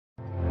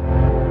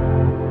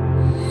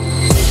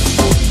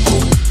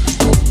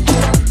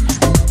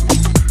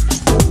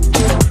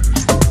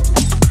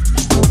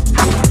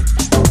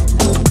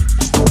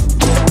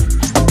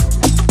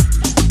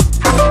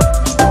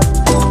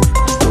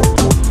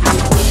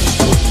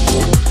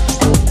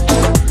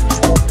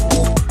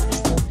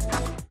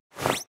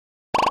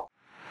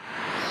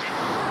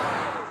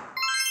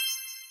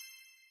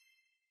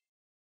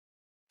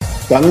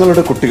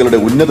തങ്ങളുടെ കുട്ടികളുടെ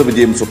ഉന്നത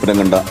വിജയം സ്വപ്നം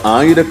കണ്ട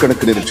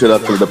ആയിരക്കണക്കിന്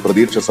രക്ഷിതാക്കളുടെ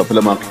പ്രതീക്ഷ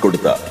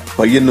സഫലമാക്കിക്കൊടുത്ത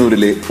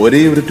പയ്യന്നൂരിലെ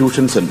ഒരേയൊരു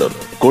ട്യൂഷൻ സെന്റർ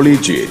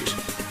കൊളീജിയേറ്റ്.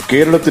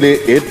 കേരളത്തിലെ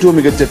ഏറ്റവും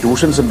മികച്ച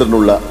tuition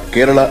സെന്ററിനുള്ള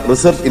Kerala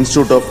research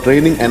institute of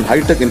training and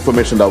hi tech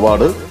information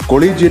award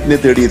കൊളീജിയേറ്റിനെ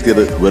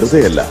തേടിയെത്തിയത്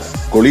വെറുതെയല്ല.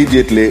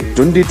 കൊളീജിയേറ്റിലെ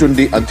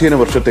 2020 അധ്യയന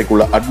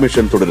വർഷത്തേക്കുള്ള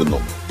അഡ്മിഷൻ തുടരുന്നു.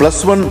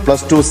 +1,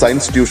 +2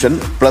 science tuition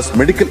plus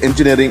medical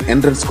engineering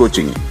entrance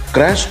coaching.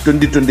 Crash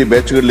 2020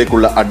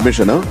 ബാച്ചുകളിലേക്കുള്ള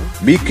അഡ്മിഷന്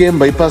BKM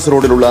ബൈപ്പാസ്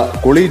റോഡിലുള്ള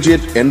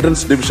കൊളീജിയേറ്റ്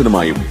എൻട്രൻസ്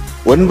ഡിവിഷനുമായും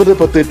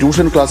 9-10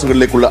 ട്യൂഷൻ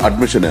ക്ലാസുകളിലേക്കുള്ള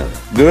അഡ്മിഷന്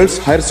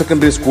ഗേൾസ് ഹയർ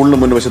സെക്കൻഡറി സ്കൂളിന്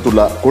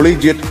മുൻവശത്തുള്ള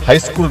കൊളീജിയേറ്റ്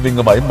ഹൈസ്കൂൾ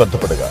വിംഗുമായും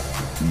ബന്ധപ്പെടുക.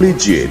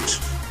 Collegiate,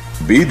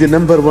 be the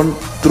number one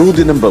through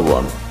the number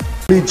one.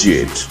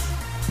 Collegiate,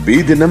 be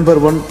the number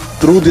one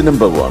through the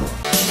number one.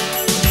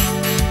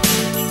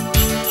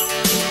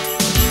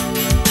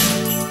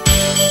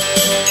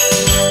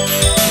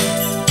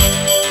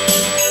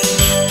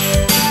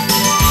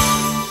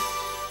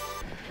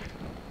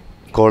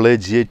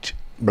 Collegiate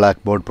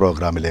black board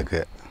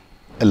പ്രോഗ്രാമിലേക്ക്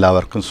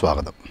എല്ലാവർക്കും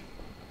സ്വാഗതം.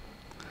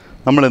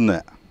 നമ്മളിന്ന്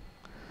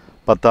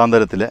 10ാം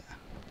തരത്തിലെ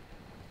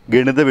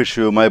ഗണിത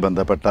വിഷയവുമായി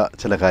ബന്ധപ്പെട്ട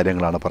ചില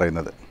കാര്യങ്ങളാണ്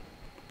പറയുന്നത്.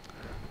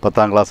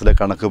 10ാം ക്ലാസ്സിലെ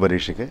കണക്ക്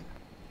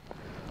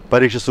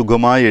പരീക്ഷ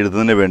സുഖമായി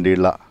എഴുതുന്നതിന്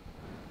വേണ്ടിയുള്ള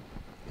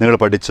നിങ്ങൾ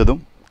പഠിച്ചതും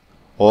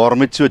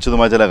ഓർമ്മിച്ചു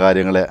വെച്ചതുമായ ചില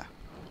കാര്യങ്ങളെ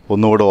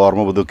ഒന്നുകൂടെ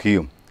ഓർമ്മ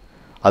പുതുക്കുകയും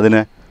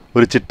അതിന്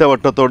ഒരു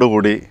ചിട്ടവട്ടത്തോടു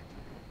കൂടി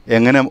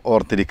എങ്ങനെ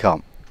ഓർത്തിരിക്കാം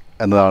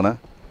എന്നതാണ്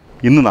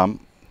ഇന്ന് നാം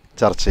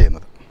ചർച്ച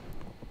ചെയ്യുന്നത്.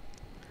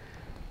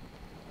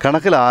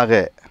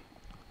 കണക്കിലാകെ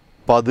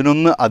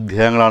 11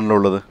 അധ്യായങ്ങളാണല്ലോ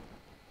ഉള്ളത്.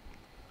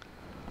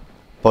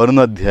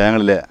 11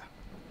 അധ്യായങ്ങളിലെ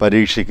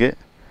പരീക്ഷയ്ക്ക്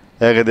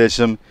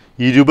ഏകദേശം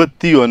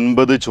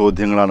 29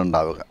 ചോദ്യങ്ങളാണ്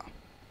ഉണ്ടാവുക.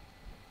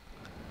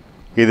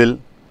 ഇതിൽ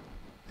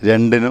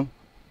 2,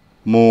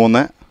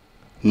 3,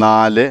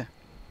 4,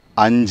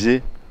 5,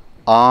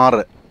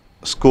 6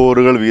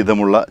 സ്കോറുകൾ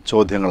വീതമുള്ള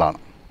ചോദ്യങ്ങളാണ്.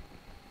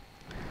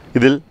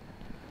 ഇതിൽ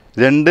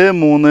 2,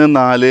 3,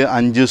 4,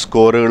 5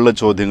 സ്കോറുകളുള്ള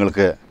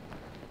ചോദ്യങ്ങൾക്ക്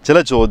ചില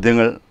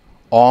ചോദ്യങ്ങൾ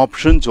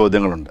ഓപ്ഷൻ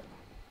ചോദ്യങ്ങളുണ്ട്.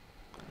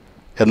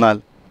 എന്നാൽ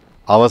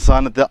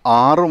അവസാനത്തെ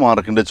 6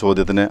 മാർക്കിൻ്റെ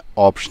ചോദ്യത്തിന്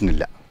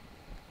ഓപ്ഷനില്ല.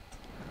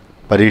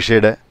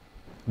 പരീക്ഷയുടെ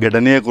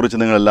ഘടനയെക്കുറിച്ച്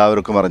നിങ്ങൾ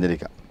എല്ലാവർക്കും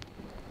അറിഞ്ഞിരിക്കാം.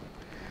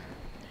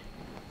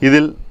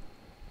 ഇതിൽ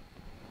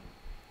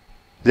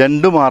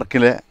 2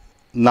 മാർക്കിലെ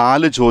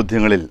 4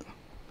 ചോദ്യങ്ങളിൽ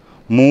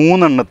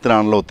 3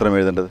 എണ്ണത്തിനാണല്ലോ ഉത്തരം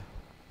എഴുതേണ്ടത്.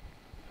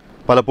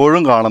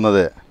 പലപ്പോഴും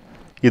കാണുന്നത്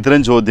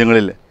ഇത്തരം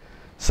ചോദ്യങ്ങളിൽ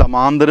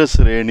സമാന്തര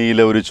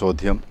ശ്രേണിയിലെ ഒരു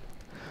ചോദ്യം,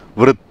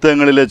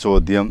 വൃത്തങ്ങളിലെ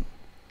ചോദ്യം,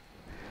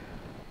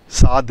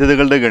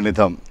 സാധ്യതകളുടെ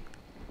ഗണിതം,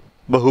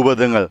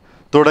 ബഹുപദങ്ങൾ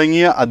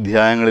തുടങ്ങിയ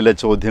അധ്യായങ്ങളിലെ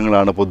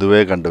ചോദ്യങ്ങളാണ്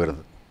പൊതുവെ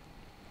കണ്ടുവരുന്നത്.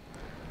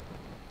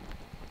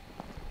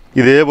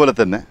 ഇതേപോലെ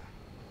തന്നെ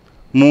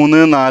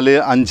 3, 4,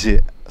 5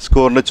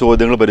 സ്കോറിൻ്റെ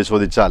ചോദ്യങ്ങൾ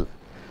പരിശോധിച്ചാൽ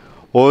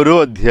ഓരോ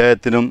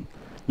അധ്യായത്തിനും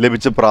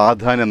ലഭിച്ച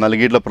പ്രാധാന്യം,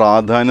 നൽകിയിട്ടുള്ള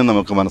പ്രാധാന്യം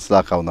നമുക്ക്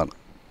മനസ്സിലാക്കാവുന്നതാണ്.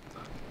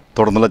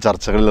 തുടർന്നുള്ള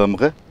ചർച്ചകളിൽ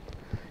നമുക്ക്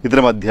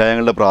ഇത്തരം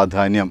അധ്യായങ്ങളുടെ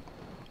പ്രാധാന്യം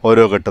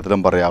ഓരോ ഘട്ടത്തിലും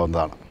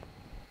പറയാവുന്നതാണ്.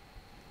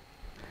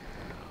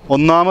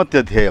 1ാമത്തെ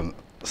അധ്യായം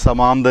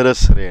സമാന്തര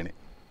ശ്രേണി.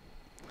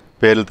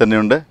 പേരിൽ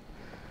തന്നെയുണ്ട്,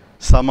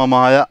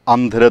 സമമായ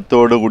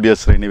അന്തരത്തോടു കൂടിയ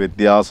ശ്രേണി,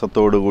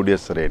 വ്യത്യാസത്തോടു കൂടിയ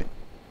ശ്രേണി.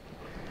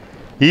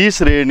 ഈ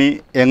ശ്രേണി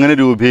എങ്ങനെ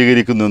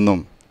രൂപീകരിക്കുന്നെന്നും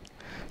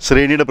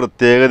ശ്രേണിയുടെ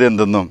പ്രത്യേകത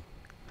എന്തെന്നും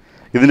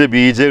ഇതിൻ്റെ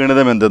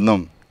ബീജഗണിതം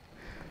എന്തെന്നും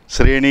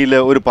ശ്രേണിയിലെ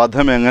ഒരു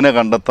പദം എങ്ങനെ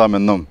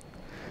കണ്ടെത്താമെന്നും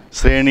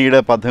ശ്രേണിയുടെ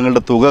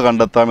പദങ്ങളുടെ തുക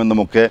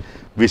കണ്ടെത്താമെന്നുമൊക്കെ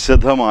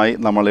വിശദമായി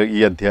നമ്മൾ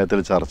ഈ അധ്യായത്തിൽ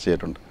ചർച്ച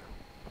ചെയ്തിട്ടുണ്ട്.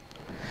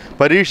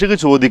 പരീക്ഷയ്ക്ക്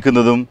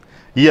ചോദിക്കുന്നതും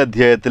ഈ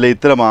അധ്യായത്തിലെ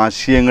ഇത്തരം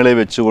ആശയങ്ങളെ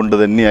വെച്ചുകൊണ്ട്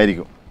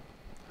തന്നെയായിരിക്കും.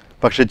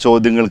 പക്ഷേ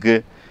ചോദ്യങ്ങൾക്ക്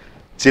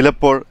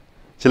ചിലപ്പോൾ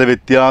ചില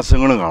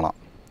വ്യത്യാസങ്ങളും കാണാം.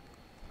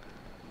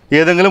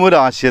 ഏതെങ്കിലും ഒരു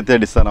ആശയത്തെ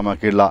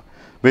അടിസ്ഥാനമാക്കിയുള്ള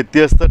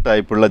വ്യത്യസ്ത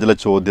ടൈപ്പുള്ള ചില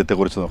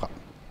ചോദ്യത്തെക്കുറിച്ച് നോക്കാം.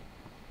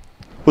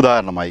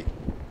 ഉദാഹരണമായി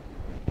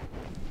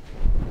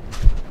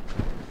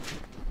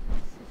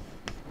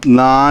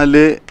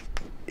 4,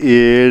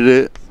 7,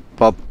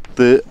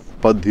 10,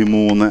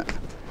 13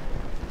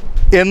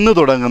 എന്ന്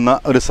തുടങ്ങുന്ന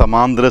ഒരു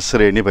സമാന്തര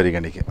ശ്രേണി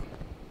പരിഗണിക്കുക.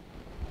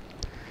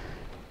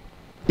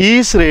 ഈ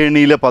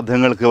ശ്രേണിയിലെ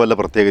പദങ്ങൾക്ക് വല്ല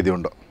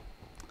പ്രത്യേകതയുണ്ടോ?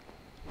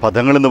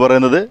 പദങ്ങളെന്ന്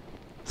പറയുന്നത്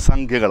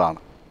സംഖ്യകളാണ്.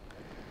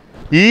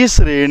 ഈ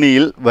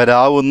ശ്രേണിയിൽ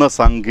വരാവുന്ന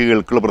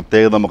സംഖ്യകൾക്കുള്ള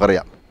പ്രത്യേകത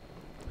നമുക്കറിയാം.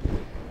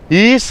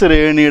 ഈ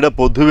ശ്രേണിയുടെ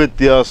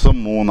പൊതുവ്യത്യാസം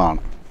 3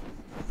 ആണ്.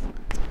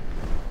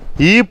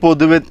 ഈ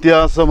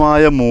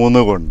പൊതുവ്യത്യാസമായ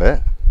 3 കൊണ്ട്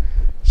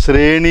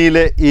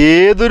ശ്രേണിയിലെ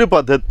ഏതൊരു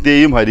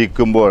പദത്തെയും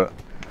ഹരിക്കുമ്പോൾ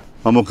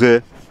നമുക്ക്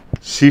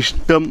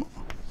ശിഷ്ടം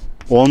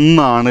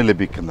 1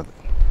 ലഭിക്കുന്നത്.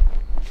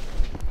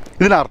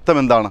 ഇതിനർത്ഥം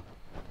എന്താണ്?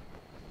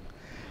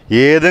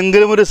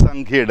 ഏതെങ്കിലും ഒരു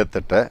സംഖ്യ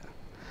എടുത്തിട്ട്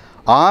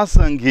ആ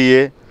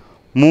സംഖ്യയെ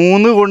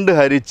 3 കൊണ്ട്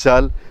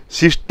ഹരിച്ചാൽ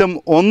ശിഷ്ടം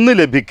 1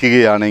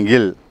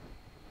 ലഭിക്കുകയാണെങ്കിൽ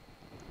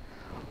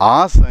ആ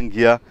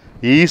സംഖ്യ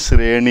ഈ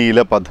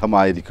ശ്രേണിയിലെ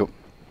പദമായിരിക്കും.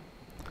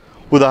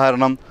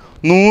 ഉദാഹരണം,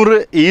 100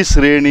 ഈ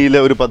ശ്രേണിയിലെ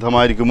ഒരു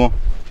പദമായിരിക്കുമോ?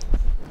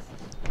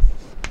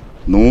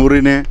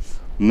 100നെ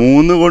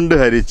 3 കൊണ്ട്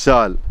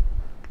ഹരിച്ചാൽ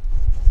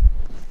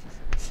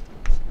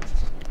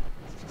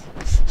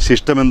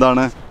ശിഷ്ടം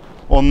എന്താണ്?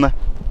 1.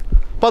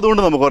 അപ്പം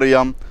അതുകൊണ്ട്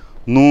നമുക്കറിയാം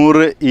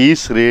 100 ഈ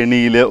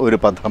ശ്രേണിയിലെ ഒരു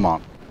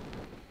പദമാണ്.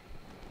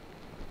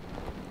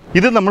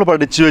 ഇത് നമ്മൾ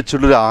പഠിച്ചു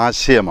വെച്ചിട്ടുള്ളൊരു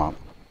ആശയമാണ്.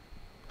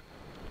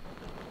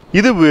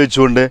 ഇത്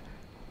ഉപയോഗിച്ചുകൊണ്ട്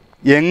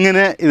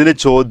എങ്ങനെ ഇതിലെ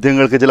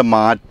ചോദ്യങ്ങൾക്ക് ചില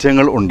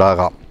മാറ്റങ്ങൾ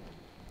ഉണ്ടാകാം.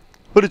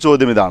 ഒരു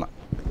ചോദ്യം ഇതാണ്: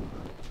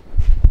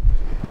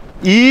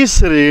 ഈ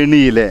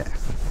ശ്രേണിയിലെ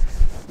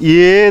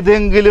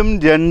ഏതെങ്കിലും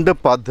 2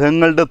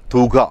 പദങ്ങളുടെ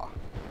തുക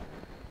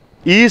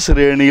ഈ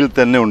ശ്രേണിയിൽ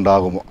തന്നെ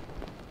ഉണ്ടാകുമോ?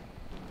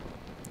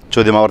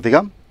 ചോദ്യം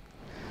ആവർത്തിക്കാം.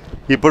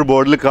 ഇപ്പോൾ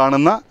ബോർഡിൽ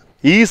കാണുന്ന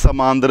ഈ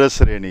സമാന്തര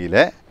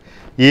ശ്രേണിയിലെ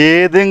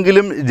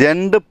ഏതെങ്കിലും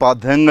 2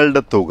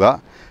 പദങ്ങളുടെ തുക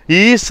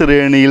ഈ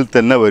ശ്രേണിയിൽ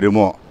തന്നെ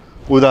വരുമോ?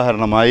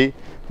 ഉദാഹരണമായി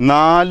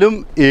 4ഉം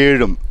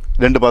 7ഉം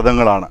 2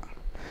 പദങ്ങളാണ്.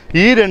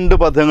 ഈ 2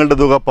 പദങ്ങളുടെ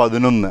തുക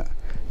 11.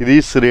 ഇത് ഈ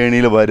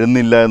ശ്രേണിയിൽ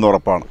വരുന്നില്ല എന്ന്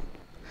ഉറപ്പാണ്.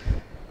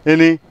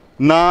 ഇനി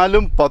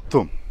 4ഉം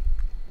 10ഉം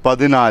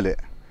 14.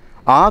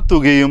 ആ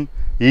തുകയും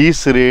ഈ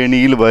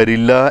ശ്രേണിയിൽ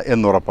വരില്ല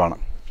എന്നുറപ്പാണ്.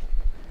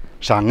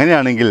 പക്ഷെ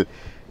അങ്ങനെയാണെങ്കിൽ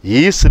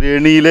ഈ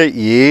ശ്രേണിയിലെ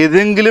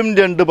ഏതെങ്കിലും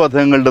 2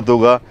 പദങ്ങളുടെ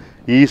തുക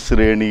ഈ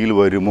ശ്രേണിയിൽ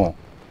വരുമോ?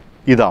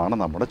 ഇതാണ്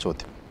നമ്മുടെ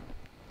ചോദ്യം.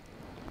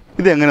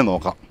 ഇതെങ്ങനെ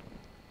നോക്കാം?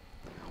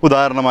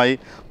 ഉദാഹരണമായി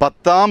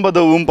 10ാം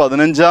പദവും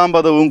 15ാം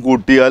പദവും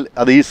കൂട്ടിയാൽ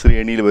അത് ഈ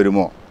ശ്രേണിയിൽ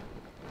വരുമോ?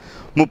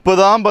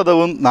 30ാം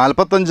പദവും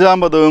 45ാം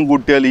പദവും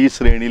കൂട്ടിയാൽ ഈ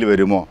ശ്രേണിയിൽ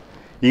വരുമോ?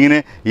 ഇങ്ങനെ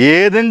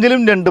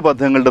ഏതെങ്കിലും 2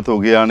 പദങ്ങളുടെ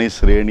തുകയാണ് ഈ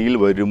ശ്രേണിയിൽ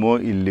വരുമോ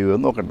ഇല്ലയോ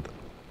എന്ന് നോക്കേണ്ടത്.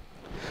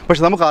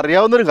 പക്ഷെ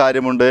നമുക്കറിയാവുന്നൊരു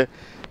കാര്യമുണ്ട്.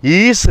 ഈ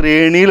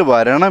ശ്രേണിയിൽ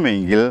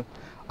വരണമെങ്കിൽ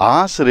ആ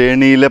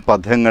ശ്രേണിയിലെ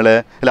പദങ്ങളെ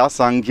ആ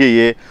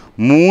സംഖ്യയെ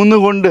 3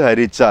 കൊണ്ട്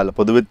ഹരിച്ചാൽ,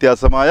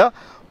 പൊതുവ്യത്യാസമായ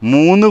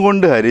 3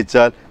 കൊണ്ട്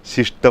ഹരിച്ചാൽ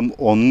ശിഷ്ടം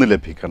 1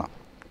 ലഭിക്കണം.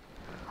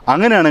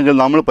 അങ്ങനെയാണെങ്കിൽ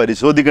നമ്മൾ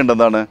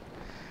പരിശോധിക്കേണ്ടതാണ്,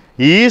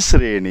 ഈ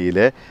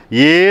ശ്രേണിയിലെ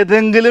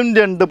ഏതെങ്കിലും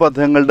 2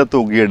 പദങ്ങളുടെ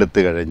തുക എടുത്തു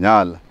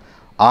കഴിഞ്ഞാൽ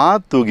ആ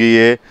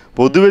തുകയെ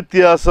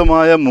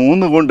പൊതുവ്യത്യാസമായ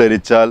 3 കൊണ്ട്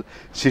ഹരിച്ചാൽ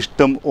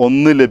ശിഷ്ടം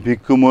 1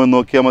 ലഭിക്കുമോ എന്ന്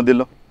നോക്കിയാൽ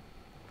മതിയല്ലോ.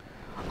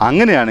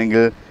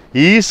 അങ്ങനെയാണെങ്കിൽ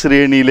ഈ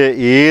ശ്രേണിയിലെ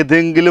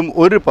ഏതെങ്കിലും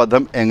ഒരു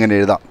പദം എങ്ങനെ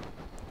എഴുതാം?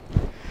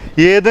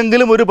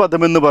 ഏതെങ്കിലും ഒരു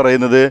പദം എന്ന്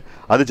പറയുന്നത്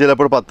അത്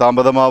ചിലപ്പോൾ 10ാം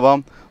പദമാവാം,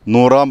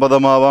 100ാം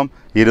പദമാവാം,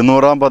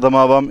 200ാം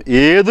പദമാവാം,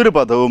 ഏതൊരു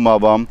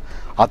പദവുമാവാം.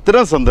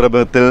 അത്തരം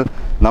സന്ദർഭത്തിൽ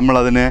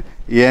നമ്മളതിനെ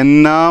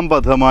n-ാം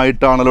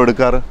പദമായിട്ടാണല്ലോ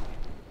എടുക്കാറ്.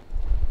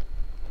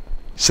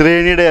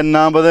 ശ്രേണിയുടെ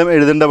n-ാം പദം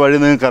എഴുതേണ്ട വഴി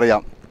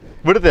നിങ്ങൾക്കറിയാം.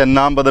 ഇവിടുത്തെ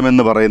n-ാം പദം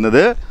എന്ന്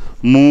പറയുന്നത്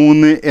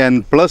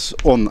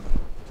 3n+1.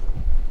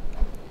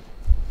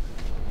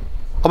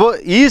 അപ്പോൾ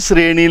ഈ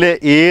ശ്രേണിയിലെ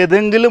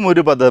ഏതെങ്കിലും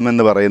ഒരു പദം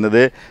എന്ന്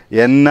പറയുന്നത്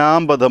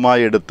n-ാം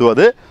പദമായി എടുത്തു.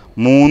 അത്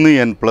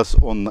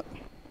 3n+1.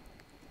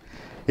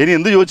 ഇനി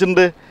എന്ത്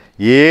ചോദിച്ചിട്ടുണ്ട്?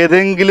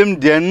 ഏതെങ്കിലും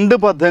 2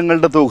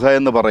 പദങ്ങളുടെ തുക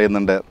എന്ന്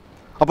പറയുന്നുണ്ട്.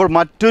 അപ്പോൾ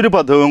മറ്റൊരു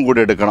പദവും കൂടി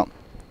എടുക്കണം.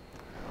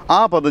 ആ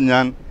പദം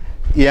ഞാൻ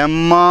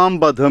m-ാം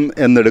പദം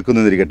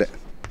എന്നെടുക്കുന്നിരിക്കട്ടെ.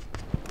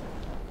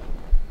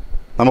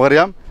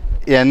 നമുക്കറിയാം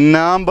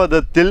n-ാം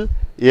പദത്തിൽ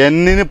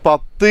n-ന്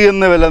 10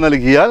 എന്ന വില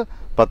നൽകിയാൽ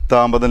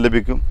 10ാം പദം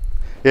ലഭിക്കും.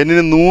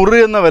 n-ന് 100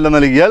 എന്ന വില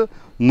നൽകിയാൽ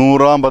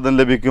 100ാം പദം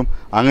ലഭിക്കും.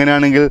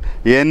 അങ്ങനെയാണെങ്കിൽ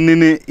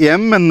n-ന്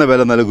m എന്ന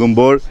വില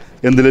നൽകുമ്പോൾ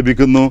എന്ത്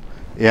ലഭിക്കുന്നു?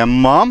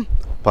 m-ാം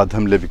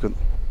പദം ലഭിക്കുന്നു.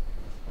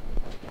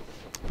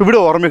 ഇവിടെ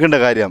ഓർമ്മിക്കേണ്ട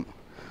കാര്യം,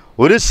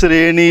 ഒരു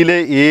ശ്രേണിയിലെ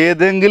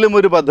ഏതെങ്കിലും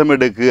ഒരു പദം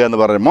എടുക്കുക എന്ന്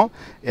പറയുമ്പോൾ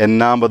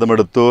n-ാം പദം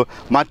എടുത്തു,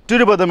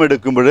 മറ്റൊരു പദം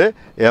എടുക്കുമ്പോൾ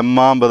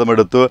m-ാം പദം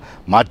എടുത്തു,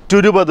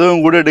 മറ്റൊരു പദവും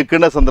കൂടി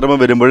എടുക്കേണ്ട സന്ദർഭം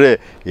വരുമ്പോൾ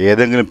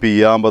ഏതെങ്കിലും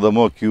p-ാം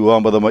പദമോ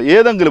q-ാം പദമോ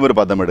ഏതെങ്കിലും ഒരു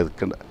പദം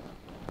എടുക്കേണ്ട.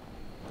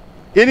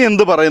 ഇനി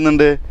എന്ത്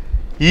പറയുന്നുണ്ട്?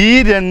 ഈ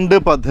 2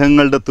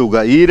 പദങ്ങളുടെ തുക,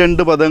 ഈ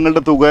 2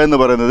 പദങ്ങളുടെ തുക എന്ന്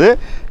പറയുന്നത്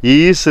ഈ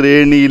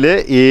ശ്രേണിയിലെ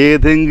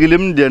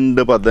ഏതെങ്കിലും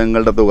 2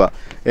 പദങ്ങളുടെ തുക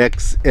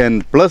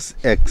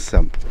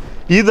xn+xm.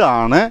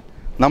 ഇതാണ്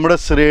നമ്മുടെ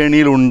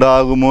ശ്രേണിയിൽ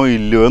ഉണ്ടാകുമോ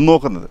ഇല്ലയോ എന്ന്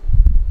നോക്കുന്നത്.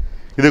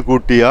 ഇത്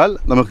കൂട്ടിയാൽ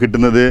നമുക്ക്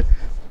കിട്ടുന്നത്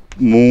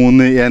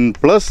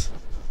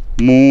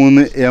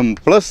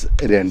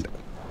 3n+3m+2.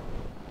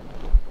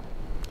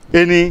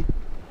 ഇനി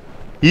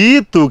ഈ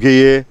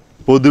തുകയെ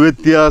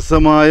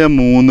പൊതുവ്യത്യാസമായ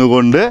 3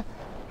 കൊണ്ട്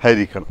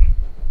ഹരിക്കണം.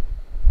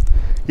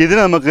 ഇതിന്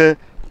നമുക്ക്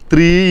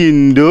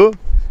 3 ×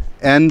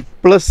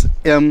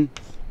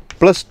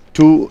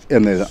 n+m+2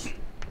 എന്നെഴുതാം.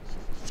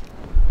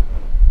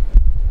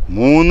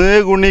 3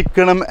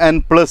 ഗുണിക്കണം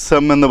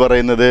n+m എന്ന്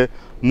പറയുന്നത്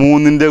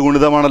 3ൻ്റെ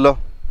ഗുണിതമാണല്ലോ.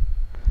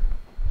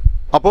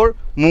 അപ്പോൾ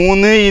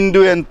 3 ×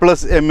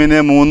 n+m-നെ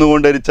 3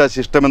 കൊണ്ട് ഹരിച്ചാൽ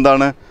ശിഷ്ടം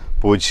എന്താണ്?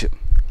 0.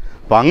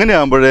 അപ്പം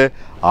അങ്ങനെയാകുമ്പോൾ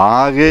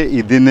ആകെ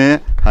ഇതിനെ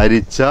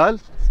ഹരിച്ചാൽ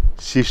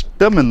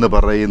ശിഷ്ടം എന്ന്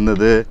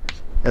പറയുന്നത്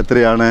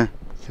എത്രയാണ്?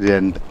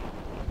 2.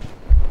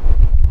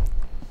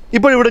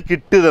 ഇപ്പോൾ ഇവിടെ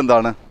കിട്ടിയത്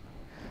എന്താണ്?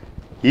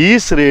 ഈ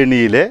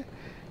ശ്രേണിയിലെ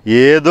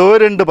ഏതോ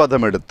 2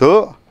 പദം എടുത്തു,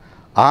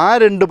 ആ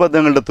 2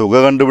 പദങ്ങളുടെ തുക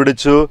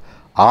കണ്ടുപിടിച്ചു,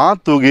 ആ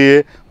തുകയെ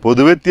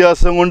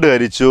പൊതുവ്യത്യാസം കൊണ്ട്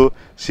ഹരിച്ചു,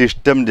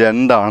 ശിഷ്ടം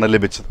 2 ആണ്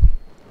ലഭിച്ചത്.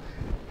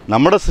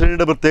 നമ്മുടെ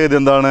ശ്രേണിയുടെ പ്രത്യേകത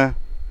എന്താണ്?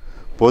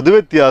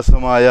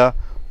 പൊതുവ്യത്യാസമായ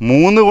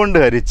 3 കൊണ്ട്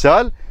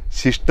ഹരിച്ചാൽ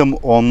ശിഷ്ടം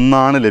 1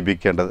 ആണ്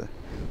ലഭിക്കേണ്ടത്.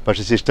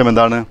 പക്ഷേ ശിഷ്ടം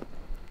എന്താണ്?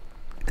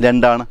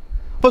 2 ആണ്.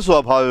 അപ്പോൾ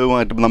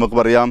സ്വാഭാവികമായിട്ടും നമുക്ക്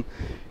പറയാം,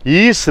 ഈ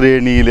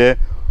ശ്രേണിയിലെ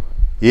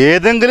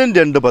ഏതെങ്കിലും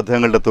 2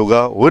 പദങ്ങളുടെ തുക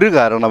ഒരു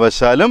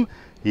കാരണവശാലും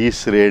ഈ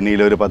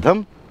ശ്രേണിയിലെ ഒരു പദം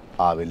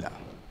ആവില്ല.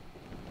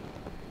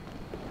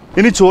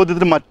 ഇനി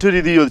ചോദ്യത്തിന് മറ്റൊരു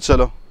രീതി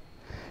ചോദിച്ചാലോ?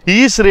 ഈ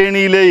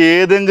ശ്രേണിയിലെ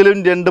ഏതെങ്കിലും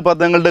രണ്ട്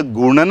പദങ്ങളുടെ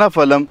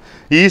ഗുണനഫലം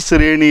ഈ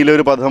ശ്രേണിയിലെ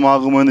ഒരു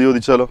പദമാകുമോ എന്ന്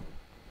ചോദിച്ചാലോ?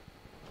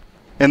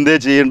 എന്തേ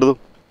ചെയ്യേണ്ടത്?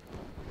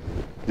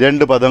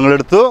 രണ്ട്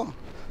പദങ്ങളെടുത്തു,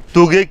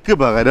 തുകയ്ക്ക്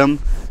പകരം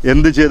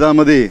എന്ത് ചെയ്താൽ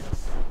മതി?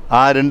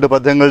 ആ രണ്ട്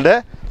പദങ്ങളുടെ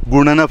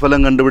ഗുണനഫലം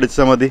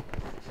കണ്ടുപിടിച്ചാൽ മതി.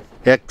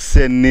 എക്സ്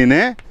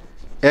എന്നിനെ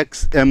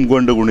എക്സ് എം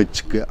കൊണ്ട്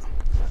ഗുണിക്കുക.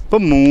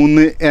 അപ്പം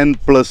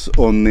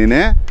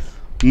 3n+1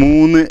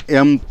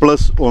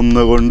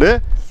 3m+1 കൊണ്ട്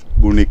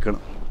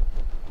ഗുണിക്കണം.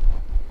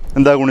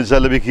 എന്താ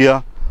ഗുണിച്ചാൽ ലഭിക്കുക?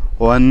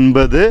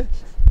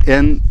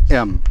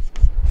 9nm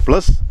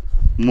plus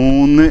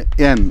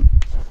 3n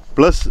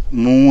plus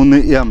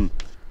 3m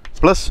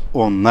plus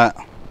 1.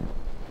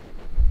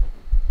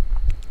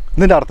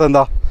 ഇതിൻ്റെ അർത്ഥം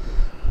എന്താ?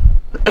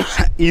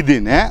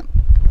 ഇതിനെ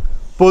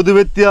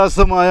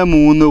പൊതുവ്യത്യാസമായ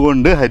 3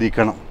 കൊണ്ട്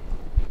ഹരിക്കണം.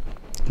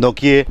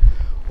 നോക്കിയേ,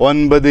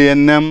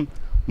 9nm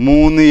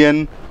 3n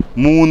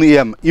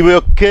 3m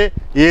ഇവയൊക്കെ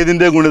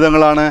ഏതിൻ്റെ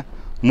ഗുണിതങ്ങളാണ്?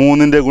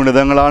 3ൻ്റെ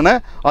ഗുണിതങ്ങളാണ്.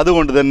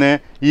 അതുകൊണ്ട് തന്നെ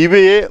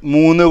ഇവയെ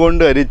 3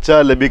 കൊണ്ട്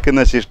ഹരിച്ചാൽ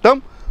ലഭിക്കുന്ന ശിഷ്ടം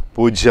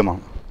 0.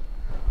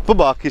 അപ്പോൾ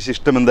ബാക്കി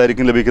ശിഷ്ടം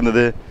എന്തായിരിക്കും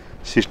ലഭിക്കുന്നത്?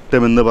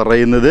 ശിഷ്ടം എന്ന്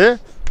പറയുന്നത്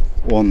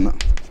 1.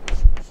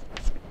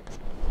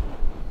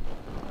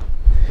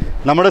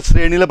 നമ്മുടെ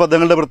ശ്രേണിയിലെ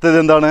പദങ്ങളുടെ പ്രത്യേകത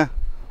എന്താണ്?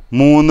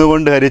 3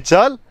 കൊണ്ട്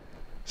ഹരിച്ചാൽ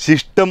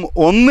ശിഷ്ടം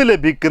 1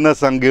 ലഭിക്കുന്ന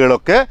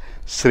സംഖ്യകളൊക്കെ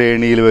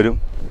ശ്രേണിയിൽ വരും.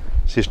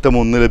 ശിഷ്ടം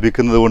 1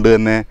 ലഭിക്കുന്നത് കൊണ്ട്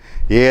തന്നെ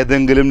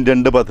ഏതെങ്കിലും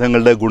രണ്ട്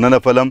പദങ്ങളുടെ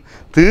ഗുണനഫലം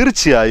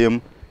തീർച്ചയായും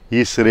ഈ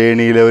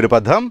ശ്രേണിയിലെ ഒരു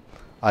പദം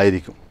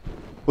ആയിരിക്കും.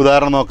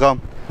 ഉദാഹരണം നോക്കാം.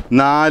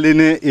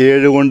 4ന്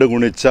 7 കൊണ്ട്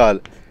ഗുണിച്ചാൽ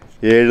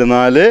 7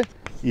 4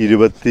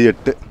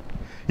 28.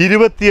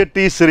 28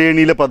 ഈ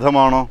ശ്രേണിയിലെ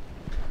പദമാണോ?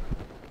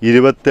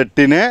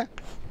 28നെ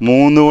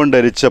 3 കൊണ്ട്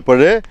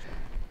ഹരിച്ചപ്പോൾ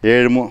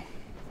 7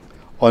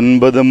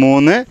 9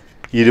 3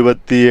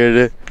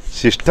 27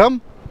 ശിഷ്ടം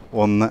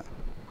 1.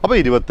 അപ്പോൾ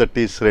 28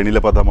 ഈ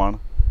ശ്രേണിയിലെ പദമാണ്.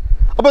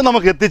 അപ്പോൾ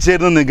നമുക്ക്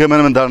എത്തിച്ചേരുന്ന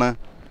നിഗമനം എന്താണ്?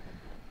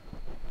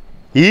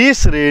 ഈ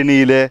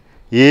ശ്രേണിയിലെ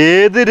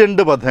ഏത്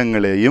രണ്ട്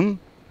പദങ്ങളെയും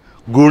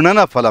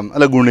ഗുണനഫലം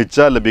അല്ല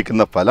ഗുണിച്ചാൽ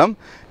ലഭിക്കുന്ന ഫലം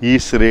ഈ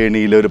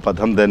ശ്രേണിയിലെ ഒരു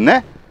പദം തന്നെ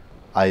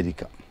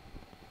ആയിരിക്കാം.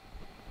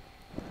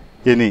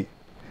 ഇനി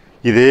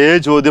ഇതേ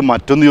ചോദ്യം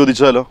മറ്റൊന്ന്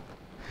ചോദിച്ചാലോ?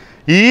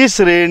 ഈ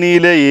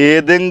ശ്രേണിയിലെ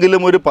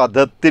ഏതെങ്കിലും ഒരു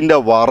പദത്തിൻ്റെ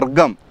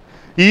വർഗം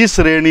ഈ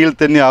ശ്രേണിയിൽ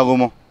തന്നെ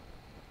ആകുമോ?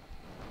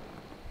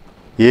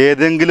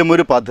 ഏതെങ്കിലും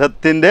ഒരു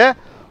പദത്തിൻ്റെ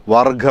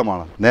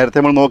വർഗമാണ്. നേരത്തെ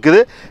നമ്മൾ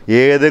നോക്കിയത്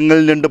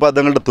ഏതെങ്കിലും രണ്ട്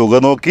പദങ്ങളുടെ തുക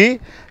നോക്കി,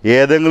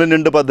 ഏതെങ്കിലും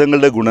രണ്ട്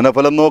പദങ്ങളുടെ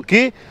ഗുണനഫലം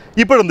നോക്കി.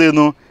 ഇപ്പോഴെന്ത്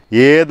ചെയ്യുന്നു?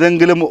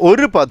 ഏതെങ്കിലും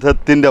ഒരു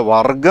പദത്തിൻ്റെ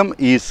വർഗം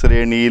ഈ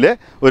ശ്രേണിയിലെ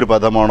ഒരു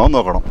പദമാണോ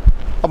നോക്കണം.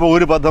 അപ്പോൾ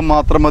ഒരു പദം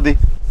മാത്രം മതി.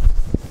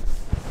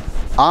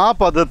 ആ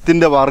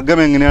പദത്തിൻ്റെ വർഗം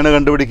എങ്ങനെയാണ്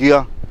കണ്ടുപിടിക്കുക?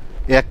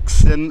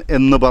 xn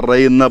എന്ന്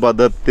പറയുന്ന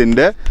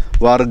പദത്തിൻ്റെ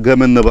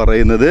വർഗമെന്ന്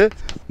പറയുന്നത്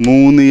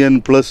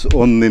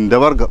 3n+1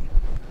 വർഗം.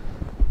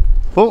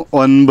 അപ്പോൾ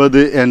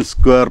 9n²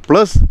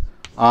 +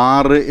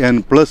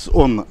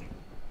 6n+1.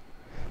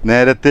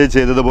 നേരത്തെ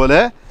ചെയ്തതുപോലെ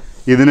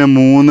ഇതിനെ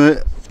 3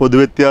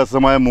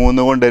 പൊതുവ്യത്യാസമായ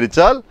 3 കൊണ്ട്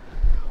ഹരിച്ചാൽ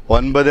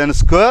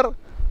 9n²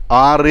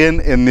 6n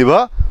എന്നിവ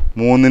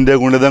 3ൻ്റെ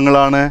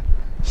ഗുണിതങ്ങളാണ്.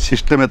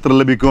 ശിഷ്ടം എത്ര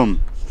ലഭിക്കും?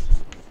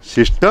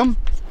 ശിഷ്ടം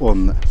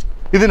 1.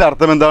 ഇതിൻ്റെ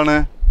അർത്ഥം എന്താണ്?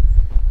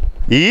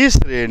 ഈ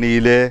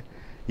ശ്രേണിയിലെ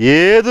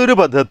ഏതൊരു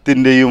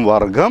പദത്തിൻ്റെയും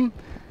വർഗം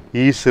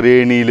ഈ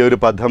ശ്രേണിയിലെ ഒരു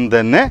പദം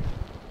തന്നെ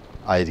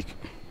ആയിരിക്കും.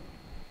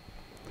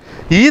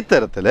 ഈ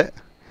തരത്തിൽ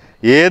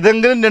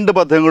ഏതെങ്കിലും രണ്ട്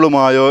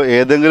പദങ്ങളുമായോ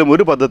ഏതെങ്കിലും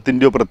ഒരു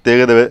പദത്തിൻ്റെയോ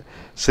പ്രത്യേകത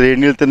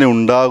ശ്രേണിയിൽ തന്നെ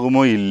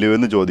ഉണ്ടാകുമോ ഇല്ലയോ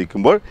എന്ന്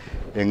ചോദിക്കുമ്പോൾ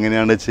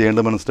എങ്ങനെയാണ്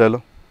ചെയ്യേണ്ടത് മനസ്സിലായല്ലോ.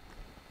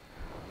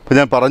 അപ്പോൾ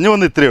ഞാൻ പറഞ്ഞു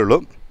വന്ന ഇത്രയേ ഉള്ളൂ.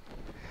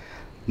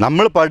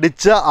 നമ്മൾ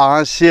പഠിച്ച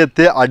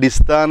ആശയത്തെ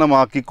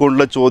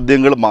അടിസ്ഥാനമാക്കിക്കൊണ്ടുള്ള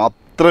ചോദ്യങ്ങൾ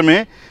മാത്രമേ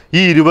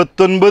ഈ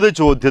 29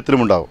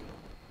 ചോദ്യത്തിലും ഉണ്ടാകും.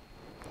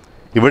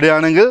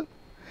 ഇവിടെയാണെങ്കിൽ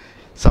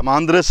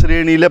സമാന്തര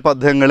ശ്രേണിയിലെ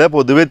പദങ്ങളെ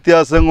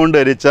പൊതുവ്യത്യാസം കൊണ്ട്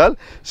ഹരിച്ചാൽ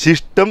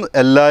ശിഷ്ടം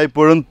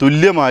എല്ലായ്പ്പോഴും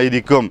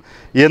തുല്യമായിരിക്കും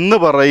എന്ന്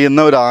പറയുന്ന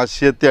ഒരു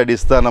ആശയത്തെ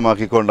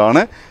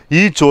അടിസ്ഥാനമാക്കിക്കൊണ്ടാണ്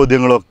ഈ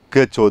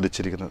ചോദ്യങ്ങളൊക്കെ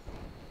ചോദിച്ചിരിക്കുന്നത്.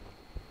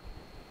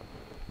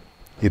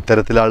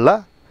 ഇത്തരത്തിലുള്ള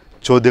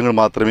ചോദ്യങ്ങൾ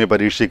മാത്രമേ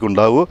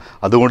പരീക്ഷയ്ക്കുണ്ടാവൂ.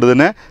 അതുകൊണ്ട്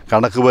തന്നെ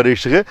കണക്ക്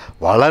പരീക്ഷയ്ക്ക്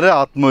വളരെ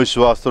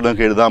ആത്മവിശ്വാസത്തോടെ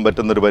നമുക്ക് എഴുതാൻ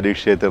പറ്റുന്നൊരു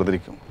പരീക്ഷയെ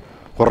തിരഞ്ഞെടുക്കും.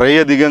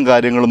 കുറേയധികം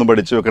കാര്യങ്ങളൊന്നും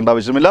പഠിച്ചു വെക്കേണ്ട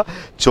ആവശ്യമില്ല.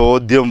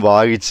 ചോദ്യം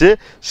വായിച്ച്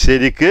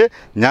ശരിക്ക്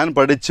ഞാൻ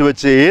പഠിച്ചു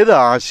വെച്ച ഏത്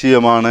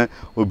ആശയമാണ്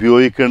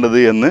ഉപയോഗിക്കേണ്ടത്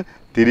എന്ന്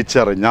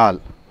തിരിച്ചറിഞ്ഞാൽ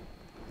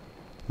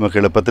നമുക്ക്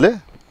എളുപ്പത്തിൽ.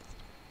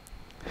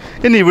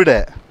 ഇനി ഇവിടെ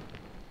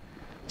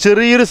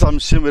ചെറിയൊരു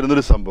സംശയം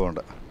വരുന്നൊരു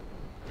സംഭവമുണ്ട്.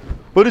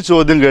 ഒരു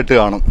ചോദ്യം കേട്ട്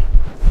കാണും.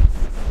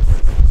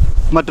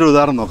 മറ്റൊരു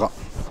ഉദാഹരണം നോക്കാം.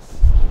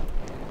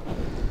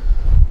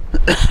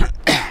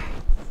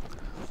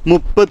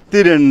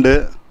 32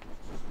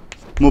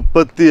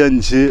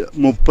 35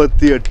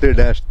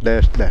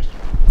 38 --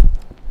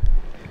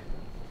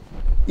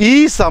 ഈ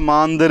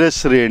സമാന്തര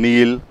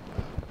ശ്രേണിയിൽ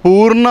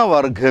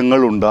പൂർണ്ണവർഗങ്ങൾ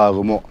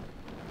ഉണ്ടാകുമോ?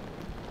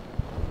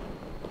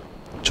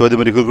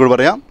 ചോദ്യം ഒരിക്കൽ കൂടി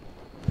പറയാം.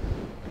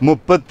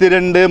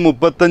 32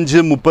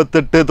 35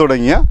 38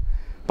 തുടങ്ങിയ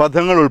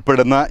പദങ്ങൾ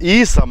ഉൾപ്പെടുന്ന ഈ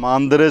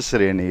സമാന്തര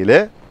ശ്രേണിയിൽ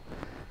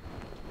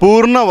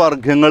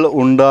പൂർണ്ണവർഗങ്ങൾ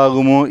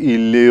ഉണ്ടാകുമോ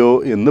ഇല്ലയോ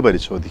എന്ന്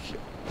പരിശോധിക്കുക.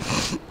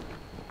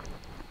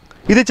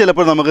 ഇത്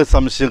ചിലപ്പോൾ നമുക്ക്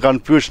സംശയം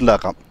കൺഫ്യൂഷൻ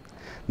ഉണ്ടാക്കാം.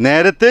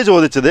 നേരത്തെ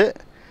ചോദിച്ചത്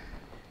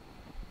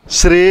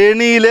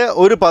ശ്രേണിയിലെ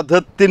ഒരു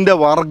പദത്തിൻ്റെ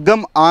വർഗം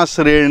ആ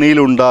ശ്രേണിയിൽ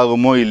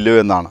ഉണ്ടാകുമോ ഇല്ലയോ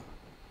എന്നാണ്.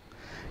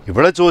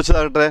 ഇവിടെ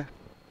ചോദിച്ചതാകട്ടെ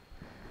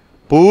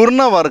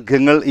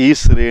പൂർണ്ണവർഗങ്ങൾ ഈ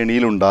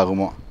ശ്രേണിയിൽ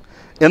ഉണ്ടാകുമോ.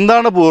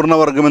 എന്താണ്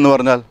പൂർണ്ണവർഗം എന്ന്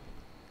പറഞ്ഞാൽ?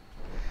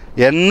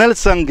 എണ്ണൽ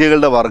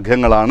സംഖ്യകളുടെ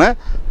വർഗങ്ങളാണ്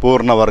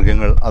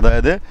പൂർണ്ണവർഗങ്ങൾ.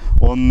 അതായത്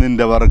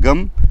 1ൻ്റെ വർഗം,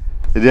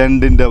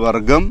 2ൻ്റെ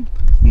വർഗം,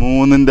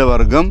 3ൻ്റെ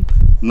വർഗം,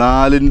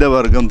 4ൻ്റെ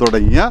വർഗം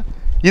തുടങ്ങിയ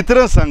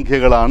ഇത്തരം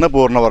സംഖ്യകളാണ്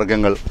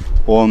പൂർണ്ണവർഗങ്ങൾ.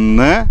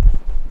 1,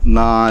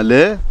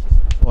 4,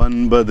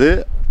 9,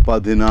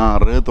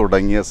 16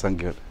 തുടങ്ങിയ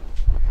സംഖ്യകൾ.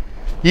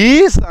 ഈ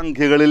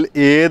സംഖ്യകളിൽ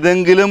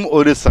ഏതെങ്കിലും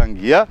ഒരു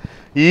സംഖ്യ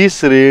ഈ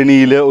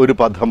ശ്രേണിയിലെ ഒരു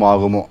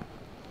പദമാകുമോ?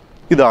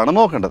 ഇതാണ്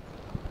നോക്കേണ്ടത്.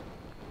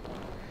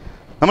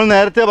 നമ്മൾ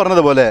നേരത്തെ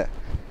പറഞ്ഞതുപോലെ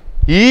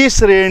ഈ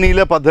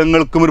ശ്രേണിയിലെ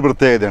പദങ്ങൾക്കും ഒരു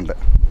പ്രത്യേകതയുണ്ട്.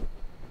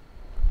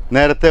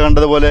 നേരത്തെ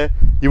കണ്ടതുപോലെ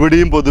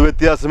ഇവിടെയും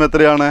പൊതുവ്യത്യാസം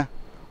എത്രയാണ്?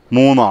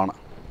 3 ആണ്.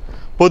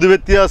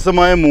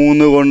 പൊതുവ്യത്യാസമായ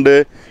 3 കൊണ്ട്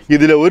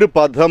ഇതിലെ ഒരു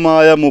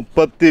പദമായ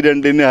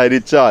 32നെ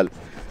ഹരിച്ചാൽ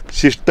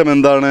ശിഷ്ടം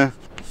എന്താണ്?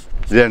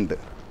 2.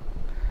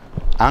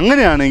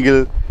 അങ്ങനെയാണെങ്കിൽ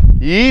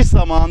ഈ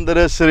സമാന്തര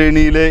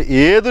ശ്രേണിയിലെ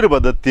ഏതൊരു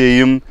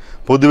പദത്തെയും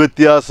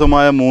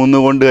പൊതുവ്യത്യാസമായ 3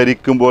 കൊണ്ട്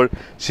ഹരിക്കുമ്പോൾ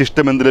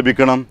ശിഷ്ടം എന്ത്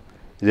ലഭിക്കണം?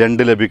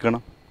 2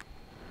 ലഭിക്കണം.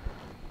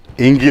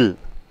 എങ്കിൽ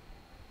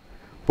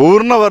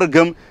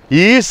പൂർണ്ണവർഗം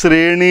ഈ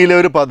ശ്രേണിയിലെ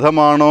ഒരു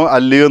പദമാണോ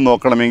അല്ലയോ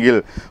നോക്കണമെങ്കിൽ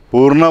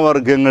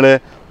പൂർണ്ണവർഗങ്ങളെ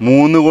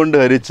 3 കൊണ്ട്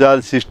ഹരിച്ചാൽ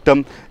ശിഷ്ടം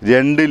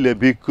 2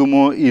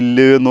 ലഭിക്കുമോ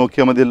ഇല്ലയോ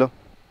നോക്കിയാൽ മതിയല്ലോ.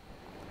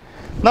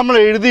 നമ്മൾ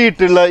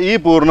എഴുതിയിട്ടുള്ള ഈ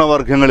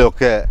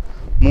പൂർണ്ണവർഗങ്ങളെയൊക്കെ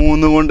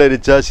 3 കൊണ്ട്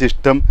ഹരിച്ചാൽ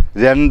ശിഷ്ടം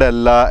 2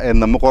 അല്ല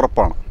എന്ന് നമുക്ക്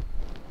ഉറപ്പാണ്.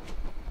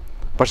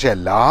 പക്ഷെ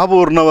എല്ലാ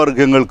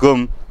പൂർണ്ണവർഗങ്ങൾക്കും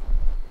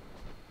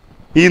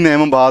ഈ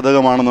നിയമം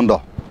ബാധകമാണെന്നുണ്ടോ?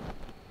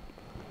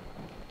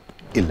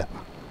 ഇല്ല.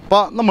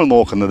 അപ്പോൾ നമ്മൾ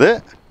നോക്കുന്നത്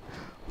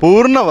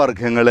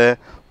പൂർണ്ണവർഗങ്ങളെ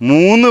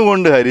 3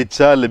 കൊണ്ട്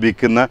ഹരിച്ചാൽ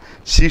ലഭിക്കുന്ന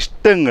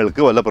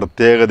ശിഷ്ടങ്ങൾക്ക് വല്ല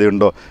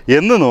പ്രത്യേകതയുണ്ടോ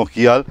എന്ന്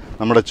നോക്കിയാൽ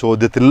നമ്മുടെ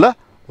ചോദ്യത്തിനുള്ള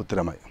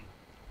ഉത്തരമായി.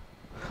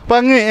 അപ്പം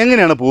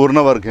എങ്ങനെയാണ്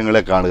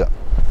പൂർണ്ണവർഗങ്ങളെ കാണുക?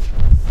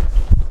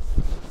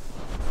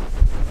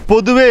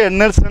 പൊതുവെ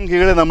എണ്ണൽ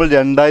സംഖ്യകളെ നമ്മൾ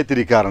 2ആയി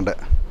തിരിക്കാറുണ്ട്.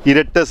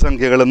 ഇരട്ട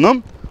സംഖ്യകളെന്നും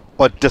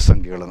ഒറ്റ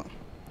സംഖ്യകളെന്നും.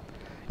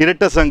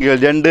 ഇരട്ട സംഖ്യകൾ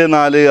 2,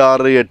 4,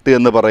 6, 8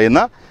 എന്ന് പറയുന്ന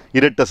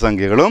ഇരട്ട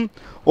സംഖ്യകളും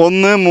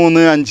 1,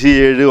 3, 5,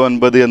 7,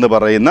 9 എന്ന്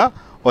പറയുന്ന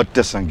ഒറ്റ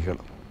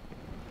സംഖ്യകളും.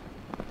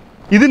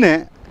 ഇതിനെ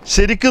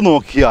ശരിക്കും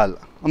നോക്കിയാൽ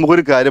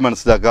നമുക്കൊരു കാര്യം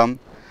മനസ്സിലാക്കാം.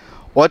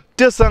 ഒറ്റ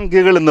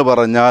സംഖ്യകൾ എന്ന്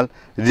പറഞ്ഞാൽ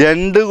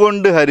 2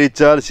 കൊണ്ട്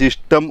ഹരിച്ചാൽ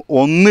ശിഷ്ടം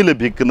 1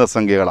 ലഭിക്കുന്ന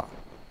സംഖ്യകളാണ്.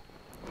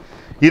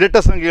 ഇരട്ട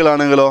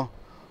സംഖ്യകളാണെങ്കിലോ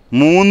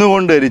 2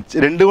 കൊണ്ട്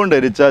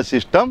ഹരിച്ചാൽ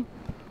ശിഷ്ടം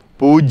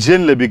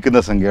 0 ലഭിക്കുന്ന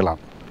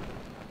സംഖ്യകളാണ്.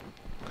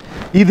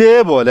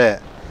 ഇതേപോലെ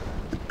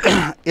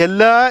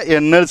എല്ലാ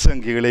എണ്ണൽ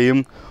സംഖ്യകളെയും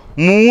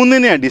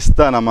 3നെ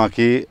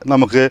അടിസ്ഥാനമാക്കി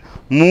നമുക്ക്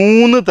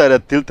 3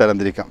 തരത്തിൽ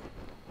തരംതിരിക്കാം.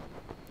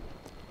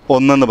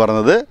 ഒന്നെന്ന്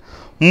പറഞ്ഞത്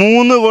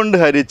 3 കൊണ്ട്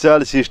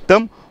ഹരിച്ചാൽ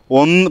ശിഷ്ടം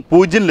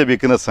 0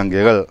 ലഭിക്കുന്ന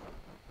സംഖ്യകൾ,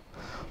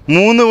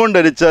 3 കൊണ്ട്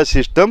ഹരിച്ചാൽ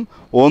ശിഷ്ടം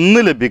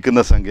 1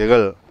 ലഭിക്കുന്ന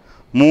സംഖ്യകൾ,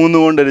 3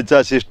 കൊണ്ട്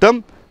ഹരിച്ചാൽ ശിഷ്ടം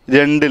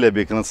 2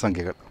 ലഭിക്കുന്ന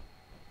സംഖ്യകൾ.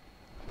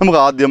 നമുക്ക്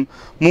ആദ്യം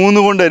 3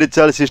 കൊണ്ട്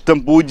ഹരിച്ചാൽ ശിഷ്ടം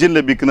 0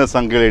 ലഭിക്കുന്ന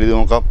സംഖ്യകൾ എഴുതി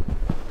നോക്കാം.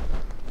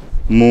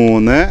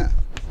 3,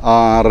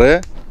 6,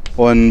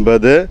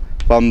 9,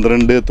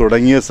 12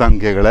 തുടങ്ങിയ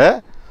സംഖ്യകളെ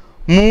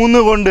 3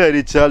 കൊണ്ട്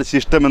ഹരിച്ചാൽ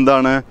ശിഷ്ടം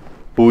എന്താണ്?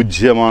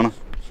 0.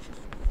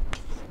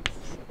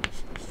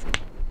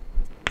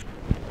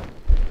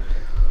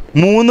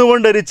 3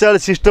 കൊണ്ട് ഹരിച്ചാൽ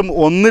ശിഷ്ടം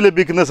 1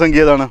 ലഭിക്കുന്ന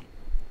സംഖ്യ ഏതാണ്?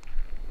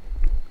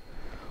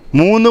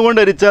 3 കൊണ്ട്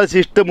ഹരിച്ചാൽ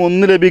ശിഷ്ടം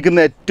 1 ലഭിക്കുന്ന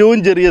ഏറ്റവും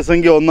ചെറിയ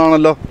സംഖ്യ 1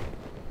 ആണല്ലോ.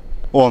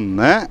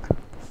 1,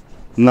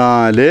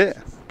 4,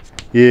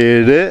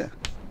 7,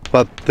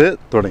 10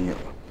 തുടങ്ങിയവ.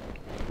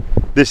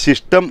 ഇത്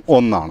ശിഷ്ടം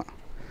 1 ആണ്.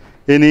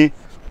 ഇനി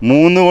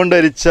 3 കൊണ്ട്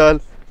ഹരിച്ചാൽ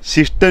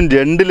ശിഷ്ടം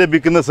 2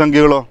 ലഭിക്കുന്ന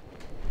സംഖ്യകളോ?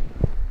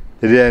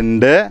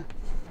 2,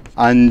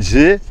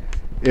 5,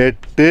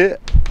 8,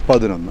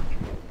 11.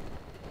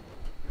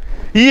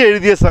 ഈ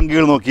എഴുതിയ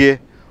സംഖ്യകൾ നോക്കിയേ.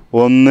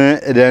 1,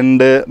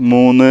 2,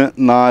 3,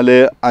 4,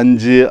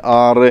 5,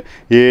 6,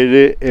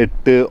 7,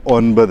 8,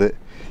 9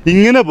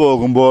 ഇങ്ങനെ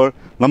പോകുമ്പോൾ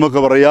നമുക്ക്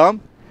പറയാം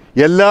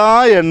എല്ലാ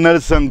എണ്ണൽ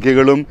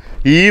സംഖ്യകളും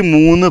ഈ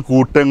 3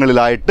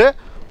 കൂട്ടങ്ങളിലായിട്ട്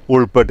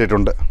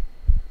ഉൾപ്പെട്ടിട്ടുണ്ട്.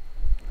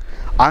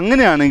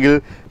 അങ്ങനെയാണെങ്കിൽ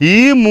ഈ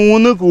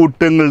 3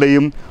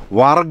 കൂട്ടങ്ങളുടെയും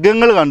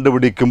വർഗങ്ങൾ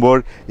കണ്ടുപിടിക്കുമ്പോൾ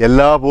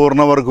എല്ലാ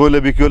പൂർണ്ണവർഗവും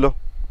ലഭിക്കുമല്ലോ.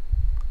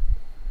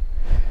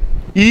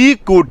 ഈ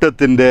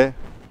കൂട്ടത്തിൻ്റെ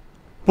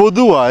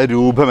പൊതുവായ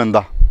രൂപം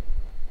എന്താ?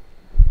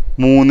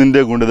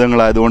 3ൻ്റെ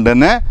ഗുണിതങ്ങളായതുകൊണ്ട്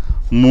തന്നെ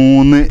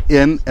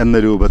 3n എന്ന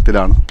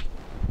രൂപത്തിലാണ്.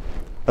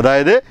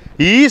 അതായത്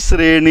ഈ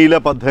ശ്രേണിയിലെ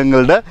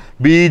പദങ്ങളുടെ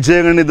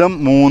ബീജഗണിതം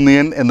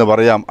 3n എന്ന്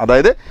പറയാം.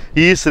 അതായത്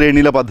ഈ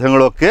ശ്രേണിയിലെ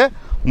പദങ്ങളൊക്കെ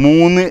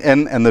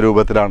 3n എന്ന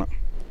രൂപത്തിലാണ്.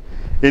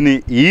 ഇനി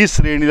ഈ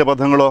ശ്രേണിയിലെ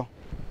പദങ്ങളോ?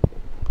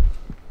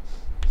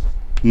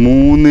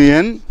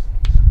 3n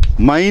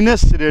 -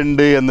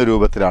 2 എന്ന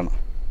രൂപത്തിലാണ്.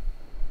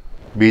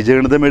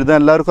 ബീജഗണിതം എഴുതാൻ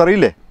എല്ലാവർക്കും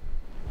അറിയില്ലേ?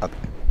 അതെ.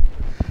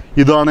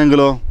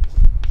 ഇതാണെങ്കിലോ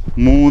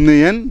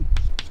 3n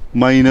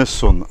 -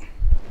 1.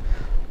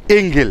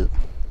 എങ്കിൽ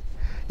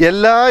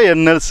എല്ലാ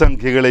എണ്ണൽ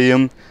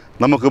സംഖ്യകളെയും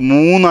നമുക്ക്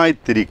 3ആയി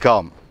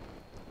തിരിക്കാം.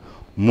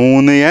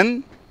 3n,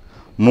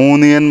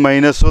 3n -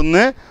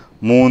 1,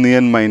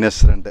 3n -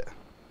 2.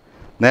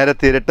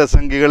 നേരത്തെ ഇരട്ട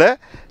സംഖ്യകളെ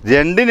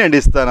 2നെ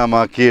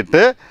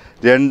അടിസ്ഥാനമാക്കിയിട്ട്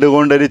 2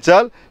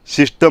 കൊണ്ടരിച്ചാൽ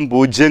ശിഷ്ടം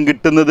 0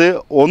 കിട്ടുന്നത്,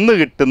 1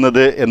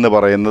 കിട്ടുന്നത് എന്ന്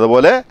പറയുന്നത്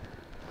പോലെ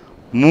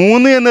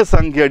 3 എന്ന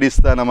സംഖ്യ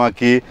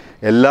അടിസ്ഥാനമാക്കി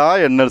എല്ലാ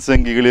എണ്ണൽ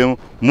സംഖ്യകളെയും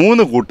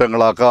 3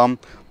 കൂട്ടങ്ങളാക്കാം.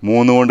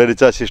 3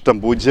 കൊണ്ടരിച്ചാൽ ശിഷ്ടം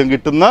 0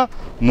 കിട്ടുന്ന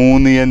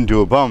 3n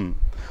രൂപം,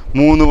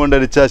 3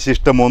 കൊണ്ടരിച്ചാൽ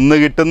ശിഷ്ടം 1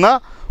 കിട്ടുന്ന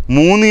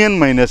 3n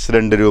 -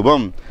 2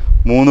 രൂപം,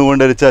 3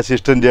 കൊണ്ടരിച്ചാൽ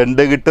ശിഷ്ടം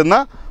 2 കിട്ടുന്ന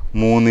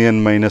 3n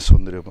 -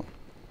 1 രൂപം.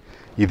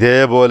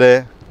 ഇതേപോലെ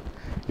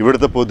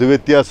ഇവിടുത്തെ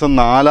പൊതുവ്യത്യാസം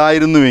 4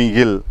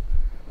 ആയിരുന്നുവെങ്കിൽ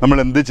നമ്മൾ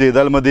എന്ത്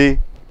ചെയ്താൽ മതി?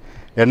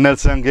 എണ്ണൽ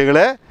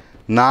സംഖ്യകളെ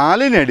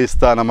 4നെ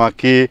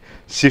അടിസ്ഥാനമാക്കി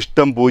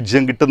ശിഷ്ടം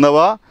 0 കിട്ടുന്നവ,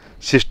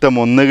 ശിഷ്ടം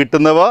 1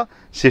 കിട്ടുന്നവ,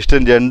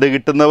 ശിഷ്ടം 2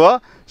 കിട്ടുന്നവ,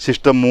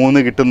 ശിഷ്ടം 3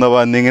 കിട്ടുന്നവ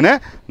എന്നിങ്ങനെ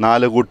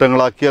 4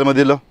 കൂട്ടങ്ങളാക്കിയാൽ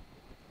മതിയല്ലോ.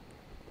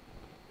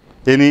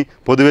 ഇനി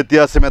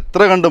പൊതുവ്യത്യാസം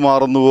എത്ര കണ്ട്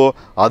മാറുന്നുവോ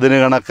അതിന്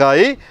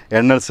കണക്കായി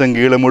എണ്ണൽ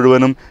സംഖ്യകളെ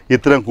മുഴുവനും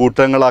ഇത്തരം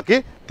കൂട്ടങ്ങളാക്കി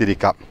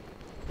തിരിക്കാം.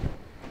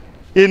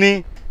 ഇനി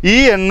ഈ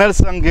എണ്ണൽ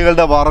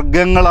സംഖ്യകളുടെ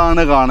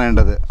വർഗ്ഗങ്ങളാണ്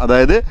കാണേണ്ടത്.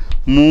 അതായത്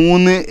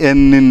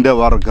 3n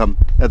വർഗ്ഗം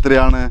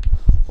എത്രയാണ്?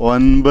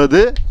 9n².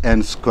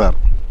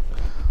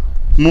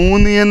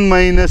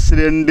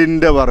 3n -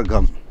 2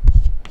 വർഗ്ഗം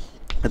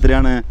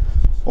എത്രയാണ്?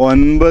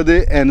 9n²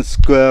 -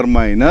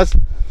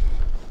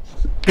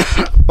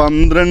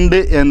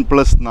 12n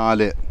 +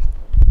 4.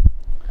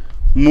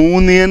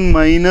 3n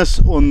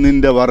 -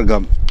 1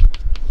 വർഗ്ഗം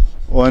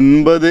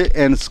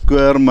 9n²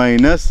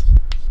 -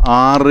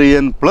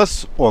 6n +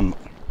 1.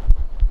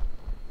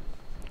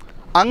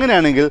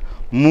 അങ്ങനെയാണെങ്കിൽ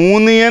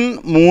 3n,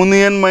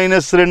 3n -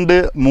 2,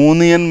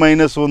 3n -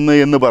 1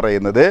 എന്ന്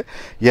പറയുന്നത്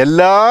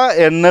എല്ലാ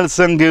എണ്ണൽ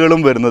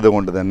സംഖ്യകളും വരുന്നത്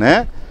കൊണ്ട് തന്നെ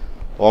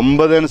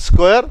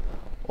 9n² -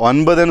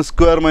 12n +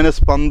 4,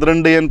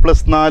 9n²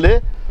 -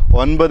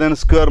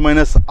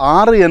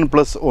 6n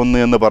 + 1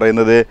 എന്ന്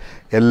പറയുന്നത്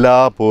എല്ലാ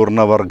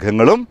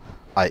പൂർണ്ണവർഗ്ഗങ്ങളും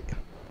ആയി.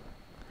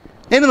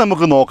 ഇനി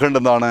നമുക്ക്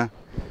നോക്കേണ്ടതാണ്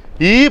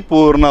ഈ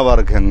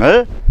പൂർണ്ണവർഗ്ഗങ്ങൾ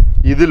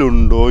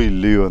ഇതിലുണ്ടോ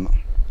ഇല്ലയോ എന്ന്.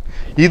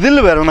 ഇതിൽ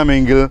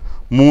വരണമെങ്കിൽ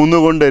 3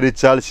 കൊണ്ട്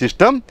ഹരിച്ചാൽ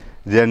ശിഷ്ടം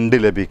 2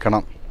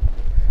 ലഭിക്കണം.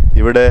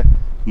 ഇവിടെ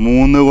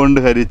 3 കൊണ്ട്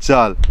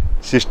ഹരിച്ചാൽ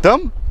ശിഷ്ടം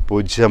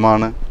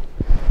 0.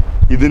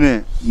 ഇതിന്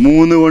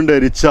 3 കൊണ്ട്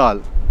ഹരിച്ചാൽ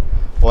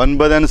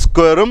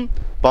 9n² ഉം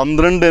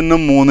 12n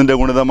ഉം 3ൻ്റെ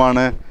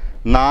ഗുണിതമാണ്.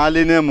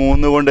 4നെ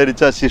 3 കൊണ്ട്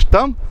ഹരിച്ചാൽ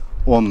ശിഷ്ടം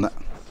 1.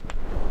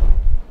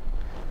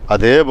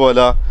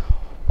 അതേപോലെ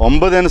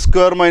 9n²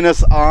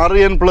 -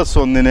 6n +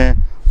 1നെ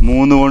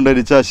 3 കൊണ്ട്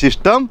ഹരിച്ചാൽ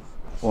ശിഷ്ടം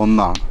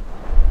 1.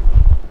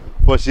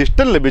 അപ്പോൾ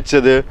ശിഷ്ടം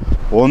ലഭിച്ചത്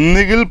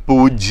ഒന്നുകിൽ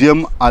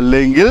 0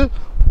 അല്ലെങ്കിൽ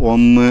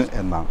 1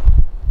 എന്നാണ്.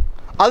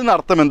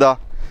 അതിനർത്ഥം എന്താ?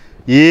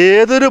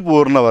 ഏതൊരു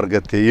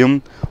പൂർണ്ണവർഗത്തെയും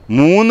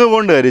 3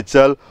 കൊണ്ട്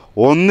ഹരിച്ചാൽ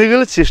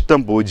ഒന്നുകിൽ ശിഷ്ടം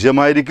 0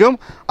 ആയിരിക്കും,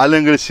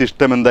 അല്ലെങ്കിൽ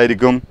ശിഷ്ടം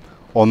എന്തായിരിക്കും?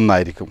 1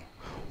 ആയിരിക്കും.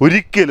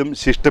 ഒരിക്കലും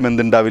ശിഷ്ടം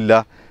എന്തുണ്ടാവില്ല?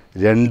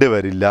 2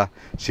 വരില്ല.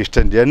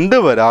 ശിഷ്ടം 2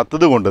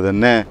 വരാത്തത് കൊണ്ട്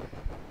തന്നെ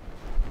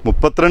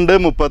 32,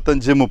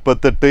 35,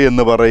 38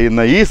 എന്ന്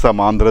പറയുന്ന ഈ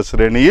സമാന്തര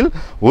ശ്രേണിയിൽ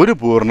ഒരു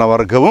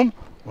പൂർണ്ണവർഗവും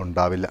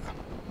ഉണ്ടാവില്ല.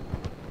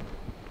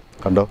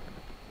 കണ്ടോ?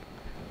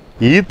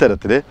 ഈ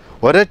തരത്തിൽ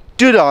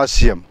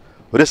ഒരൊറ്റൊരാശയം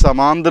ഒരു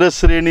സമാന്തര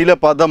ശ്രേണിയിലെ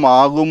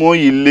പദമാകുമോ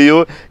ഇല്ലയോ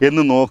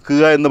എന്ന്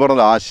നോക്കുക എന്ന്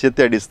പറഞ്ഞ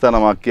ആശയത്തെ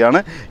അടിസ്ഥാനമാക്കിയാണ്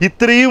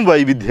ഇത്രയും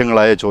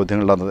വൈവിധ്യങ്ങളായ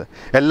ചോദ്യങ്ങൾ തന്നത്.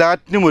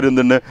 എല്ലാറ്റിനും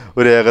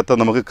ഒരു ഏകത്വം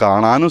നമുക്ക്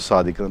കാണാനും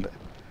സാധിക്കുന്നുണ്ട്.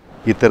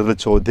 ഇത്തരത്തിൽ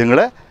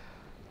ചോദ്യങ്ങളെ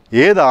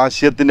ഏത്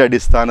ആശയത്തിൻ്റെ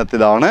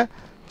അടിസ്ഥാനത്തിലാണ്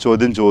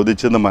ചോദ്യം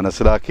ചോദിച്ചെന്ന്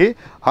മനസ്സിലാക്കി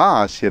ആ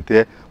ആശയത്തെ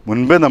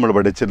മുൻപേ നമ്മൾ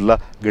പഠിച്ചിട്ടുള്ള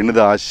ഗണിത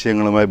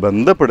ആശയങ്ങളുമായി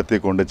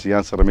ബന്ധപ്പെടുത്തിക്കൊണ്ട്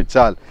ചെയ്യാൻ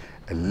ശ്രമിച്ചാൽ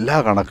എല്ലാ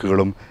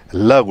കണക്കുകളും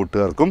എല്ലാ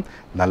കൂട്ടുകാർക്കും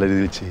നല്ല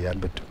രീതിയിൽ ചെയ്യാൻ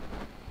പറ്റും.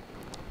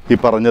 ഈ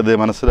പറഞ്ഞത്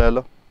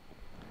മനസ്സിലായല്ലോ.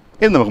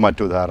 ഇനി നമുക്ക്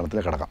മറ്റു ഉദാഹരണത്തിൽ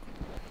കിടക്കാം.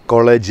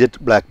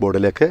 കോളേജിയറ്റ് ബ്ലാക്ക്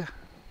ബോർഡിലേക്ക്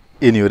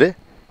ഇനിയൊരു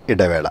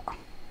ഇടവേള.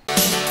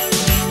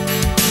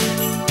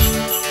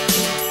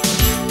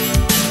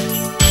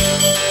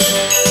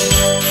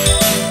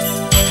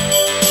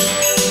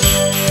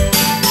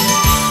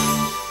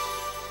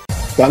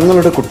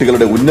 തങ്ങളുടെ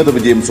കുട്ടികളുടെ ഉന്നത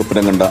വിജയം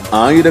സ്വപ്നം കണ്ട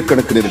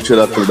ആയിരക്കണക്കിന്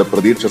രക്ഷിതാക്കളുടെ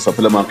പ്രതീക്ഷ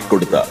സഫലമാക്കി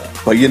കൊടുത്ത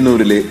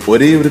പയ്യന്നൂരിലെ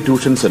ഒരേയൊരു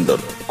ട്യൂഷൻ സെന്റർ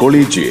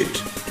കൊളീജിയേറ്റ്.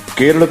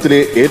 കേരളത്തിലെ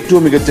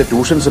ഏറ്റവും മികച്ച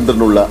tuition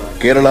സെന്ററിനുള്ള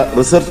Kerala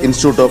research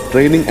institute of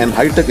training and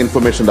hi tech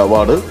information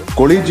award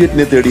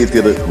കൊളീജിയേറ്റിനെ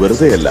തേടിയെത്തിയത്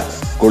വെറുതെയല്ല.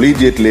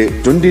 കൊളീജിയേറ്റിലെ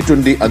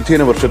 2020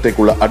 അധ്യയന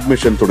വർഷത്തേക്കുള്ള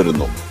അഡ്മിഷൻ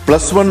തുടരുന്നു.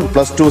 +1,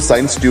 +2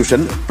 science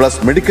tuition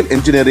plus medical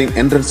engineering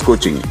entrance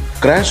coaching.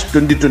 Crash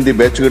 2020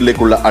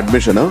 ബാച്ചുകളിലേക്കുള്ള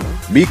അഡ്മിഷന്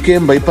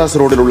BKM ബൈപ്പാസ്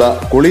റോഡിലുള്ള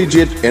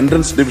കൊളീജിയേറ്റ്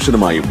എൻട്രൻസ്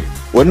ഡിവിഷനുമായും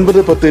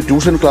 9, 10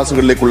 ട്യൂഷൻ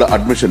ക്ലാസുകളിലേക്കുള്ള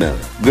അഡ്മിഷന്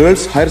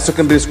ഗേൾസ് ഹയർ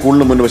സെക്കൻഡറി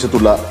സ്കൂളിന്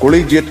മുൻവശത്തുള്ള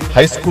കൊളീജിയേറ്റ്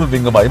ഹൈസ്കൂൾ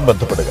വിംഗുമായും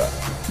ബന്ധപ്പെടുക.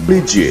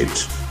 Collegiate.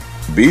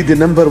 Be the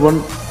number one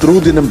through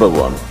the number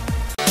one.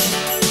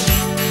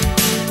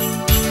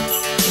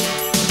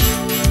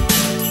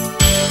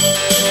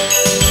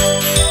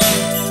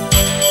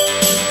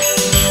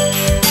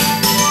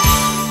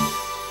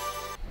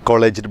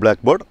 Collegiate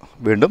black board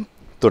വീണ്ടും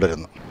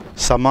തുടരുന്നു.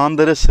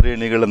 സമാന്തര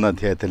ശ്രേണികൾ എന്ന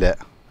അധ്യായത്തിലെ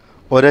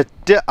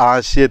ഒരൊറ്റ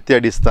ആശയത്തെ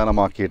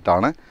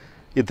അടിസ്ഥാനമാക്കിയിട്ടാണ്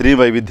ഇത്രയും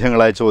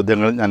വൈവിധ്യങ്ങളായ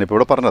ചോദ്യങ്ങൾ ഞാനിപ്പോൾ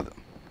ഇവിടെ പറഞ്ഞത്.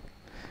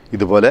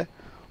 ഇതുപോലെ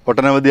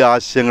ഒട്ടനവധി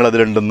ആശയങ്ങൾ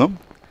അതിലുണ്ടെന്നും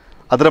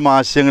അത്തരം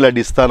ആശയങ്ങളെ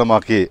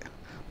അടിസ്ഥാനമാക്കി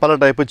പല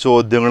ടൈപ്പ്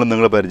ചോദ്യങ്ങളും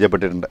നിങ്ങൾ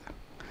പരിചയപ്പെട്ടിട്ടുണ്ട്.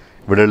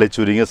 ഇവിടെയുള്ള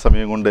ചുരുങ്ങിയ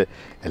സമയം കൊണ്ട്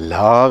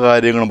എല്ലാ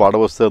കാര്യങ്ങളും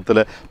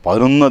പാഠപുസ്തകത്തിലെ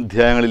 11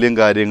 അധ്യായങ്ങളിലെയും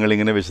കാര്യങ്ങൾ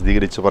ഇങ്ങനെ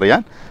വിശദീകരിച്ച്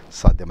പറയാൻ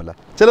സാധ്യമല്ല.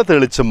 ചില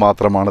തെളിച്ചം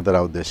മാത്രമാണ്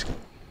തരാൻ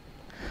ഉദ്ദേശിക്കുന്നത്.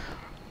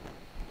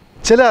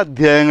 ചില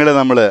അധ്യായങ്ങളെ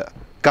നമ്മൾ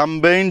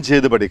കമ്പൈൻ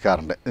ചെയ്ത്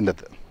പഠിക്കാറുണ്ട്. ഇതിൻ്റെ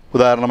അകത്ത്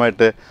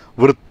ഉദാഹരണമായിട്ട്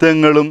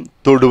വൃത്തങ്ങളും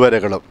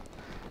തൊടുവരകളും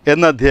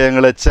എന്ന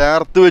അധ്യായങ്ങളെ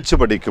ചേർത്ത് വെച്ച്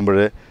പഠിക്കുമ്പോൾ,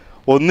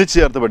 ഒന്നിച്ച്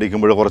ചേർത്ത്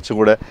പഠിക്കുമ്പോൾ കുറച്ചും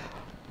കൂടെ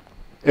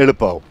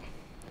എളുപ്പമാവും.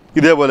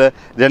 ഇതേപോലെ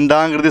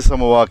രണ്ടാകൃതി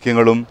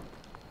സമവാക്യങ്ങളും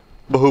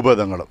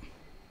ബഹുപദങ്ങളും,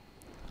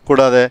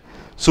 കൂടാതെ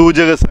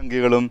സൂചക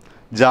സംഖ്യകളും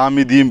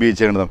ജാമിതിയും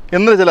ബീജഗണിതം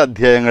എന്ന ചില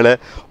അധ്യായങ്ങളെ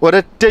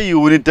ഒരൊറ്റ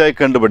യൂണിറ്റായി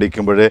കണ്ടു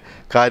പഠിക്കുമ്പോൾ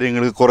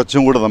കാര്യങ്ങൾക്ക്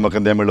കുറച്ചും കൂടെ നമുക്ക്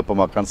എന്തെങ്കിലും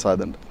എളുപ്പമാക്കാൻ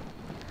സാധ്യതയുണ്ട്.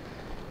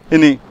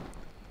 ഇനി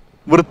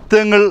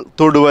വൃത്തങ്ങൾ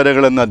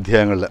തൊടുവരകൾ എന്ന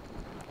അധ്യായങ്ങളിൽ,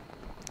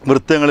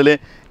 വൃത്തങ്ങളിൽ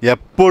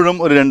എപ്പോഴും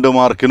ഒരു 2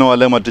 മാർക്കിനോ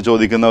അല്ലെങ്കിൽ മറ്റു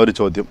ചോദിക്കുന്ന ഒരു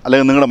ചോദ്യം,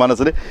 അല്ലെങ്കിൽ നിങ്ങളുടെ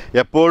മനസ്സിൽ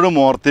എപ്പോഴും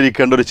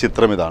ഓർത്തിരിക്കേണ്ട ഒരു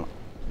ചിത്രം ഇതാണ്.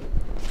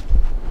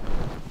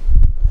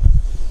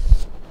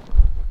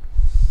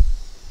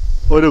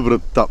 ഒരു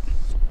വൃത്തം,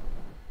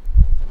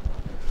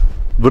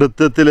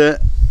 വൃത്തത്തിലെ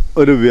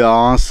ഒരു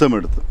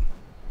വ്യാസമെടുത്ത്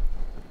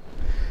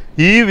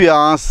ഈ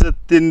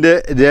വ്യാസത്തിൻ്റെ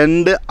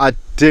 2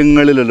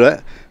 അറ്റങ്ങളിലൂടെ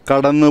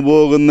കടന്നു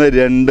പോകുന്ന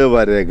 2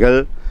 വരകൾ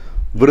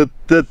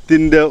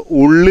വൃത്തത്തിൻ്റെ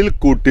ഉള്ളിൽ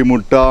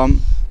കൂട്ടിമുട്ടാം,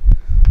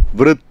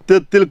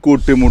 വൃത്തത്തിൽ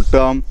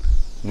കൂട്ടിമുട്ടാം,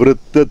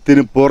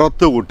 വൃത്തത്തിന്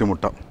പുറത്ത്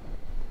കൂട്ടിമുട്ടാം.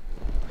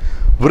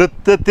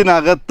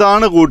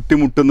 വൃത്തത്തിനകത്താണ്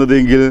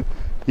കൂട്ടിമുട്ടുന്നതെങ്കിൽ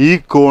ഈ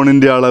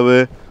കോണിൻ്റെ അളവ്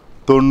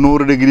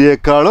 90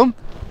 ഡിഗ്രിയേക്കാളും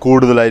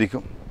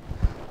കൂടുതലായിരിക്കും.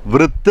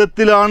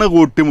 വൃത്തത്തിലാണ്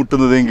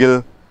കൂട്ടിമുട്ടുന്നതെങ്കിൽ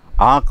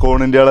ആ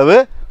കോണിൻ്റെ അളവ്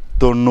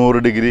 90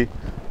 ഡിഗ്രി.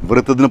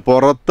 വൃത്തത്തിന്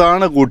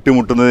പുറത്താണ്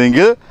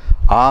കൂട്ടിമുട്ടുന്നതെങ്കിൽ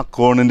ആ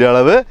കോണിൻ്റെ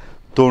അളവ്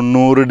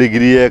 90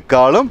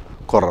 ഡിഗ്രിയേക്കാളും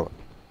കുറവ്.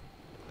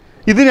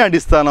 ഇതിനെ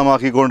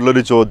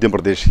അടിസ്ഥാനമാക്കിക്കൊണ്ടുള്ളൊരു ചോദ്യം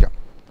പ്രതീക്ഷിക്കാം.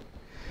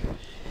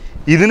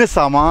 ഇതിന്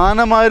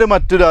സമാനമായൊരു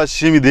മറ്റൊരു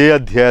ആശയം ഇതേ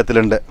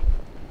അധ്യായത്തിലുണ്ട്.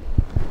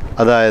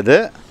 അതായത്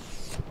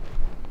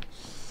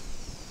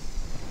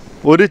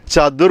ഒരു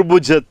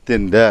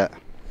ചതുർഭുജത്തിൻ്റെ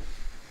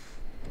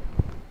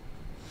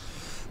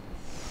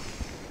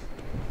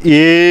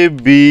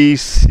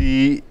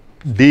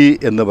ABCD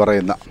എന്ന്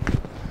പറയുന്ന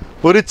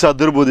ഒരു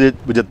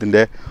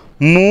ചതുർഭുജത്തിൻ്റെ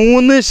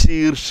 3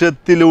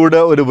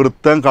 ശീർഷത്തിലൂടെ ഒരു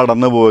വൃത്തം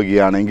കടന്നു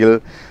പോവുകയാണെങ്കിൽ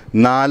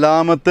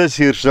 4ാമത്തെ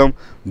ശീർഷം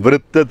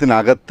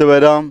വൃത്തത്തിനകത്ത്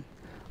വരാം,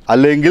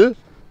 അല്ലെങ്കിൽ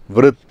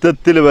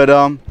വൃത്തത്തിൽ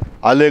വരാം,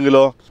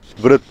 അല്ലെങ്കിലോ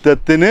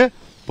വൃത്തത്തിന്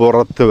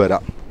പുറത്ത്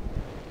വരാം.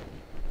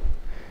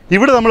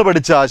 ഇവിടെ നമ്മൾ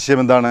പഠിച്ച ആശയം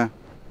എന്താണ്?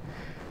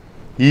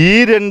 ഈ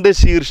 2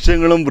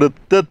 ശീർഷങ്ങളും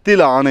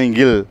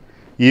വൃത്തത്തിലാണെങ്കിൽ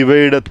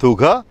ഇവയുടെ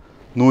തുക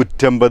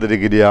 150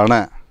 ഡിഗ്രിയാണ്.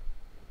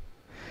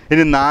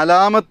 ഇനി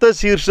 4ാമത്തെ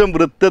ശീർഷം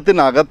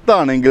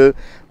വൃത്തത്തിനകത്താണെങ്കിൽ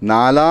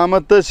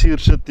 4ാമത്തെ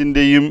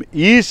ശീർഷത്തിൻ്റെയും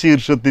ഈ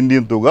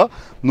ശീർഷത്തിൻ്റെയും തുക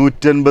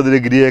 150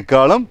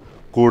 ഡിഗ്രിയേക്കാളും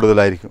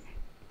കൂടുതലായിരിക്കും.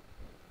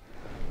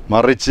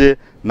 മറിച്ച്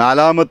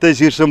 4ാമത്തെ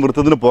ശീർഷം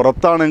വൃത്തത്തിന്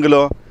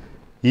പുറത്താണെങ്കിലോ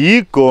ഈ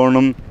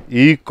കോണും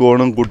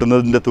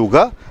കൂട്ടുന്നതിൻ്റെ തുക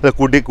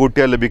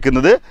കൂട്ടിയാൽ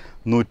ലഭിക്കുന്നത്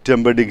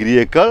 150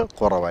 ഡിഗ്രിയേക്കാൾ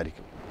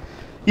കുറവായിരിക്കും.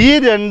 ഈ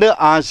 2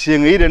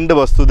 ആശയങ്ങൾ, ഈ 2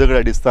 വസ്തുതകളെ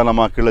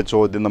അടിസ്ഥാനമാക്കിയുള്ള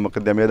ചോദ്യം നമുക്ക്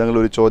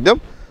ഏതെങ്കിലും ഒരു ചോദ്യം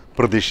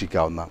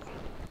പ്രതീക്ഷിക്കാവുന്നതാണ്.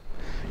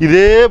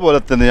 ഇതേപോലെ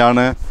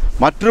തന്നെയാണ്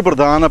മറ്റൊരു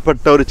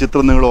പ്രധാനപ്പെട്ട ഒരു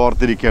ചിത്രം നിങ്ങൾ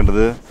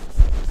ഓർത്തിരിക്കേണ്ടത്.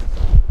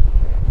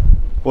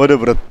 ഒരു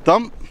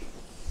വൃത്തം,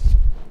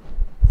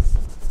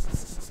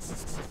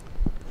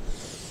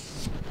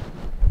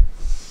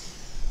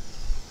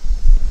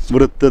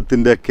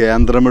 വൃത്തത്തിൻ്റെ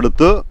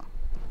കേന്ദ്രമെടുത്ത്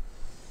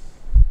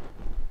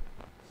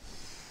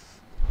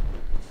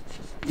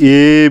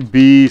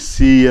ABC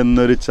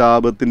എന്നൊരു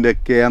ചാപത്തിൻ്റെ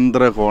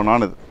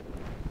കേന്ദ്രകോണാണിത്.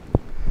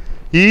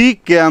 ഈ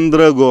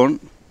കേന്ദ്രകോൺ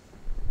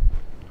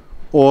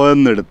O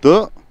എന്നെടുത്ത്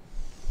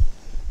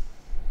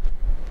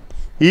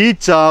ഈ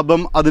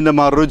ചാപം അതിൻ്റെ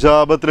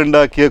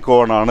മറുചാപത്തിലുണ്ടാക്കിയ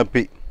കോണാണ്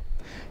P.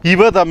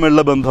 ഇവ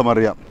തമ്മിലുള്ള ബന്ധം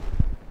അറിയാം.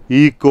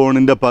 ഈ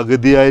കോണിൻ്റെ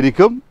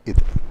പകുതിയായിരിക്കും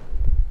ഇത്.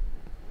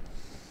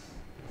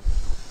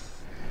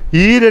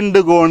 ഈ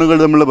 2 കോണുകൾ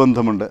തമ്മിലുള്ള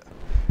ബന്ധമുണ്ട്.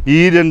 ഈ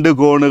 2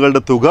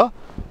 കോണുകളുടെ തുക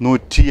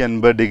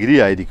 180 ഡിഗ്രി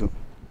ആയിരിക്കും.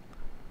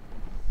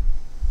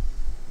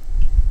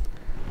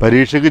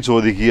 പരീക്ഷയ്ക്ക്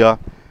ചോദിക്കുക,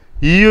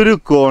 ഈ ഒരു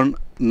കോൺ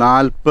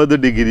 40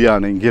 ഡിഗ്രി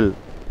ആണെങ്കിൽ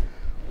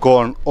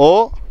കോൺ O,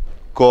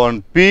 കോൺ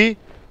P,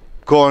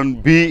 കോൺ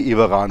B ഇവ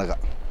കാണുക.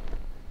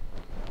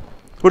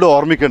 ഇവിടെ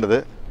ഓർമ്മിക്കേണ്ടത്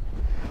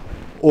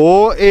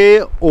OA,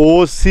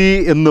 OC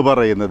എന്ന്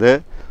പറയുന്നത്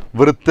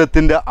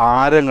വൃത്തത്തിൻ്റെ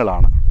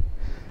ആരങ്ങളാണ്.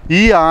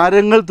 ഈ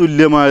ആരങ്ങൾ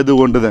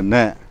തുല്യമായതുകൊണ്ട്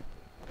തന്നെ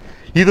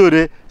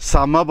ഇതൊരു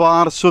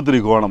സമപാർശ്വ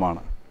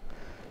ത്രികോണമാണ്.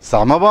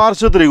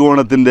 സമപാർശ്വ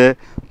ത്രികോണത്തിൻ്റെ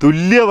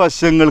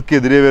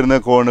തുല്യവശങ്ങൾക്കെതിരെ വരുന്ന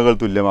കോണുകൾ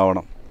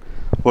തുല്യമാവണം.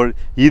 അപ്പോൾ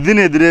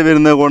ഇതിനെതിരെ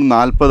വരുന്ന കോൺ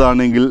 40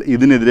 ആണെങ്കിൽ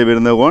ഇതിനെതിരെ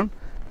വരുന്ന കോൺ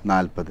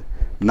 40.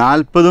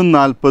 40ഉം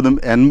 40ഉം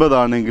 80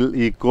 ആണെങ്കിൽ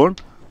ഈ കോൺ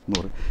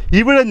 100.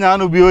 ഇവിടെ ഞാൻ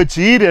ഉപയോഗിച്ച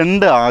ഈ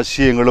 2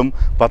 ആശയങ്ങളും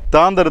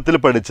 10ാം തരത്തിൽ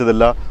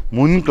പഠിച്ചതല്ല,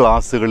 മുൻ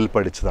ക്ലാസ്സുകളിൽ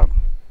പഠിച്ചതാണ്.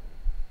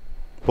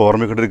 ഇപ്പോൾ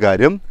ഓർമ്മിക്കേണ്ട ഒരു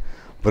കാര്യം,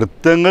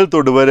 വൃത്തങ്ങൾ,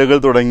 തൊടുവരകൾ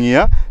തുടങ്ങിയ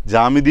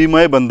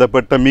ജ്യാമിതിയുമായി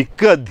ബന്ധപ്പെട്ട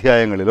മിക്ക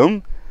അധ്യായങ്ങളിലും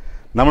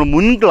നമ്മൾ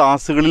മുൻ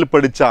ക്ലാസ്സുകളിൽ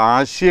പഠിച്ച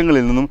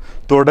ആശയങ്ങളിൽ നിന്നും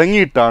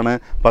തുടങ്ങിയിട്ടാണ്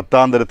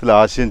 10ാം തരത്തിൽ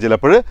ആശയം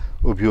ചിലപ്പോൾ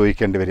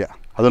ഉപയോഗിക്കേണ്ടി വരിക.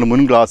 അതുകൊണ്ട്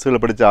മുൻ ക്ലാസ്സുകളിൽ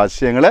പഠിച്ച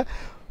ആശയങ്ങളെ,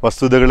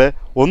 വസ്തുതകളെ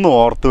ഒന്ന്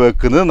ഓർത്ത്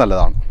വെക്കുന്നത്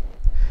നല്ലതാണ്.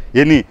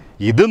 ഇനി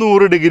ഇത്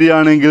 100 ഡിഗ്രി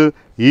ആണെങ്കിൽ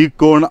ഈ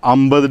കോൺ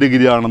 50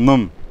 ഡിഗ്രി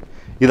ആണെന്നും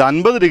ഇത്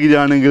 50 ഡിഗ്രി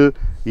ആണെങ്കിൽ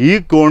ഈ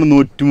കോൺ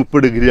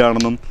 130 ഡിഗ്രി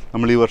ആണെന്നും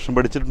നമ്മൾ ഈ വർഷം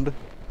പഠിച്ചിട്ടുണ്ട്.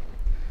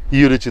 ഈ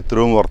ഒരു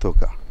ചിത്രവും ഓർത്ത്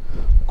വെക്കുക.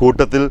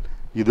 കൂട്ടത്തിൽ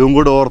ഇതും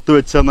കൂടെ ഓർത്ത്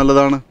വെച്ചാൽ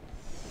നല്ലതാണ്.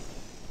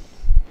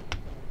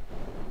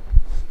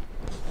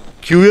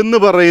 ക്യു എന്ന്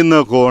പറയുന്ന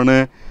കോണ്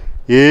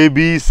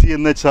ABC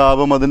എന്ന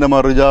ചാപം അതിൻ്റെ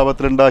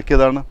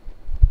മറുചാപത്തിലുണ്ടാക്കിയതാണ്.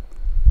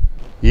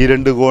 ഈ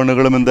 2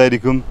 കോണുകളും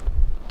എന്തായിരിക്കും?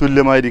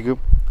 തുല്യമായിരിക്കും.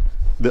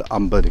 ഇത്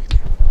 50 ഡിഗ്രി.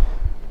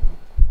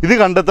 ഇത്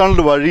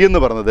കണ്ടെത്താനുള്ള വഴിയെന്ന്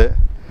പറഞ്ഞത്,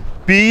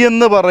 പി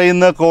എന്ന്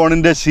പറയുന്ന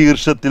കോണിൻ്റെ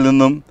ശീർഷത്തിൽ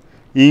നിന്നും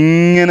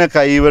ഇങ്ങനെ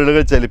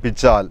കൈവിരലുകൾ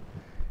ചലിപ്പിച്ചാൽ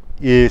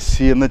AC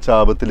എന്ന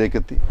ചാപത്തിലേക്ക്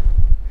എത്തി.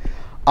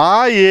 ആ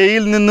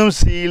എയിൽ നിന്നും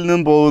സിയിൽ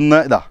നിന്നും പോകുന്ന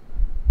ഇതാ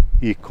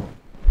ഈ കോൺ.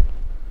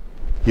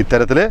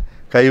 ഇത്തരത്തിൽ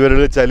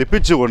കൈവിരലുകൾ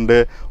ചലിപ്പിച്ചുകൊണ്ട്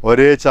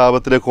ഒരേ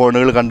ചാപത്തിലെ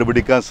കോണുകൾ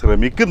കണ്ടുപിടിക്കാൻ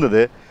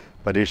ശ്രമിക്കുന്നത്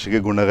പരീക്ഷയ്ക്ക്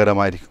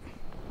ഗുണകരമായിരിക്കും.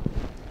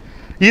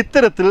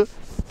 ഇത്തരത്തിൽ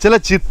ചില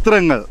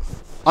ചിത്രങ്ങൾ,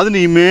 അതിന്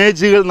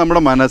ഇമേജുകൾ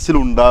നമ്മുടെ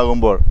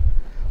മനസ്സിലുണ്ടാകുമ്പോൾ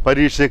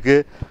പരീക്ഷയ്ക്ക്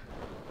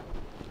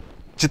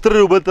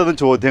ചിത്രരൂപത്തിൽ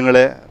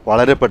ചോദ്യങ്ങളെ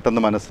വളരെ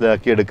പെട്ടെന്ന്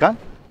മനസ്സിലാക്കിയെടുക്കാൻ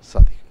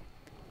സാധിക്കും.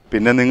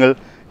 പിന്നെ നിങ്ങൾ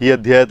ഈ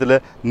അധ്യായത്തിലെ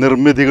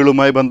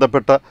നിർമ്മിതികളുമായി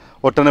ബന്ധപ്പെട്ട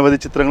ഒട്ടനവധി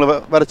ചിത്രങ്ങൾ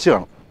വരച്ചു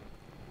കാണും.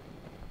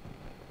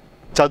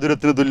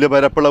 ചതുരത്തിന് തുല്യ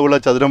പരപ്പളവുള്ള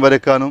ചതുരം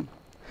വരയ്ക്കാനും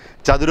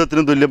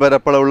ചതുരത്തിന് തുല്യ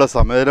പരപ്പളവുള്ള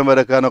സമചതുരം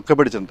വരയ്ക്കാനും ഒക്കെ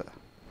പഠിച്ചിട്ടുണ്ട്.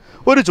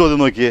 ഒരു ചോദ്യം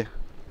നോക്കിയേ,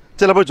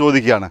 ചിലപ്പോൾ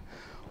ചോദിക്കുകയാണ്,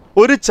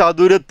 ഒരു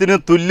ചതുരത്തിന്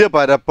തുല്യ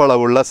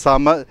പരപ്പളവുള്ള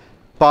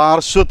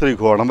പാർശ്വ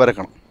ത്രികോണം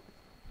വരക്കണം.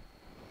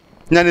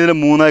 ഞാനിതിൽ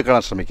 3ആയി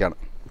കാണാൻ ശ്രമിക്കുകയാണ്.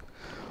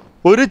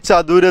 ഒരു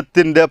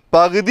ചതുരത്തിൻ്റെ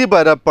പകുതി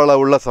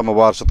പരപ്പളവുള്ള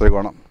സമപാർശ്വ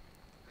ത്രികോണം,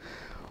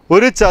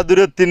 ഒരു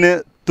ചതുരത്തിന്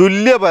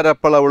തുല്യ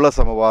പരപ്പളവുള്ള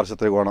സമപാർശ്വ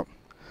ത്രികോണം,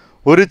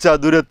 ഒരു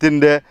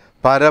ചതുരത്തിൻ്റെ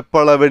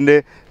പരപ്പളവിൻ്റെ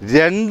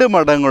 2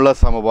 മടങ്ങുള്ള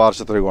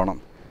സമപാർശ്വ ത്രികോണം.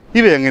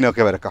 ഇവ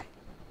എങ്ങനെയൊക്കെ വരക്കാം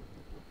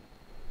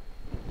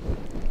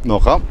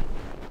നോക്കാം.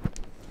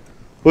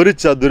 ഒരു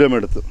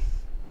ചതുരമെടുത്ത്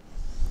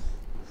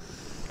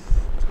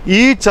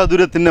ഈ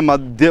ചതുരത്തിൻ്റെ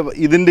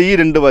ഇതിൻ്റെ ഈ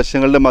 2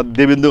 വശങ്ങളുടെ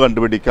മധ്യബിന്ദു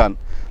കണ്ടുപിടിക്കാൻ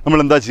നമ്മൾ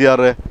എന്താ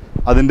ചെയ്യാറ്?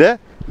 അതിൻ്റെ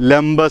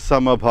ലംബ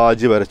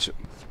സമഭാജി വരച്ചു.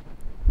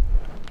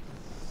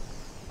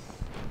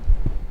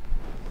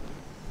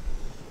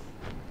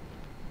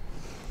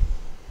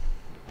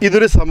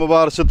 ഇതൊരു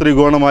സമപാർശ്വ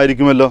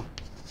ത്രികോണമായിരിക്കുമല്ലോ.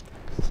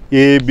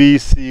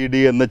 ABCD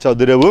എന്ന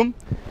ചതുരവും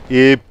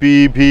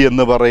APB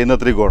എന്ന് പറയുന്ന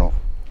ത്രികോണവും.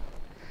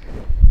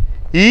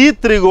 ഈ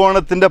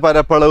ത്രികോണത്തിൻ്റെ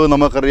പരപ്പളവ്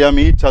നമുക്കറിയാം,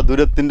 ഈ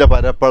ചതുരത്തിൻ്റെ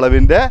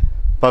പരപ്പളവിൻ്റെ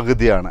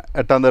പകുതിയാണ്.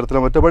 8ാം തരത്തിൽ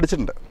മറ്റോ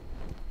പഠിച്ചിട്ടുണ്ട്.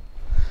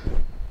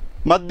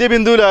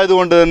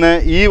 മധ്യബിന്ദുവിലായതുകൊണ്ട് തന്നെ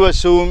ഈ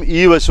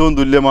വശവും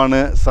തുല്യമാണ്,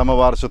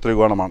 സമപാർശ്വ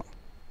ത്രികോണമാണ്.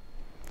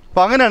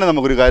 അപ്പം അങ്ങനെയാണ്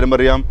നമുക്കൊരു കാര്യം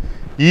പറയാം,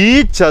 ഈ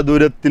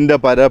ചതുരത്തിൻ്റെ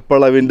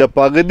പരപ്പളവിൻ്റെ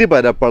പകുതി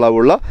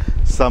പരപ്പളവുള്ള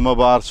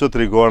സമപാർശ്വ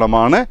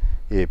ത്രികോണമാണ്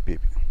APB.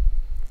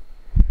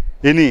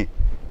 ഇനി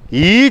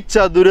ഈ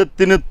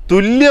ചതുരത്തിന്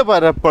തുല്യ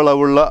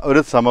പരപ്പളവുള്ള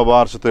ഒരു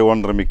സമപാർശ്വ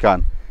ത്രികോണം നിർമ്മിക്കാൻ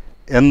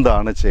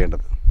എന്താണ്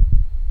ചെയ്യേണ്ടത്?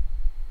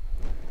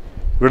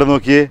 ഇവിടെ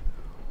നോക്കിയേ,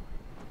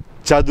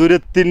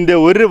 ചതുരത്തിൻ്റെ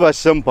ഒരു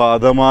വശം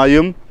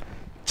പാദമായും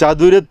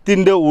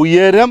ചതുരത്തിൻ്റെ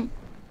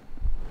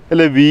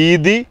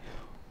വീതി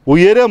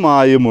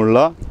ഉയരമായുമുള്ള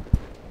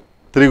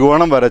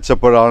ത്രികോണം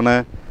വരച്ചപ്പോഴാണ്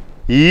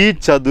ഈ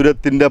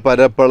ചതുരത്തിൻ്റെ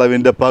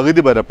പരപ്പളവിൻ്റെ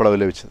പകുതി പരപ്പളവ്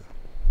ലഭിച്ചത്.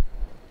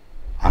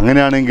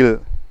 അങ്ങനെയാണെങ്കിൽ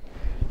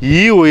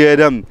ഈ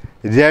ഉയരം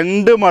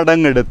 2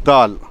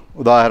 മടങ്ങെടുത്താൽ,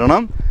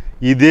 ഉദാഹരണം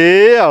ഇതേ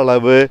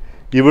അളവ്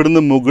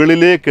ഇവിടുന്ന്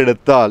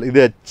മുകളിലേക്കെടുത്താൽ ഇത്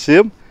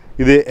H-ഉം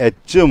ഇത്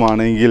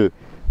H-ഉമാണെങ്കിൽ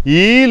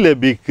ഈ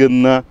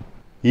ലഭിക്കുന്ന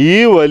ഈ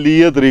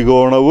വലിയ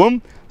ത്രികോണവും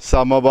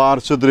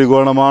സമപാർശ്വ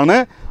ത്രികോണമാണ്.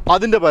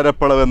 അതിൻ്റെ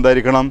പരപ്പളവ്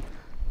എന്തായിരിക്കണം?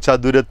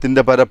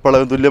 ചതുരത്തിൻ്റെ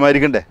പരപ്പളവ്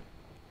തുല്യമായിരിക്കണ്ടേ?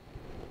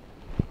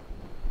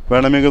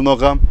 വേണമെങ്കിൽ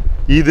നോക്കാം.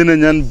 ഇതിനെ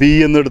ഞാൻ B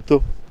എന്നെടുത്തു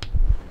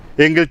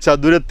എങ്കിൽ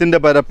ചതുരത്തിൻ്റെ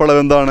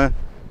പരപ്പളവ് എന്താണ്?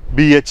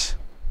 BH.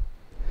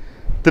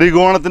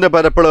 ത്രികോണത്തിൻ്റെ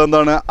പരപ്പളവ്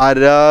എന്താണ്?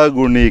 അര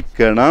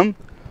ഗുണിക്കണം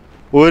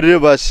ഒരു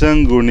വശം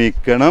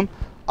ഗുണിക്കണം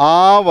ആ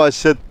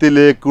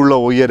വശത്തിലേക്കുള്ള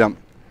ഉയരം.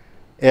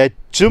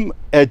 H-ഉം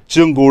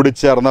H-ഉം കൂടി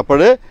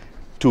ചേർന്നപ്പോൾ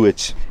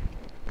 2H.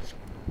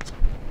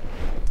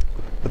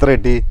 എത്ര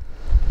കിട്ടി?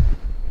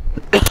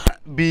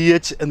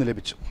 BH എന്ന്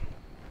ലഭിച്ചു.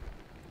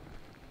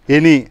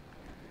 ഇനി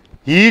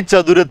ഈ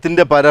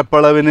ചതുരത്തിൻ്റെ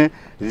പരപ്പളവിന്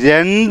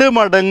 2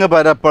 മടങ്ങ്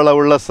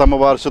പരപ്പളവുള്ള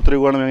സമപാർശ്വ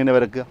ത്രികോണം എങ്ങനെ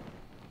വരക്കുക?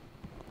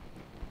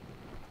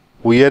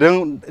 ഉയരം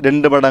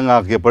 2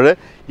 മടങ്ങാക്കിയപ്പോൾ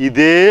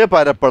ഇതേ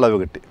പരപ്പളവ്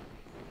കിട്ടി.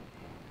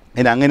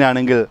 ഇനി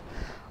അങ്ങനെയാണെങ്കിൽ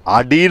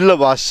അടിയിലുള്ള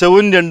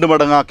വശവും 2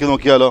 മടങ്ങാക്കി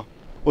നോക്കിയാലോ?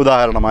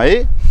 ഉദാഹരണമായി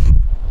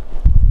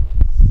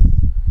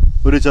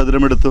ഒരു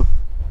ചതുരമെടുത്തു,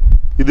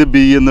 ഇത് B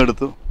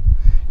എന്നെടുത്തു,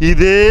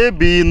 ഇതേ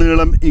B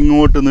നീളം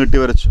ഇങ്ങോട്ട് നീട്ടി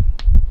വരച്ചു,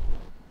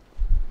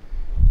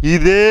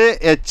 ഇതേ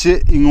H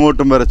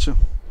ഇങ്ങോട്ടും വരച്ചു,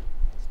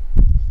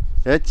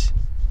 H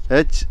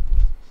H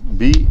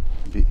B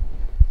B.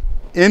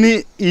 ഇനി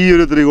ഈ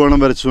ഒരു ത്രികോണം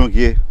വരച്ചു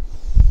നോക്കിയേ.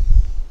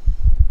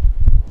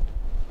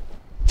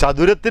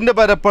 ചതുരത്തിൻ്റെ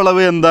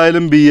പരപ്പളവ്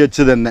എന്തായാലും BH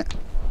തന്നെ.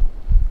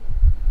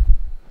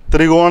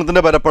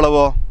 ത്രികോണത്തിൻ്റെ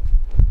പരപ്പളവോ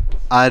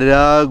അര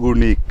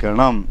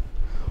ഗുണിക്കണം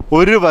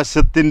ഒരു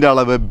വശത്തിൻ്റെ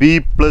അളവ്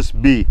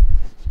B+B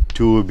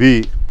 2B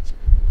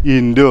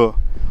ഇൻറ്റു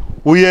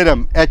ഉയരം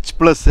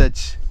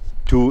H+H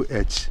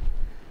 2H.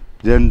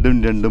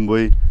 രണ്ടും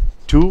പോയി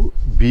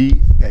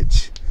 2BH.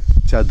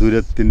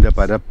 ചതുരത്തിൻ്റെ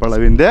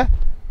പരപ്പളവിൻ്റെ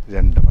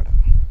 2 മടങ്ങ്.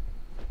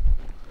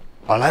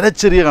 വളരെ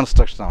ചെറിയ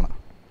കൺസ്ട്രക്ഷനാണ്.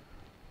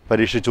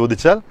 പരീക്ഷ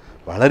ചോദിച്ചാൽ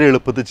വളരെ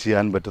എളുപ്പത്തിൽ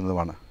ചെയ്യാൻ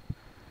പറ്റുന്നതുമാണ്.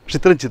 പക്ഷെ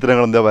ഇത്തരം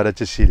ചിത്രങ്ങൾ എന്താ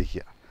വരച്ച്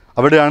ശീലിക്കുക.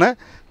 അവിടെയാണ്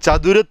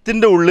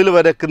ചതുരത്തിൻ്റെ ഉള്ളിൽ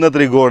വരക്കുന്ന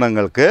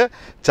ത്രികോണങ്ങൾക്ക്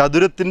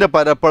ചതുരത്തിൻ്റെ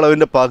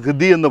പരപ്പളവിൻ്റെ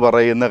പകുതി എന്ന്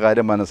പറയുന്ന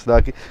കാര്യം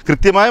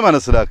കൃത്യമായി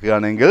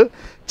മനസ്സിലാക്കുകയാണെങ്കിൽ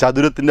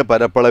ചതുരത്തിൻ്റെ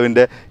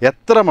പരപ്പളവിൻ്റെ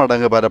എത്ര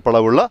മടങ്ങ്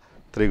പരപ്പളവുള്ള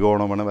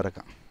ത്രികോണമാണ്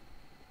വരക്കാം.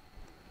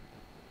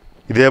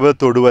 ഇതേപോലെ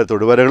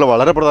തൊടുവരകൾ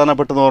വളരെ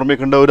പ്രധാനപ്പെട്ടെന്ന്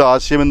ഓർമ്മിക്കേണ്ട ഒരു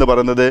ആശയം എന്ന്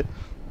പറയുന്നത്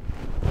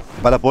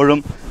പലപ്പോഴും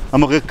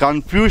നമുക്ക്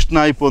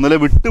കൺഫ്യൂഷനായി പോകുന്നില്ല,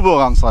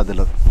 വിട്ടുപോകാൻ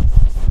സാധ്യത.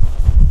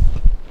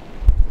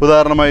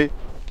 ഉദാഹരണമായി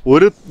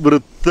ഒരു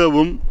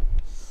വൃത്തവും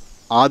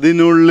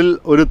അതിനുള്ളിൽ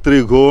ഒരു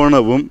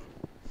ത്രികോണവും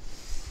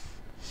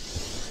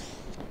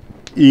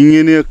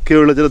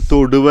ഇങ്ങനെയൊക്കെയുള്ള ചില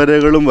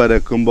തൊടുവരകളും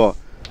വരക്കുമ്പോൾ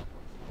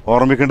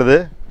ഓർമ്മിക്കേണ്ടത്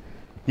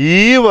ഈ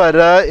വര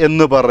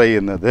എന്ന്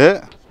പറയുന്നത്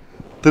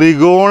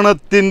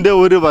ത്രികോണത്തിൻ്റെ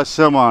ഒരു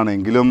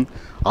വശമാണെങ്കിലും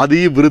അത്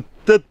ഈ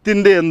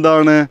വൃത്തത്തിൻ്റെ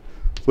എന്താണ്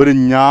ഒരു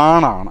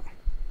ഞാണാണ്.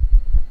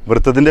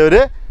 വൃത്തത്തിൻ്റെ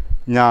ഒരു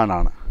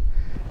ഞാണാണ്.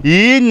 ഈ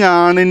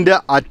ഞാണിൻ്റെ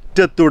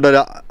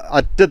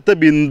അറ്റത്തെ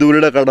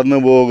ബിന്ദുവിലൂടെ കടന്നു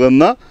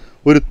പോകുന്ന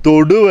ഒരു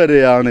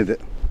തൊടുവരയാണിത്.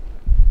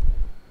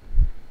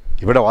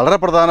 ഇവിടെ വളരെ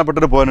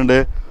പ്രധാനപ്പെട്ടൊരു പോയിന്റ്,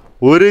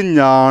 ഒരു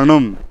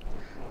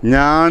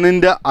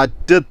ഞാണിൻ്റെ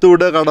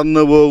അറ്റത്തൂടെ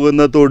കടന്നു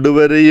പോകുന്ന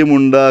തൊടുവരയും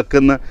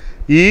ഉണ്ടാക്കുന്ന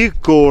ഈ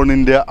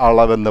കോണിൻ്റെ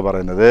അളവെന്ന്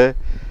പറയുന്നത്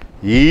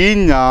ഈ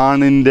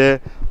ഞാണിൻ്റെ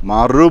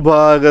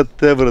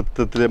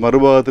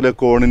മറുഭാഗത്തിലെ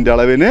കോണിൻ്റെ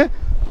അളവിന്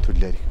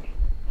തുല്യമായിരിക്കും.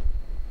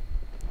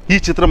 ഈ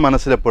ചിത്രം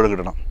മനസ്സിലെപ്പോഴും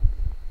കിട്ടണം.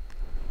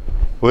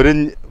 ഒരു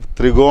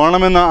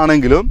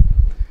ത്രികോണമെന്നാണെങ്കിലും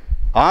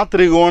ആ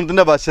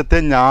ത്രികോണത്തിൻ്റെ വശത്തെ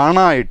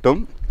ഞാണായിട്ടും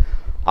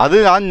അത്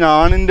ആ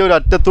ഞാണിൻ്റെ ഒരു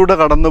അറ്റത്തൂടെ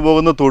കടന്നു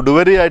പോകുന്ന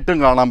തൊടുവരയായിട്ടും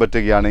കാണാൻ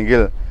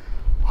പറ്റുകയാണെങ്കിൽ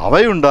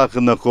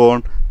അവയുണ്ടാക്കുന്ന കോൺ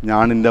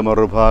ഞാണിൻ്റെ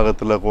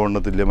മറുഭാഗത്തുള്ള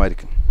കോണിന്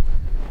തുല്യമായിരിക്കും.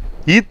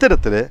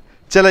 ഇത്തരത്തിൽ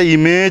ചില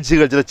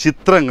ഇമേജുകൾ, ചില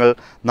ചിത്രങ്ങൾ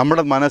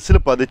നമ്മുടെ മനസ്സിൽ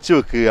പതിച്ചു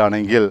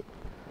വെക്കുകയാണെങ്കിൽ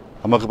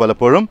നമുക്ക്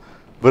പലപ്പോഴും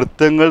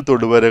വൃത്തങ്ങൾ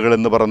തൊടുവരകൾ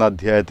എന്ന് പറയുന്ന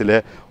അധ്യായത്തിലെ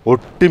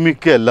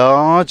ഒട്ടുമിക്ക എല്ലാ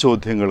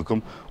ചോദ്യങ്ങൾക്കും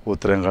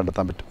ഉത്തരം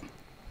കണ്ടെത്താൻ പറ്റും.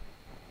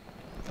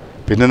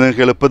 പിന്നെ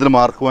നിങ്ങൾക്ക് എളുപ്പത്തിൽ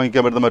മാർക്ക്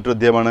വാങ്ങിക്കാൻ പറ്റുന്ന മറ്റൊരു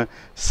അധ്യായമാണ്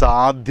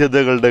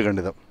സാധ്യതകളുടെ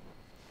ഗണിതം.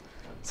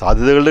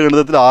 സാധ്യതകളുടെ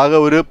ഗണിതത്തിൽ ആകെ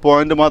ഒരു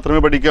പോയിന്റ് മാത്രമേ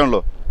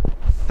പഠിക്കാനുള്ളൂ.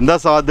 എന്താ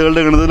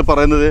സാധ്യതകളുടെ ഗണിതത്തിൽ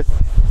പറയുന്നത്?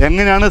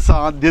 എങ്ങനെയാണ്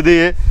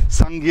സാധ്യതയെ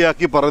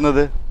സംഖ്യയാക്കി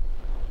പറയുന്നത്?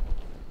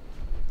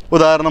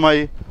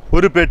 ഉദാഹരണമായി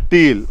ഒരു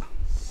പെട്ടിയിൽ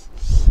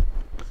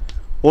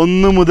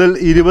 1 മുതൽ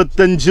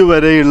 25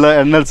 വരെയുള്ള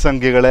എണ്ണൽ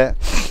സംഖ്യകളെ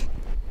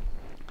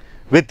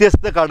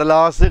വ്യത്യസ്ത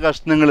കടലാസ്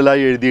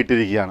കഷ്ണങ്ങളിലായി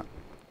എഴുതിയിട്ടിരിക്കുകയാണ്.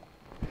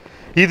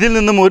 ഇതിൽ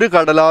നിന്നും ഒരു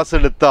കടലാസ്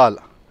എടുത്താൽ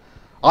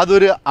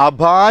അതൊരു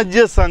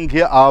അഭാജ്യ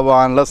സംഖ്യ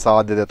ആവാനുള്ള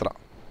സാധ്യത എത്ര?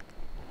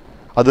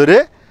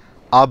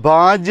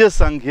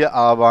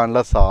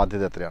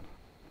 എത്രയാണ്?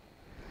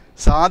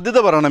 സാധ്യത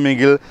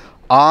പറയണമെങ്കിൽ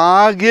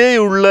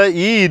ആകെയുള്ള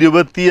ഈ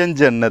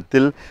 25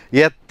 എണ്ണത്തിൽ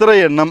എത്ര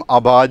എണ്ണം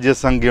അഭാജ്യ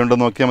സംഖ്യ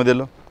ഉണ്ടെന്ന് നോക്കിയാൽ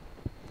മതിയല്ലോ.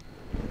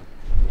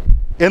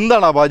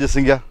 എന്താണ് അഭാജ്യ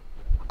സംഖ്യ?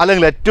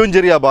 അല്ലെങ്കിൽ ഏറ്റവും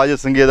ചെറിയ അഭാജ്യ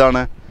സംഖ്യ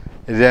ഏതാണ്?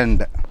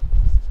 2.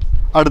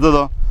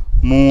 അടുത്തതോ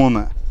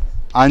 3,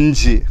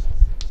 5,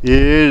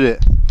 7,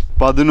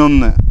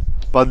 11,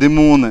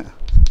 13,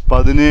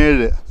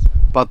 17,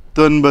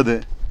 19,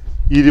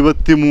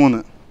 23.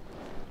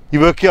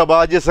 ഇവയൊക്കെ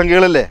അഭാജ്യ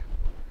സംഖ്യകളല്ലേ?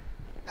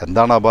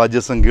 എന്താണ് അഭാജ്യ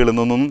സംഖ്യകൾ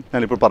എന്നൊന്നും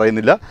ഞാനിപ്പോൾ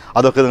പറയുന്നില്ല.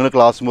 അതൊക്കെ നിങ്ങൾ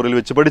ക്ലാസ് മുറിയിൽ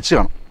വെച്ച് പഠിച്ചു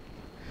കാണും.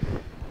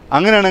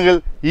 അങ്ങനെയാണെങ്കിൽ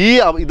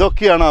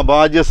ഇതൊക്കെയാണ്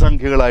അഭാജ്യ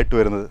സംഖ്യകളായിട്ട്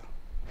വരുന്നത്.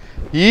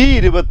 ഈ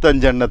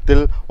 25 എണ്ണത്തിൽ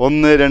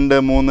 1, 2,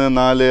 3,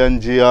 4,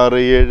 5, 6,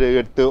 7,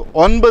 8,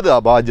 9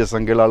 അഭാജ്യ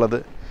സംഖ്യകളുള്ളത്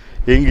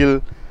എങ്കിൽ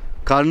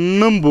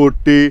കണ്ണും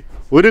പൂട്ടി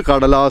ഒരു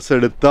കടലാസ്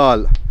എടുത്താൽ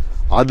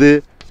അത്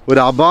ഒരു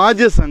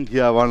അഭാജ്യ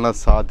സംഖ്യ ആവാനുള്ള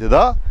സാധ്യത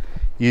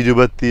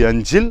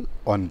 25-ൽ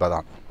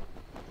 9.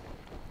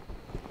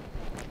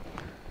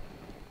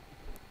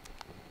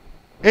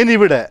 ഇനി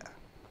ഇവിടെ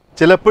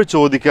ചിലപ്പോൾ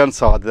ചോദിക്കാൻ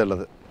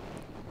സാധ്യതയുള്ളത്,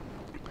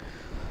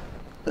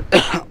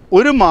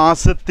 ഒരു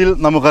മാസത്തിൽ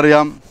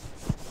നമുക്കറിയാം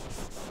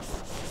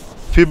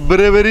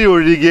ഫെബ്രുവരി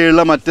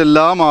ഒഴികെയുള്ള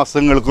മറ്റെല്ലാ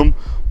മാസങ്ങൾക്കും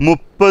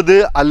 30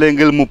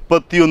 അല്ലെങ്കിൽ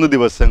 31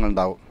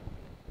 ദിവസങ്ങളുണ്ടാവും.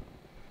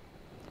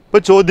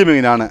 ഇപ്പോൾ ചോദ്യം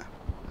എങ്ങനെയാണ്?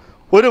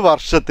 ഒരു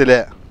വർഷത്തിലെ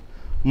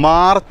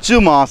മാർച്ച്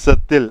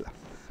മാസത്തിൽ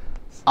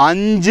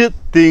 5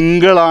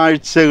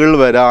 തിങ്കളാഴ്ചകൾ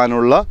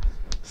വരാനുള്ള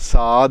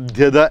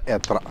സാധ്യത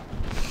എത്ര?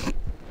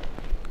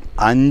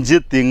 5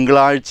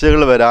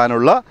 തിങ്കളാഴ്ചകൾ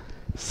വരാനുള്ള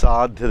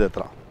സാധ്യത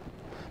എത്ര?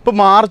 ഇപ്പോൾ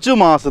മാർച്ച്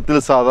മാസത്തിൽ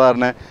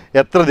സാധാരണ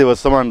എത്ര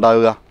ദിവസമാണ്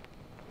ഉണ്ടാവുക?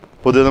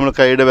 പൊതുവെ നമ്മൾ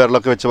കൈയുടെ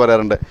വിരലൊക്കെ വെച്ച്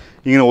പറയാറുണ്ട്.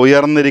 ഇങ്ങനെ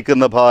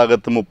ഉയർന്നിരിക്കുന്ന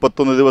ഭാഗത്ത്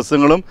 31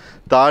 ദിവസങ്ങളും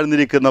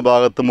താഴ്ന്നിരിക്കുന്ന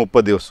ഭാഗത്ത്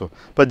 30 ദിവസവും.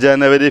 ഇപ്പോൾ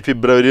ജനുവരി,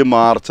 ഫെബ്രുവരി,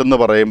 മാർച്ച് എന്ന്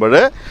പറയുമ്പോൾ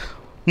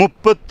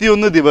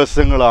 31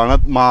 ദിവസങ്ങളാണ്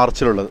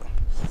മാർച്ചിലുള്ളത്.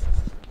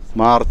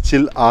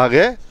 മാർച്ചിൽ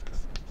ആകെ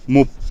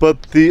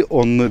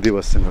 31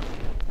 ദിവസങ്ങൾ.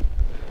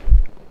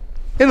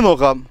 ഇനി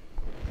നോക്കാം,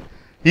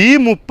 ഈ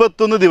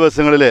 31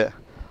 ദിവസങ്ങളിൽ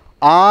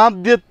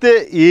ആദ്യത്തെ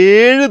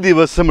 7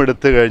 ദിവസം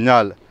എടുത്തു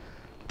കഴിഞ്ഞാൽ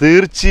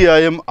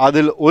തീർച്ചയായും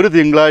അതിൽ ഒരു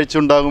തിങ്കളാഴ്ച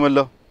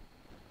ഉണ്ടാകുമല്ലോ.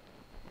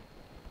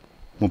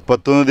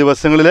 31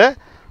 ദിവസങ്ങളിലെ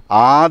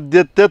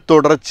ആദ്യത്തെ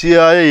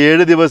തുടർച്ചയായ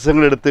 7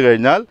 ദിവസങ്ങൾ എടുത്തു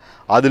കഴിഞ്ഞാൽ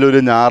അതിലൊരു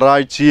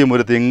ഞായറാഴ്ചയും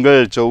ഒരു തിങ്കൾ,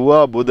 ചൊവ്വ,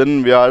 ബുധൻ,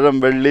 വ്യാഴം,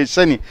 വെള്ളി,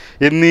 ശനി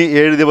എന്നീ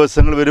 7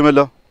 ദിവസങ്ങൾ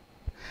വരുമല്ലോ.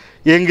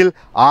 എങ്കിൽ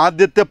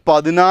ആദ്യത്തെ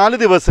 14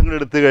 ദിവസങ്ങൾ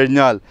എടുത്തു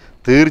കഴിഞ്ഞാൽ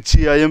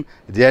തീർച്ചയായും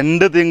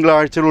 2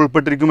 തിങ്കളാഴ്ചകൾ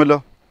ഉൾപ്പെട്ടിരിക്കുമല്ലോ.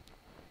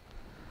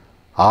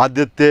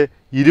 ആദ്യത്തെ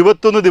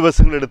 21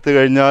 ദിവസങ്ങൾ എടുത്തു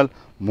കഴിഞ്ഞാൽ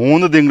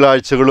 3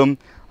 തിങ്കളാഴ്ചകളും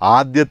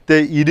ആദ്യത്തെ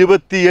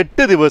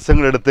 28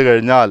 ദിവസങ്ങൾ എടുത്തു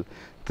കഴിഞ്ഞാൽ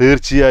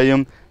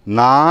തീർച്ചയായും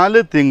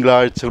 4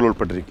 തിങ്കളാഴ്ചകൾ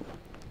ഉൾപ്പെട്ടിരിക്കും.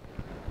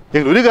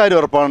 ഒരു കാര്യം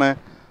ഉറപ്പാണ്,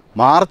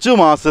 മാർച്ച്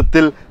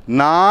മാസത്തിൽ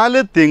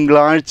 4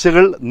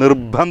 തിങ്കളാഴ്ചകൾ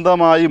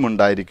നിർബന്ധമായും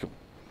ഉണ്ടായിരിക്കും.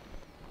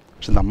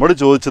 പക്ഷെ നമ്മോട്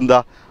ചോദിച്ചെന്താ,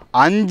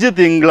 5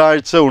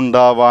 തിങ്കളാഴ്ച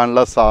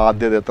ഉണ്ടാവാനുള്ള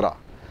സാധ്യത എത്ര?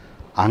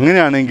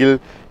 അങ്ങനെയാണെങ്കിൽ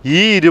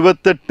ഈ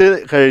 28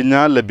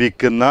 കഴിഞ്ഞാൽ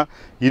ലഭിക്കുന്ന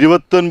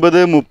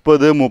 29,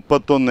 30,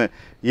 31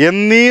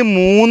 എന്നീ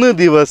 3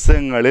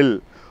 ദിവസങ്ങളിൽ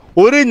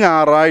ഒരു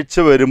ഞായറാഴ്ച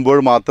വരുമ്പോൾ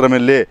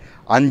മാത്രമല്ലേ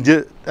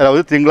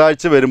ഒരു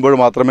തിങ്കളാഴ്ച വരുമ്പോൾ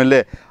മാത്രമല്ലേ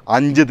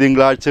 5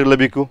 തിങ്കളാഴ്ചകൾ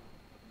ലഭിക്കൂ.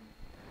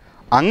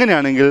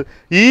 അങ്ങനെയാണെങ്കിൽ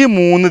ഈ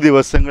 3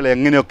 ദിവസങ്ങൾ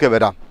എങ്ങനെയൊക്കെ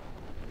വരാം?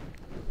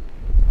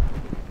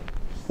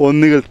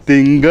 ഒന്നുകിൽ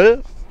തിങ്കൾ,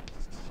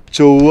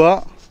 ചൊവ്വ,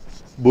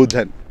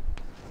 ബുധൻ,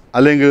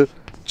 അല്ലെങ്കിൽ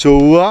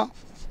ചൊവ്വ,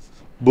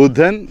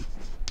 ബുധൻ,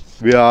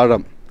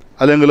 വ്യാഴം,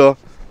 അല്ലെങ്കിലോ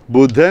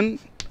ബുധൻ,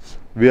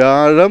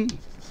 വ്യാഴം,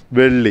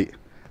 വെള്ളി,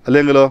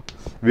 അല്ലെങ്കിലോ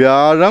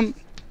വ്യാഴം,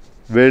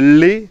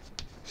 വെള്ളി,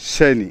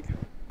 ശനി,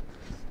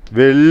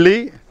 വെള്ളി,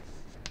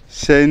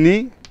 ശനി,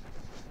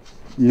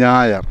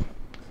 ഞായർ,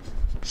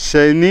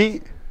 ശനി,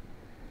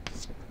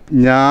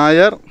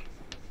 ഞായർ,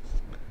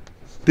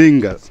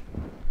 തിങ്കൾ,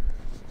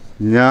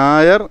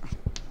 ഞായർ,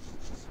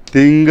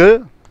 തിങ്കൾ,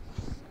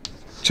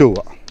 ചൊവ്വ.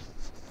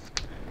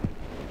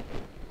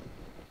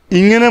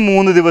 ഇങ്ങനെ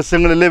 3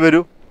 ദിവസങ്ങളിലേ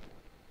വരൂ.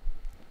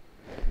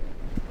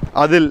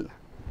 അതിൽ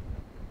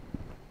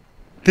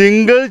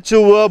തിങ്കൾ,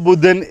 ചൊവ്വ,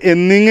 ബുധൻ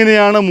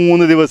എന്നിങ്ങനെയാണ്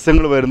 3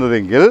 ദിവസങ്ങൾ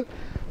വരുന്നതെങ്കിൽ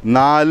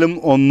 4ഉം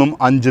 1ഉം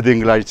 5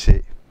 തിങ്കളാഴ്ച.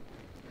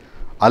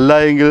 അല്ല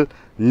എങ്കിൽ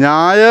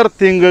ഞായർ,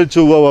 തിങ്കൾ,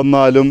 ചൊവ്വ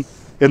വന്നാലും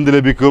എന്ത്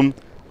ലഭിക്കും?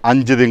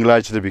 5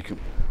 തിങ്കളാഴ്ച ലഭിക്കും.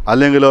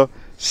 അല്ലെങ്കിലോ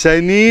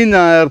ശനി,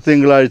 ഞായർ,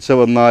 തിങ്കളാഴ്ച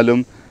വന്നാലും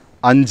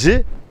 5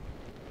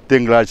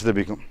 തിങ്കളാഴ്ച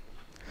ലഭിക്കും.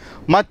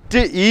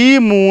 മറ്റ് ഈ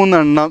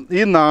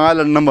 4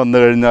 എണ്ണം വന്നു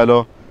കഴിഞ്ഞാലോ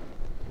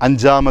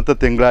 5ാമത്തെ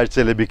തിങ്കളാഴ്ച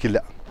ലഭിക്കില്ല.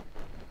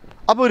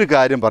 അപ്പോൾ ഒരു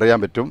കാര്യം പറയാൻ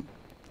പറ്റും,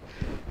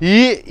 ഈ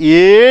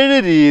 7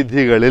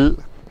 രീതികളിൽ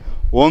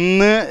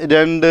 1,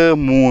 2,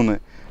 3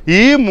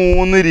 ഈ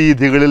 3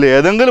 രീതികളിൽ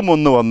ഏതെങ്കിലും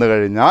ഒന്ന് വന്നു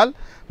കഴിഞ്ഞാൽ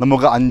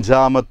നമുക്ക്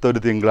 5ാമത്തെ ഒരു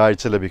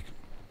തിങ്കളാഴ്ച ലഭിക്കും.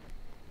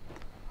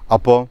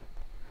 അപ്പോൾ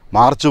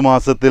മാർച്ച്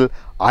മാസത്തിൽ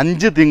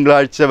 5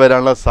 തിങ്കളാഴ്ച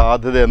വരാനുള്ള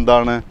സാധ്യത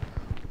എന്താണ്?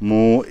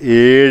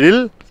 7ൽ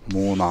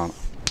 3ആണ്.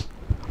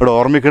 ഇവിടെ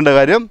ഓർമ്മിക്കേണ്ട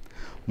കാര്യം,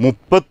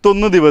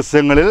 31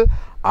 ദിവസങ്ങളിൽ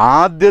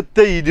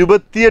ആദ്യത്തെ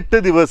 28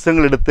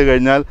 ദിവസങ്ങൾ എടുത്തു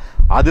കഴിഞ്ഞാൽ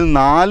അതിൽ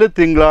 4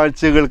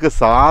 തിങ്കളാഴ്ചകൾക്ക്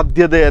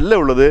സാധ്യതയല്ല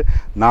ഉള്ളത്,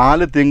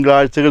 4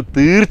 തിങ്കളാഴ്ചകൾ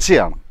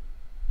തീർച്ചയാണ്.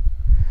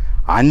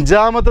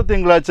 5ാമത്തെ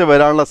തിങ്കളാഴ്ച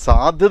വരാനുള്ള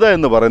സാധ്യത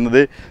എന്ന്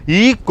പറയുന്നത്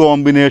ഈ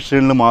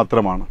കോമ്പിനേഷനിൽ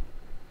മാത്രമാണ്.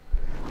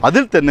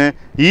 അതിൽ തന്നെ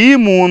ഈ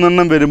 3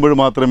 എണ്ണം വരുമ്പോൾ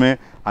മാത്രമേ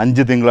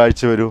 5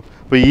 തിങ്കളാഴ്ച വരൂ.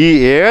 അപ്പോൾ ഈ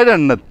 7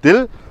 എണ്ണത്തിൽ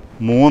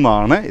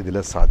 3ആണ്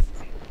ഇതിലെ സാധ്യത.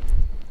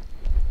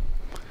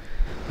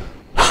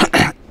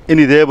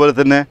 ഇനി ഇതേപോലെ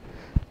തന്നെ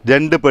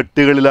 2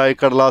 പെട്ടികളിലായി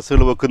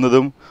കടലാസുകൾ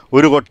വെക്കുന്നതും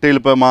ഒരു കൊട്ടയിൽ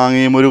ഇപ്പോൾ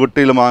മാങ്ങയും ഒരു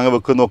കൊട്ടയിൽ മാങ്ങ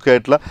വെക്കുന്നതും ഒക്കെ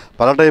ആയിട്ടുള്ള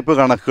പല ടൈപ്പ്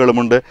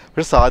കണക്കുകളുമുണ്ട്.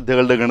 പക്ഷേ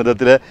സാധ്യതകളുടെ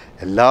ഗണിതത്തിലെ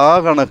എല്ലാ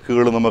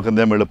കണക്കുകളും നമുക്ക്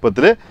എന്തെങ്കിലും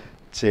എളുപ്പത്തിൽ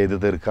ചെയ്ത്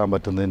തീർക്കാൻ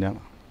പറ്റുന്നത്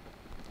തന്നെയാണ്.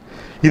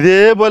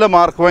 ഇതേപോലെ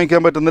മാർക്ക്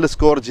വാങ്ങിക്കാൻ പറ്റുന്നതിൽ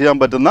സ്കോർ ചെയ്യാൻ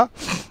പറ്റുന്ന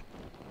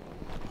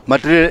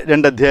മറ്റൊരു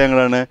 2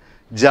 അധ്യായങ്ങളാണ്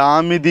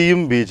ജാമിതിയും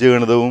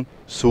ബീജഗണിതവും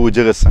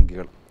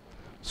സൂചകസംഖ്യകൾ.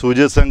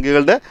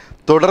 സൂചകസംഖ്യകളുടെ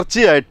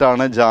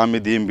തുടർച്ചയായിട്ടാണ്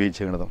ജാമിതിയും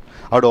ബീജഗണിതവും.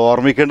 അവിടെ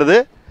ഓർമ്മിക്കേണ്ടത്,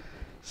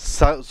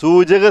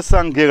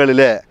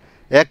 സൂചകസംഖ്യകളിലെ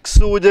എക്സ്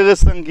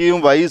സൂചകസംഖ്യയും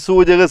വൈ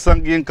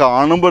സൂചകസംഖ്യയും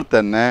കാണുമ്പോൾ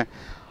തന്നെ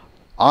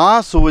ആ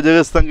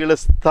സൂചകസംഖ്യയുടെ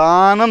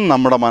സ്ഥാനം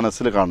നമ്മുടെ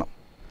മനസ്സിൽ കാണും.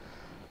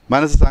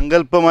 മനസ്സ്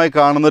സങ്കല്പമായി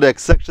കാണുന്ന ഒരു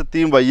എക്സ്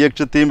അക്ഷത്തെയും വൈ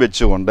അക്ഷത്തെയും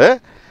വെച്ചുകൊണ്ട്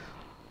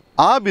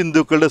ആ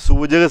ബിന്ദുക്കളുടെ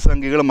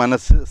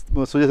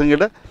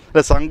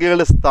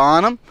സംഖ്യകളുടെ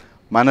സ്ഥാനം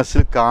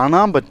മനസ്സിൽ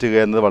കാണാൻ പറ്റുക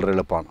എന്നത് വളരെ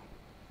എളുപ്പമാണ്.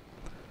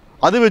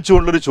 അത്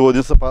വെച്ചുകൊണ്ടൊരു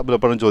ചോദ്യം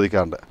പലപ്പോഴും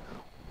ചോദിക്കാറുണ്ട്.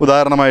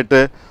 ഉദാഹരണമായിട്ട്,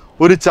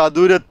 ഒരു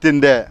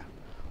ചതുരത്തിൻ്റെ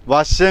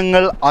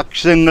വശങ്ങൾ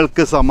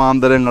അക്ഷങ്ങൾക്ക്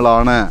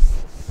സമാന്തരങ്ങളാണ്.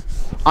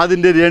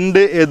 അതിൻ്റെ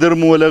 2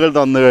 എതിർമൂലകൾ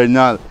തന്നു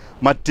കഴിഞ്ഞാൽ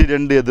മറ്റ്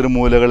 2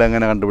 എതിർമൂലകൾ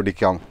എങ്ങനെ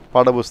കണ്ടുപിടിക്കാം?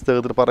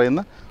 പാഠപുസ്തകത്തിൽ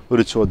പറയുന്ന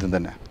ഒരു ചോദ്യം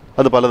തന്നെ.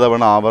 അത്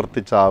പലതവണ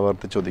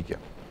ആവർത്തിച്ച്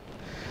ചോദിക്കാം.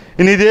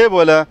 ഇനി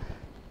ഇതേപോലെ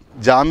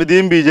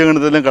ജാമിതിയും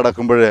ബീജഗണിതത്തിലും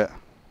കിടക്കുമ്പോൾ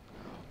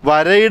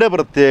വരയുടെ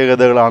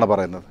പ്രത്യേകതകളാണ്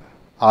പറയുന്നത്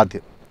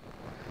ആദ്യം,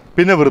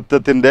 പിന്നെ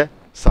വൃത്തത്തിൻ്റെ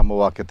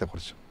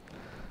സമവാക്യത്തെക്കുറിച്ച്.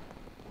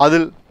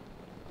 അതിൽ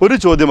ഒരു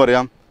ചോദ്യം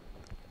അറിയാം,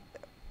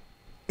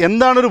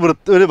 എന്താണ്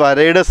ഒരു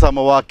വരയുടെ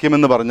സമവാക്യം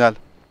എന്ന് പറഞ്ഞാൽ?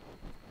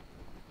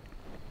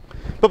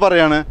 ഇപ്പോൾ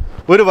പറയാണ്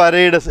ഒരു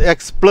വരയുടെ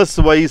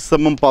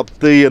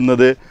x+y=10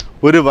 എന്നത്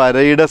ഒരു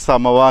വരയുടെ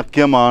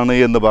സമവാക്യമാണ്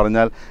എന്ന്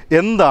പറഞ്ഞാൽ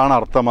എന്താണ്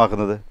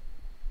അർത്ഥമാക്കുന്നത്?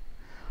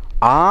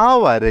 ആ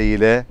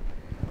വരയിലെ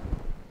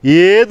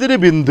ഏതൊരു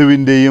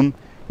ബിന്ദുവിൻ്റെയും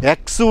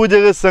x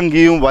സൂചക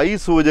സംഖ്യയും y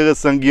സൂചക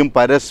സംഖ്യയും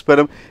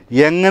പരസ്പരം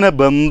എങ്ങനെ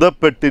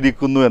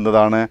ബന്ധപ്പെട്ടിരിക്കുന്നു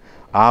എന്നതാണ്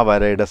ആ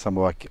വരയുടെ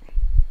സമവാക്യം.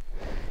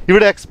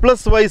 ഇവിടെ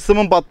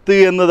x+y=10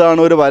 എന്നതാണ്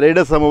ഒരു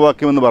വരയുടെ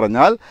സമവാക്യം എന്ന്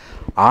പറഞ്ഞാൽ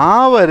ആ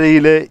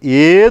വരയിലെ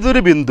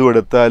ഏതൊരു ബിന്ദു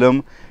എടുത്താലും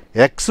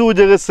x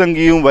സൂചക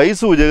സംഖ്യയും y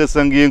സൂചക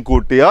സംഖ്യയും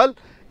കൂട്ടിയാൽ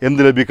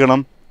എന്ത് ലഭിക്കണം?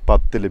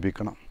 10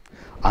 ലഭിക്കണം.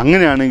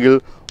 അങ്ങനെയാണെങ്കിൽ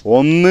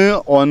 1,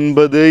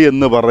 9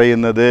 എന്ന്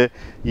പറയുന്നത്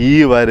ഈ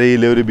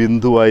വരയിലെ ഒരു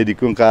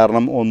ബിന്ദുവായിരിക്കും.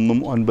 കാരണം 1ഉം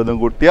 9ഉം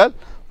കൂട്ടിയാൽ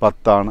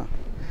 10ആണ്.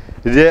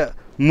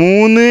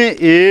 3,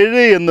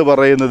 7 എന്ന്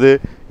പറയുന്നത്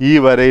ഈ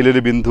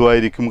വരയിലൊരു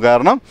ബിന്ദുവായിരിക്കും.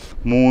 കാരണം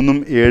 3ഉം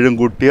 7ഉം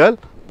കൂട്ടിയാൽ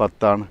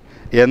 10ആണ്.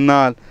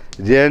 എന്നാൽ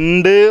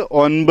 2,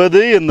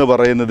 9 എന്ന്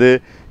പറയുന്നത്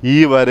ഈ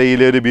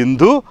വരയിലെ ഒരു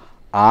ബിന്ദു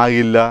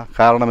ആകില്ല.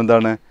 കാരണം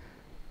എന്താണ്?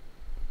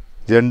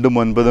 2ഉം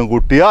 9ഉം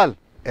കൂട്ടിയാൽ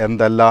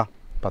എന്തല്ല?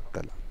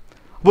 10അല്ല.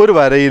 അപ്പോൾ ഒരു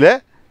വരയിലെ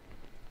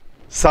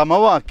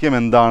സമവാക്യം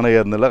എന്താണ്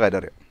എന്നുള്ള കാര്യം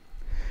അറിയാം.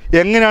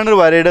 എങ്ങനെയാണ് ഒരു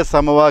വരയുടെ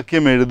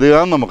സമവാക്യം എഴുതുക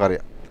എന്ന്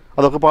നമുക്കറിയാം.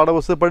 അതൊക്കെ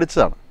പാഠപുസ്തകം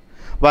പഠിച്ചതാണ്.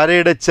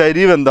 വരയുടെ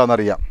ചരിവ്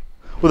എന്താണെന്നറിയാം.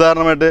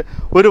 ഉദാഹരണമായിട്ട്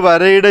ഒരു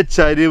വരയുടെ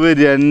ചരിവ്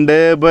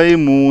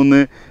 2/3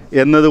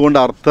 എന്നതുകൊണ്ട്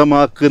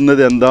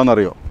അർത്ഥമാക്കുന്നത്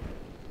എന്താണെന്നറിയോ?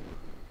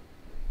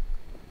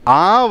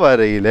 ആ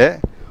വരയിലെ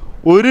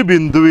ഒരു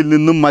ബിന്ദുവിൽ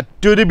നിന്നും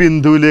മറ്റൊരു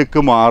ബിന്ദുവിലേക്ക്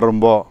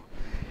മാറുമ്പോൾ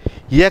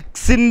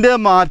എക്സിൻ്റെ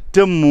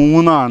മാറ്റം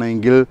 3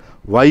 ആണെങ്കിൽ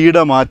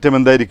വൈയുടെ മാറ്റം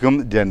എന്തായിരിക്കും?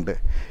 2.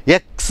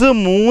 x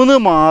 3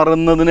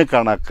 മാറുന്നതിന്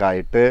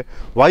കണക്കായിട്ട്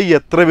y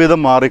എത്ര വീതം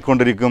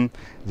മാറിക്കൊണ്ടിരിക്കും?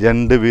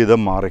 2 വീതം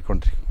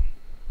മാറിക്കൊണ്ടിരിക്കും.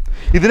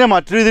 ഇതിനെ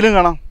മറ്റൊരു രീതിയിലും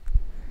കാണാം.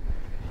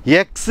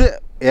 x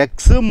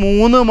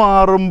 3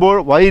 മാറുമ്പോൾ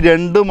y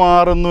 2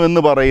 മാറുന്നു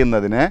എന്ന്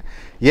പറയുന്നതിന്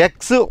x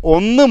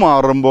 1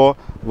 മാറുമ്പോൾ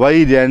y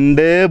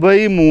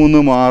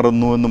 2/3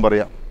 മാറുന്നു എന്നും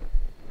പറയാം.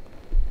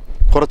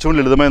 കുറച്ചുകൂടി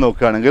ലളിതമായി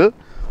നോക്കുകയാണെങ്കിൽ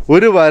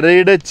ഒരു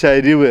വരയുടെ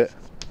ചരിവ്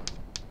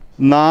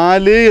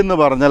 4 എന്ന്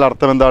പറഞ്ഞാൽ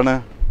അർത്ഥം എന്താണ്?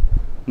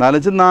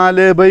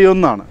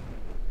 4/1 ആണ്.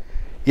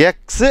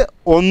 x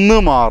 1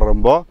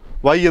 മാറുമ്പോൾ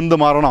y എന്ത്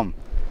മാറണം?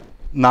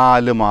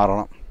 4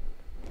 മാറണം.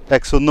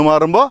 x 1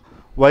 മാറുമ്പോൾ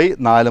y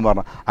 4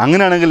 മാറണം.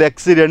 അങ്ങനെയാണെങ്കിൽ x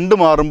 2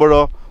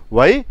 മാറുമ്പോഴോ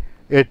y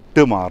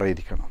 8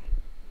 മാറിയിരിക്കണം.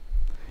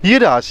 ഈ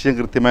ഒരു ആശയം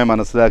കൃത്യമായി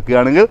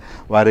മനസ്സിലാക്കുകയാണെങ്കിൽ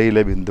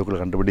വരയിലെ ബിന്ദുക്കൾ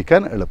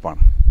കണ്ടുപിടിക്കാൻ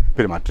എളുപ്പമാണ്.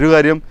 പിന്നെ മറ്റൊരു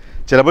കാര്യം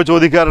ചിലപ്പോൾ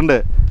ചോദിക്കാറുണ്ട്,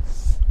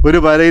 ഒരു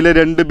വരയിലെ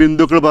 2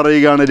 ബിന്ദുക്കൾ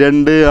പറയുകയാണ്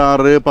 2,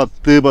 6,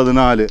 10,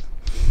 14.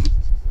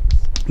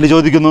 ഇത്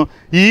ചോദിക്കുന്നു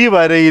ഈ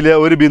വരയിലെ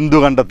ഒരു ബിന്ദു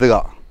കണ്ടെത്തുക.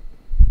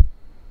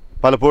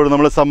 പലപ്പോഴും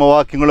നമ്മൾ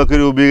സമവാക്യങ്ങളൊക്കെ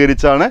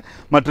രൂപീകരിച്ചാണ്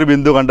മറ്റൊരു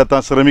ബിന്ദു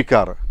കണ്ടെത്താൻ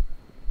ശ്രമിക്കാറ്.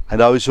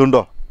 അതിൻ്റെ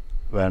ആവശ്യമുണ്ടോ?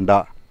 വേണ്ട.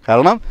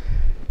 കാരണം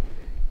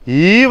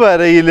ഈ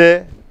വരയിലെ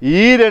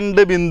ഈ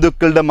 2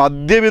 ബിന്ദുക്കളുടെ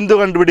മധ്യബിന്ദു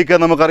കണ്ടുപിടിക്കാൻ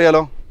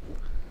നമുക്കറിയാലോ.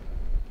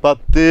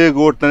 10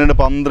 കൂട്ടണ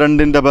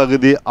 12ൻ്റെ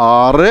പകുതി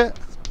 6,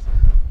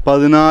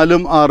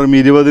 14ഉം 6ഉം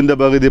 20ൻ്റെ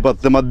പകുതി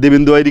 10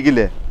 മധ്യബിന്ദു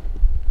ആയിരിക്കില്ലേ?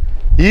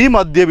 ഈ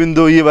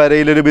മധ്യബിന്ദു ഈ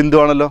വരയിലൊരു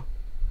ബിന്ദുവാണല്ലോ.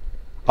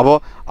 അപ്പോൾ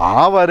ആ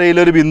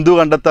വരയിലൊരു ബിന്ദു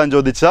കണ്ടെത്താൻ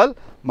ചോദിച്ചാൽ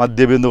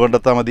മധ്യബിന്ദു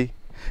കണ്ടെത്താൽ മതി.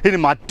 ഇനി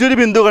മറ്റൊരു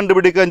ബിന്ദു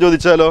കണ്ടുപിടിക്കാൻ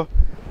ചോദിച്ചാലോ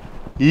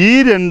ഈ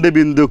 2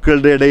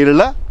 ബിന്ദുക്കളുടെ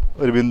ഇടയിലുള്ള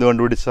ഒരു ബിന്ദു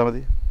കണ്ടുപിടിച്ചാൽ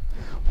മതി.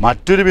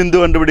 മറ്റൊരു ബിന്ദു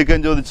കണ്ടുപിടിക്കാൻ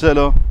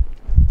ചോദിച്ചാലോ,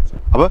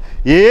 അപ്പോൾ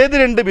ഏത്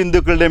 2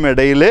 ബിന്ദുക്കളുടെയും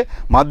ഇടയിൽ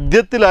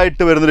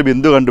മധ്യത്തിലായിട്ട് വരുന്നൊരു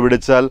ബിന്ദു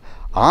കണ്ടുപിടിച്ചാൽ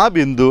ആ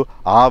ബിന്ദു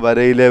ആ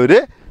വരയിലെ ഒരു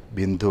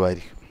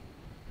ബിന്ദുവായിരിക്കും.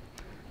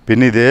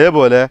 പിന്നെ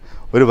ഇതേപോലെ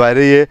ഒരു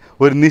വരയെ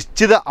ഒരു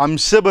നിശ്ചിത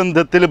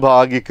അംശബന്ധത്തിൽ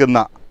ഭാഗിക്കുന്ന,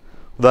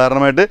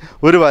 ഉദാഹരണമായിട്ട്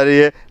ഒരു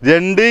വരയെ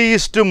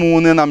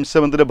 2:3 എന്ന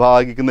അംശബന്ധത്തിൽ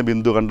ഭാഗിക്കുന്ന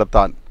ബിന്ദു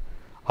കണ്ടെത്താൻ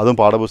അതും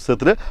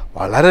പാഠപുസ്തകത്തിൽ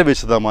വളരെ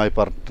വിശദമായി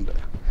പറഞ്ഞിട്ടുണ്ട്.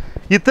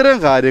 ഇത്തരം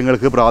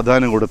കാര്യങ്ങൾക്ക്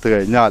പ്രാധാന്യം കൊടുത്തു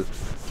കഴിഞ്ഞാൽ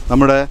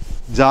നമ്മുടെ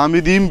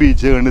ജാമിതിയും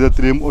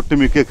ബീജഗണിതത്തിലും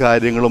ഒട്ടുമിക്ക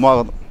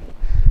കാര്യങ്ങളുമാകുന്നു.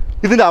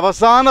 ഇതിൻ്റെ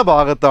അവസാന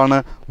ഭാഗത്താണ്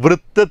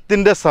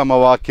വൃത്തത്തിൻ്റെ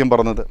സമവാക്യം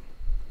പറഞ്ഞത്.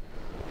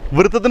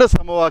 വൃത്തത്തിൻ്റെ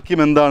സമവാക്യം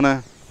എന്താണ്?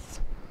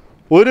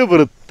 ഒരു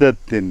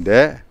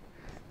വൃത്തത്തിൻ്റെ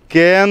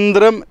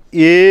കേന്ദ്രം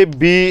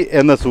AB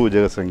എന്ന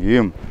സൂചക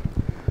സംഖ്യയും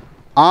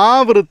ആ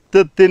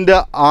വൃത്തത്തിൻ്റെ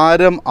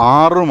ആരം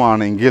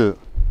 6ഉമാണെങ്കിൽ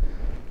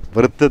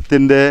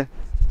വൃത്തത്തിൻ്റെ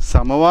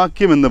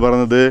സമവാക്യം എന്ന്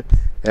പറയുന്നത്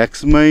x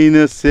 -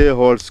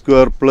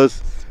 a² plus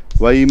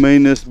y -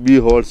 b²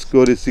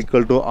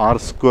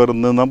 r²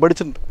 എന്ന് നാം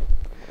പഠിച്ചിട്ടുണ്ട്.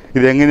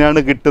 ഇതെങ്ങനെയാണ്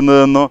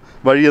കിട്ടുന്നതെന്നോ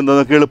വഴി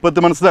എന്താണെന്നൊക്കെ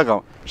എളുപ്പത്തിൽ മനസ്സിലാക്കാം.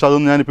 പക്ഷെ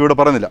അതൊന്നും ഞാനിപ്പോൾ ഇവിടെ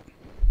പറയുന്നില്ല.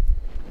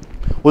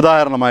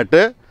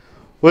 ഉദാഹരണമായിട്ട്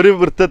ഒരു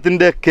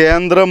വൃത്തത്തിൻ്റെ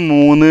കേന്ദ്രം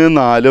 3,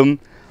 4ഉം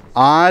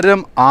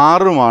ആരം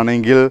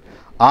 6ഉമാണെങ്കിൽ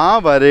ആ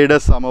വരയുടെ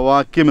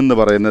സമവാക്യം എന്ന്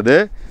പറയുന്നത്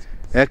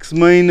x -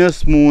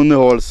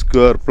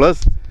 3²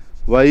 plus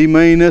y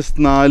minus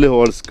 4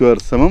 whole square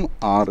സമം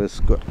ആർ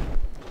സ്ക്വയർ.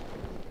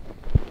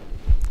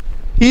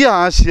 ഈ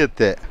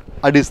ആശയത്തെ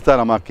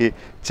അടിസ്ഥാനമാക്കി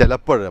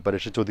ചിലപ്പോൾ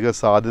പരീക്ഷ ചോദിക്കാൻ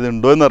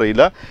സാധ്യതയുണ്ടോ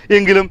എന്നറിയില്ല,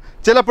 എങ്കിലും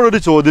ചിലപ്പോഴൊരു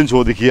ചോദ്യം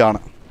ചോദിക്കുകയാണ്.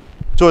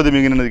 ചോദ്യം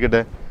ഇങ്ങനെ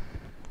ഇരിക്കട്ടെ: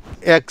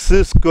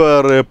 X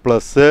square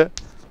plus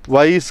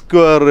Y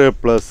square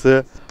plus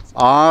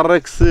R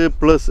X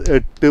plus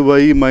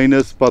 8y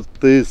minus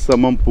 10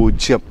 സമം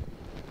 0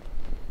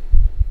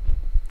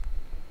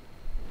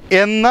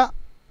 എന്ന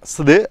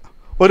ഇത്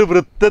ഒരു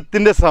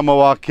വൃത്തത്തിൻ്റെ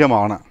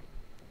സമവാക്യമാണ്.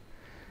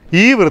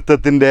 ഈ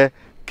വൃത്തത്തിൻ്റെ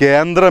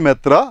കേന്ദ്രം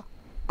എത്ര,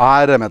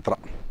 ആരം എത്ര?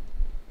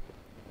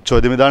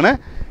 ചോദ്യം ഇതാണ്: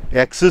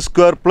 X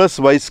square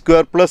plus Y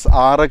square plus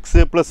R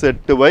X plus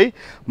 8y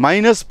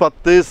minus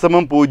 10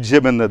 സമം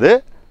 0 എന്നത്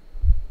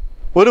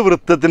ഒരു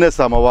വൃത്തത്തിൻ്റെ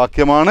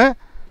സമവാക്യമാണ്.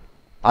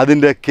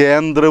 അതിൻ്റെ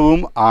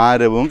കേന്ദ്രവും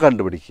ആരവും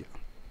കണ്ടുപിടിക്കുക.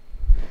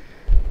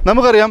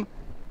 നമുക്കറിയാം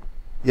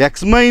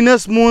X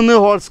minus 3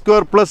 whole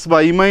square plus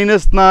Y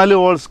minus 4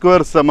 whole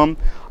square സമം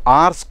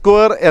ആർ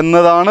സ്ക്വയർ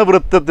എന്നതാണ്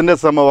വൃത്തത്തിൻ്റെ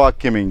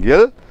സമവാക്യമെങ്കിൽ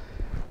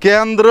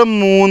കേന്ദ്രം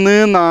 3,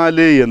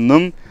 4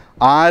 എന്നും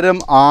ആരം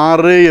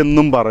 6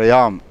 എന്നും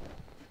പറയാം.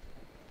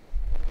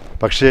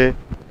 പക്ഷേ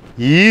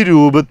ഈ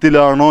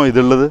രൂപത്തിലാണോ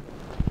ഇതുള്ളത്?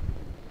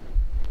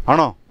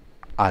 ആണോ?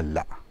 അല്ല.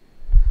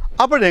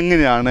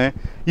 അപ്പോഴെങ്ങനെയാണ്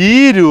ഈ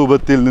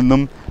രൂപത്തിൽ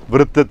നിന്നും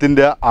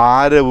വൃത്തത്തിൻ്റെ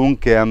ആരവും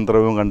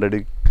കേന്ദ്രവും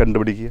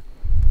കണ്ടുപിടിക്കുക?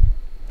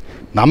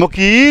 നമുക്ക്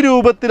ഈ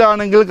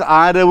രൂപത്തിലാണെങ്കിൽ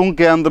ആരവും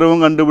കേന്ദ്രവും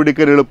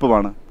കണ്ടുപിടിക്കാൻ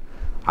എളുപ്പമാണ്.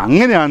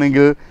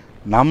 അങ്ങനെയാണെങ്കിൽ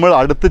നമ്മൾ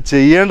അടുത്ത്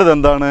ചെയ്യേണ്ടത്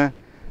എന്താണ്?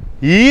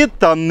 ഈ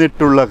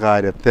തന്നിട്ടുള്ള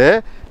കാര്യത്തെ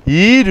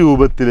ഈ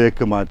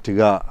രൂപത്തിലേക്ക്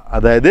മാറ്റുക.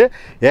 അതായത്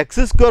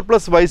X square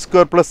plus Y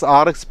square plus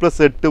R X plus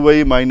 8y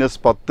minus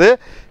 10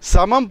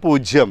 സമം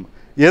 0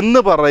 എന്ന്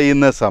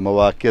പറയുന്ന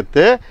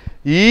സമവാക്യത്തെ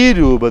ഈ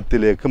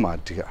രൂപത്തിലേക്ക്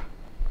മാറ്റുക.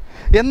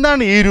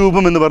 എന്താണ് ഈ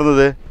രൂപം എന്ന്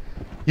പറഞ്ഞത്?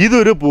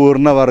 ഇതൊരു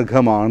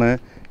പൂർണ്ണവർഗമാണ്,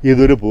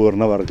 ഇതൊരു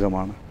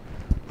പൂർണ്ണവർഗമാണ്.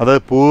 അത്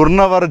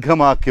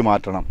പൂർണ്ണവർഗമാക്കി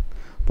മാറ്റണം.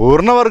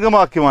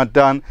 പൂർണ്ണവർഗമാക്കി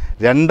മാറ്റാൻ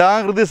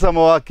രണ്ടാകൃതി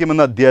സമവാക്യം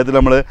എന്ന അധ്യായത്തിൽ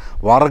നമ്മൾ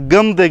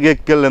വർഗം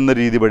തികയ്ക്കൽ എന്ന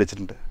രീതി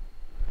പഠിച്ചിട്ടുണ്ട്.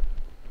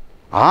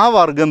 ആ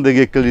വർഗം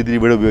തികയ്ക്കൽ രീതി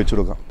ഇവിടെ ഉപയോഗിച്ച്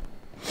കൊടുക്കാം.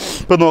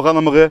 ഇപ്പം നോക്കാം,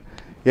 നമുക്ക്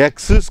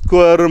എക്സ്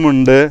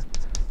സ്ക്വയറുമുണ്ട്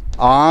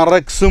ആർ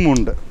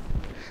എക്സുമുണ്ട്.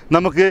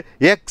 നമുക്ക്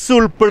എക്സ്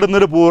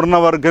ഉൾപ്പെടുന്നൊരു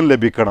പൂർണ്ണവർഗം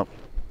ലഭിക്കണം.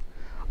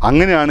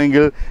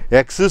 അങ്ങനെയാണെങ്കിൽ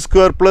എക്സ്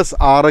സ്ക്വയർ പ്ലസ്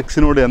ആർ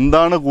എക്സിനോട്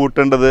എന്താണ്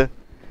കൂട്ടേണ്ടത്?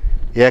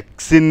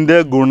 എക്സിൻ്റെ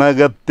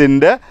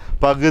ഗുണകത്തിൻ്റെ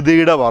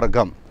പകുതിയുടെ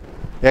വർഗം.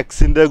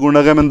 എക്സിൻ്റെ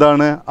ഗുണകം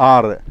എന്താണ്?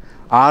 6.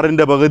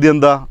 6ൻ്റെ പകുതി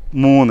എന്താ?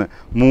 3.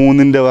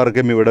 3ൻ്റെ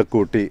വർഗം ഇവിടെ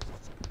കൂട്ടി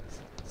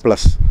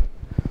പ്ലസ്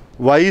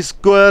വൈ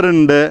സ്ക്വയർ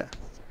ഉണ്ട്,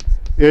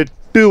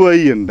 8y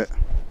ഉണ്ട്.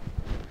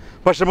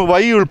 പക്ഷെ നമുക്ക്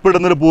വൈ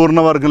ഉൾപ്പെടുന്നൊരു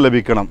പൂർണ്ണവർഗം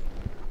ലഭിക്കണം.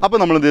 അപ്പോൾ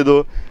നമ്മൾ എന്ത് ചെയ്തു?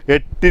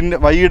 8ൻ്റെ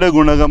വൈയുടെ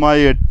ഗുണകമായ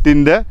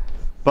 8ൻ്റെ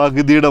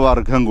പകുതിയുടെ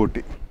വർഗം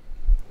കൂട്ടി.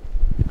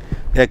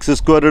 എക്സ്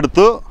സ്ക്വയർ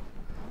എടുത്തു,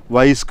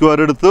 വൈ സ്ക്വയർ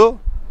എടുത്തു,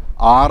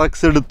 ആർ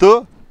എക്സ് എടുത്തു,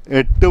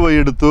 8y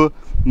എടുത്തു,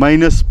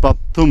 മൈനസ്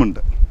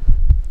 10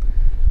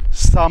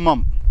 സമം.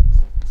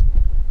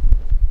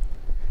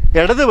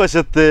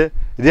 ഇടതുവശത്ത്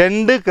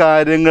 2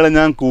 കാര്യങ്ങൾ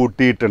ഞാൻ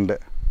കൂട്ടിയിട്ടുണ്ട്.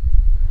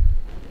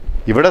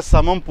 ഇവിടെ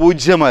സമം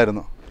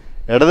 0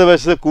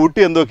 ഇടതുവശത്ത് കൂട്ടി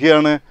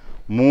എന്തൊക്കെയാണ്?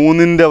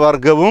 3ൻ്റെ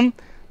വർഗവും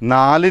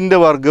 4ൻ്റെ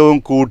വർഗവും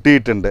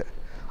കൂട്ടിയിട്ടുണ്ട്.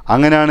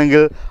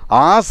 അങ്ങനെയാണെങ്കിൽ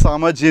ആ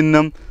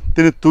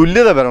സമചിഹ്നത്തിന്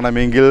തുല്യത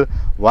വരണമെങ്കിൽ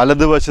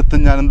വലതുവശത്ത്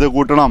ഞാൻ എന്ത്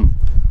കൂട്ടണം?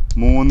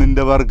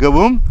 3ൻ്റെ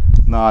വർഗവും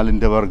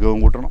 4ൻ്റെ വർഗവും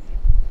കൂട്ടണം.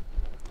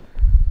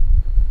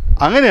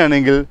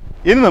 അങ്ങനെയാണെങ്കിൽ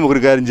ഇനി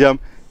നമുക്കൊരു കാര്യം ചെയ്യാം.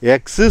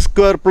 X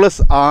square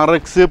plus R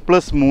X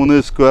plus 3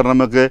 square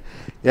നമുക്ക്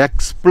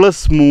എക്സ്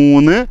പ്ലസ്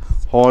 3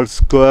 ഹോൾ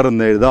സ്ക്വയർ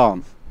എന്ന് എഴുതാം.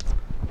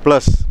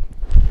 Plus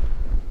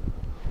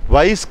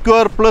Y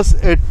square plus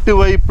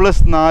 8y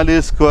plus 4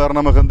 square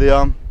നമുക്ക് എന്ത്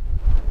ചെയ്യാം?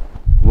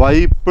 വൈ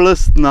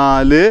പ്ലസ്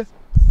 4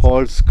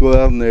 ഹോൾ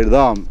സ്ക്വയർ എന്ന്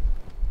എഴുതാം.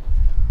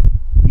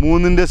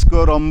 3ൻ്റെ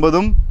സ്ക്വയർ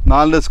 9ഉം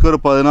 4ൻ്റെ സ്ക്വയർ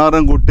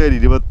 16ഉം കൂട്ടിയാൽ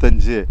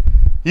 25.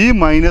 ഈ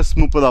മൈനസ്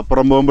 30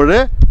 അപ്പുറം പോകുമ്പോൾ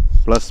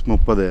പ്ലസ്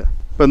 30.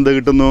 ഇപ്പം എന്ത്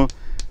കിട്ടുന്നു?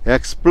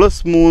 X plus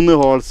 3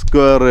 whole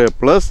square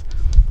plus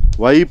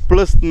Y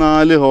plus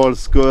 4 whole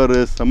square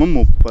സമം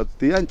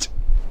 35.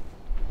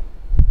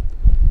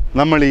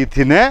 നമ്മൾ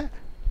ഇതിനെ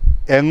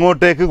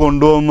എങ്ങോട്ടേക്ക്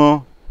കൊണ്ടുപോകുന്നു?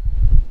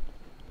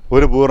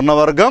 ഒരു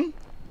പൂർണ്ണവർഗം,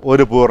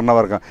 ഒരു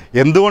പൂർണ്ണവർഗം.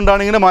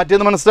 എന്തുകൊണ്ടാണ് ഇങ്ങനെ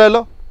മാറ്റിയെന്ന്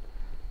മനസ്സിലായല്ലോ?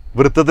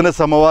 വൃത്തത്തിൻ്റെ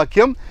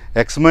സമവാക്യം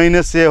X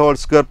minus A whole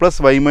square plus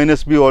Y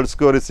minus B whole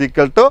square is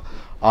equal to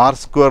R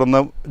square എന്ന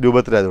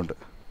രൂപത്തിലായതുകൊണ്ട്.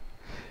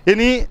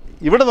 ഇനി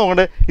ഇവിടെ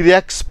നോക്കണ്ടേ, ഇത്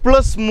എക്സ്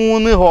പ്ലസ്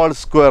 3 ഹോൾ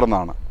സ്ക്വയർ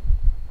എന്നാണ്.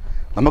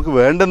 നമുക്ക്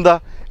വേണ്ടെന്താ?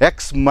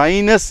 X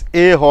minus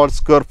A whole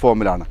square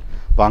ഫോമിലാണ്.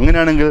 അപ്പോൾ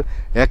അങ്ങനെയാണെങ്കിൽ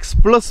എക്സ്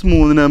പ്ലസ്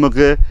 3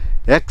 നമുക്ക്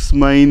എക്സ്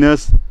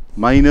മൈനസ്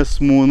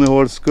 3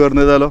 ഹോൾ സ്ക്വയർ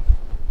എന്ന് എഴുതാലോ.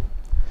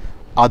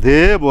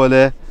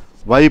 അതേപോലെ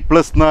Y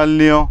plus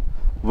 4നെയോ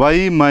Y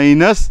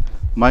minus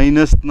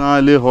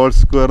 4 whole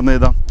square എന്ന്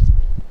എഴുതാം.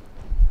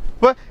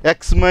 അപ്പോൾ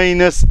X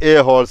minus A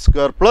whole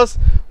square plus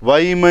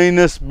Y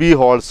minus B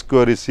whole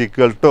square is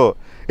equal to.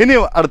 ഇനി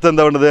അടുത്ത്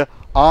എന്താ വേണ്ടത്?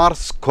 ആർ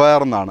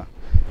സ്ക്വയർ എന്നാണ്.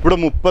 ഇവിടെ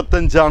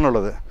 35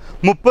 ആണുള്ളത്.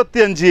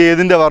 35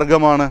 ഏതിൻ്റെ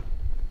വർഗമാണ്?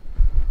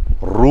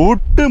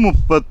 റൂട്ട്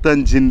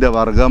 35ൻ്റെ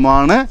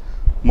വർഗമാണ്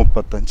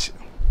 35.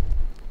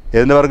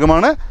 ഏതിൻ്റെ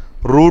വർഗമാണ്?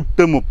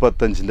 റൂട്ട്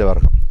 35ൻ്റെ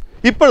വർഗം.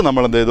 ഇപ്പോൾ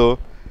നമ്മൾ എന്ത് ചെയ്തു?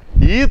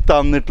 ഈ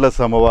തന്നിട്ടുള്ള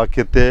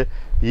സമവാക്യത്തെ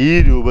ഈ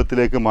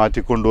രൂപത്തിലേക്ക്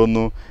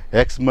മാറ്റിക്കൊണ്ടുവന്നു.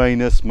 X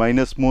minus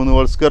 -3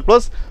 whole square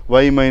plus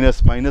Y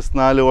minus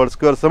 -4 whole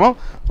square സമം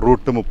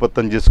റൂട്ട്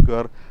 35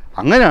 സ്ക്വയർ.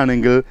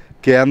 അങ്ങനെയാണെങ്കിൽ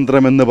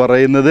കേന്ദ്രം എന്ന്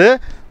പറയുന്നത്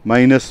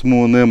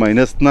 -3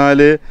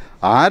 -4,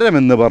 ആരം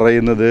എന്ന്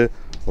പറയുന്നത്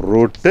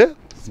റൂട്ട്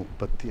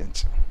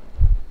 35.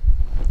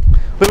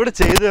 അപ്പോൾ ഇവിടെ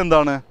ചെയ്തത്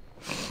എന്താണ്?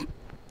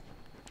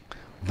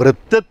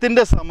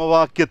 വൃത്തത്തിൻ്റെ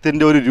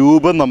സമവാക്യത്തിൻ്റെ ഒരു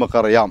രൂപം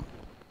നമുക്കറിയാം.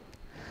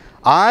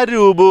 ആ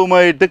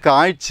രൂപവുമായിട്ട്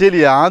കാഴ്ചയിൽ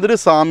യാതൊരു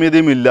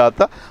സാമ്യതയും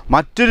ഇല്ലാത്ത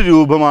മറ്റൊരു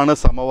രൂപമാണ്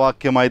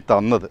സമവാക്യമായി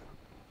തന്നത്.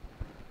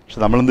 പക്ഷെ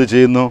നമ്മളെന്ത്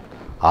ചെയ്യുന്നു?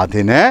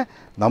 അതിനെ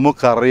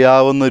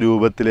നമുക്കറിയാവുന്ന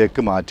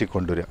രൂപത്തിലേക്ക്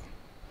മാറ്റിക്കൊണ്ടുവരിക.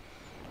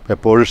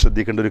 എപ്പോഴും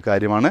ശ്രദ്ധിക്കേണ്ട ഒരു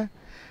കാര്യമാണ്,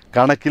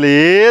 കണക്കിലെ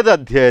ഏത്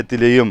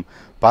അധ്യായത്തിലെയും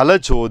പല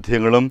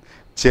ചോദ്യങ്ങളും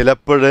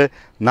ചിലപ്പോൾ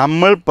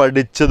നമ്മൾ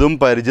പഠിച്ചതും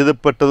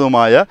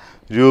പരിചിതപ്പെട്ടതുമായ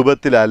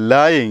രൂപത്തിലല്ല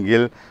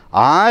എങ്കിൽ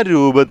ആ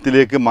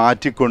രൂപത്തിലേക്ക്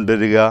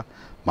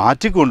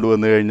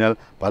മാറ്റിക്കൊണ്ടുവന്നു കഴിഞ്ഞാൽ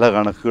പല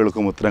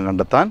കണക്കുകൾക്കും ഉത്തരം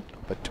കണ്ടെത്താൻ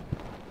പറ്റും.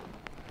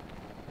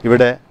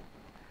 ഇവിടെ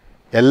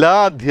എല്ലാ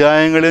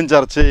അധ്യായങ്ങളെയും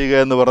ചർച്ച ചെയ്യുക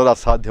എന്ന് പറയുന്നത്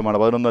അസാധ്യമാണ്.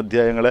 11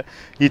 അധ്യായങ്ങൾ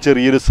ഈ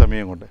ചെറിയൊരു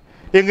സമയം കൊണ്ട്.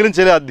 എങ്കിലും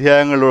ചില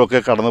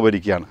അധ്യായങ്ങളിലൊക്കെ കടന്നു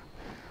വരികയാണ്.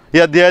 ഈ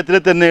അധ്യായത്തിൽ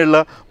തന്നെയുള്ള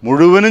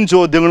മുഴുവനും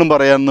ചോദ്യങ്ങളും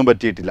പറയാനൊന്നും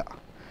പറ്റിയിട്ടില്ല.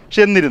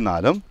 പക്ഷെ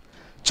എന്നിരുന്നാലും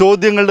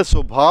ചോദ്യങ്ങളുടെ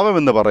സ്വഭാവം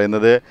എന്ന്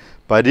പറയുന്നത്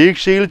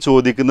പരീക്ഷയിൽ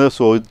ചോദിക്കുന്ന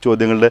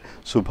ചോദ്യങ്ങളുടെ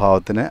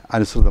സ്വഭാവത്തിന്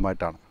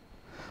അനുസൃതമായിട്ടാണ്.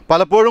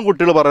 പലപ്പോഴും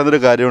കുട്ടികൾ പറയുന്നൊരു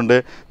കാര്യമുണ്ട്,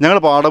 ഞങ്ങൾ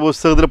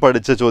പാഠപുസ്തകത്തിൽ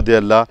പഠിച്ച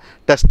ചോദ്യമല്ല,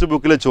 ടെക്സ്റ്റ്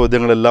ബുക്കിലെ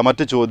ചോദ്യങ്ങളല്ല,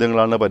 മറ്റ്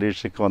ചോദ്യങ്ങളാണ്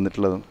പരീക്ഷയ്ക്ക്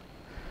വന്നിട്ടുള്ളത്.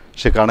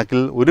 പക്ഷെ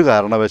കണക്കിൽ ഒരു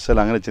കാരണവശാൽ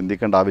അങ്ങനെ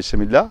ചിന്തിക്കേണ്ട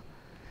ആവശ്യമില്ല.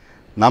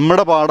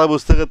 നമ്മുടെ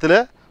പാഠപുസ്തകത്തിൽ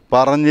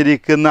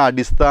പറഞ്ഞിരിക്കുന്ന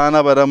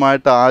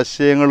അടിസ്ഥാനപരമായിട്ട്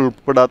ആശയങ്ങൾ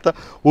ഉൾപ്പെടാത്ത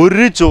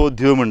ഒരു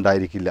ചോദ്യവും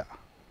ഉണ്ടായിരിക്കില്ല.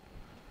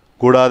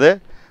 കൂടാതെ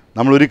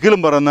നമ്മൾ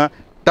ഒരിക്കലും പറയുന്ന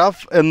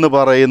ടഫ് എന്ന്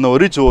പറയുന്ന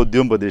ഒരു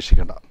ചോദ്യവും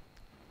പ്രതീക്ഷിക്കേണ്ട.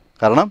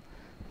 കാരണം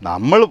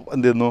നമ്മൾ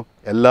എന്ത് ചെയ്യുന്നു?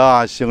 എല്ലാ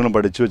ആശയങ്ങളും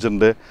പഠിച്ചു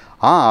വെച്ചിട്ടുണ്ട്.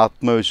 ആ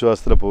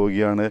ആത്മവിശ്വാസത്തിൽ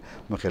പോവുകയാണ്,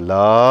 നമുക്ക്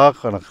എല്ലാ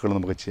കണക്കുകളും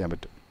നമുക്ക് ചെയ്യാൻ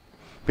പറ്റും.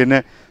 പിന്നെ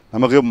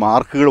നമുക്ക്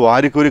മാർക്കുകൾ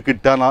വാരിക്കോരി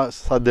കിട്ടാൻ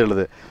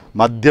സാധ്യതയുള്ളത്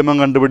മധ്യമം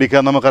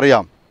കണ്ടുപിടിക്കാൻ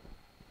നമുക്കറിയാം.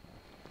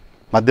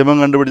 മധ്യമം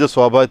കണ്ടുപിടിച്ച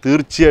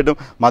തീർച്ചയായിട്ടും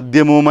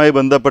മധ്യമവുമായി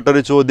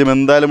ബന്ധപ്പെട്ടൊരു ചോദ്യം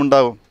എന്തായാലും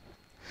ഉണ്ടാകും.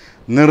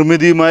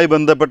 നിർമ്മിതിയുമായി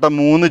ബന്ധപ്പെട്ട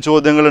 3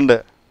 ചോദ്യങ്ങളുണ്ട്.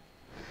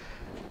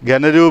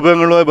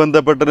 ഘനരൂപങ്ങളുമായി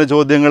ബന്ധപ്പെട്ട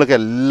ചോദ്യങ്ങൾക്ക്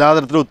എല്ലാ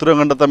തരത്തിലും ഉത്തരം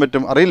കണ്ടെത്താൻ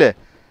പറ്റും. അറിയില്ലേ?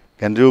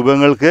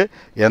 ഘനരൂപങ്ങൾക്ക്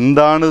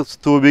എന്താണ്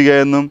സ്തൂപിക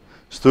എന്നും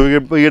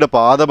സ്തൂപികയുടെ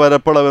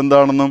പാദപരപ്പളവ്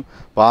എന്താണെന്നും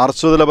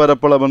പാർശ്വതല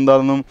പരപ്പളവ്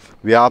എന്താണെന്നും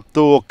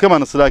വ്യാപ്തവും ഒക്കെ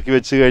മനസ്സിലാക്കി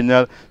വെച്ച്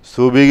കഴിഞ്ഞാൽ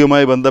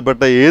സ്തൂപികയുമായി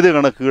ബന്ധപ്പെട്ട ഏത്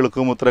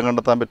കണക്കുകൾക്കും ഉത്തരം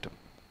കണ്ടെത്താൻ പറ്റും.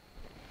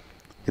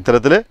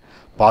 ഇത്തരത്തിൽ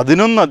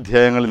 11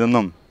 അധ്യായങ്ങളിൽ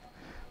നിന്നും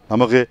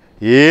നമുക്ക്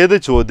ഏത്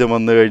ചോദ്യം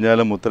വന്നു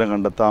കഴിഞ്ഞാലും ഉത്തരം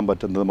കണ്ടെത്താൻ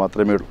പറ്റുന്നത്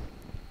മാത്രമേ ഉള്ളൂ.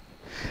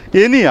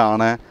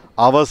 ഇനിയാണ്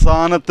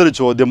അവസാനത്തെ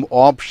ചോദ്യം,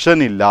 ഓപ്ഷൻ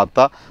ഇല്ലാത്ത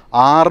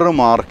 6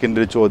 മാർക്കിൻ്റെ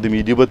ഒരു ചോദ്യം,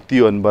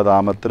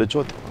 29ാമത്തെ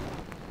ചോദ്യം.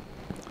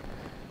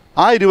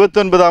 ആ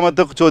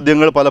 29ാമത്തെ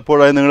ചോദ്യങ്ങൾ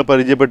പലപ്പോഴായി നിങ്ങൾ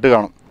പരിചയപ്പെട്ട്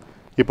കാണും.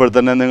 ഇപ്പോൾ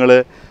തന്നെ നിങ്ങൾ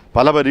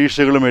പല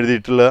പരീക്ഷകളും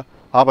എഴുതിയിട്ടുള്ള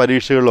ആ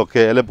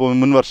പരീക്ഷകളിലൊക്കെ അല്ലെങ്കിൽ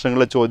മുൻ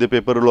വർഷങ്ങളിലെ ചോദ്യ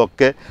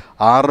പേപ്പറുകളൊക്കെ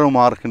 6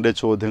 മാർക്കിൻ്റെ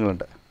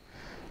ചോദ്യങ്ങളുണ്ട്.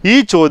 ഈ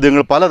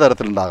ചോദ്യങ്ങൾ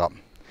പലതരത്തിലുണ്ടാകാം.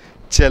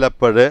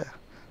 ചിലപ്പോൾ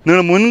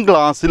നിങ്ങൾ മുൻ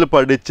ക്ലാസ്സിൽ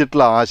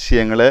പഠിച്ചിട്ടുള്ള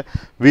ആശയങ്ങളെ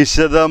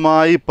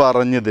വിശദമായി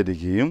പറഞ്ഞു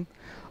തരികയും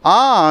ആ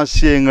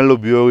ആശയങ്ങൾ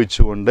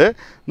ഉപയോഗിച്ചുകൊണ്ട്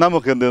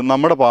നമുക്കെന്ത്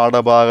നമ്മുടെ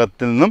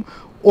പാഠഭാഗത്തിൽ നിന്നും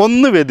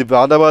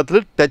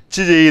പാഠഭാഗത്തിൽ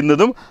ടച്ച്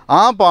ചെയ്യുന്നതും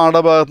ആ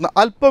പാഠഭാഗത്ത് നിന്ന്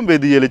അല്പം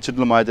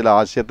വ്യതിചലിച്ചിട്ടുള്ളതുമായ ചില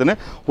ആശയത്തിന്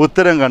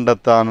ഉത്തരം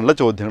കണ്ടെത്താനുള്ള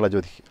ചോദ്യങ്ങളാണ്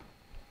ചോദിക്കുക.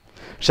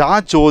 പക്ഷെ ആ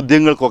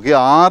ചോദ്യങ്ങൾക്കൊക്കെ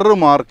 6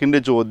 മാർക്കിൻ്റെ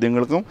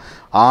ചോദ്യങ്ങൾക്കും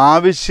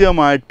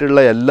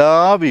ആവശ്യമായിട്ടുള്ള എല്ലാ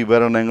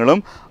വിവരണങ്ങളും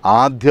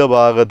ആദ്യ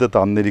ഭാഗത്ത്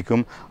തന്നിരിക്കും.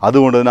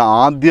 അതുകൊണ്ട് തന്നെ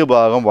ആദ്യ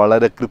ഭാഗം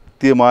വളരെ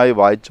കൃത്യമായി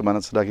വായിച്ച്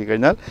മനസ്സിലാക്കി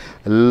കഴിഞ്ഞാൽ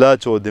എല്ലാ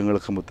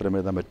ചോദ്യങ്ങൾക്കും ഉത്തരം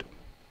എഴുതാൻ പറ്റും.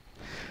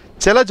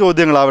 ചില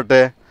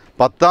ചോദ്യങ്ങളാവട്ടെ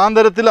 10ാം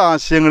തരത്തിലെ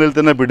ആശയങ്ങളിൽ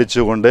തന്നെ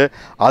പിടിച്ചുകൊണ്ട്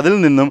അതിൽ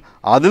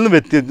നിന്ന്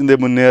വ്യത്യസ്തൻ്റെ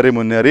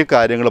മുന്നേറി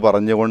കാര്യങ്ങൾ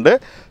പറഞ്ഞുകൊണ്ട്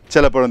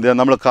ചിലപ്പോൾ എന്ത് ചെയ്യാം,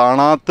 നമ്മൾ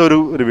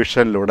കാണാത്തൊരു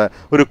വിഷനിലൂടെ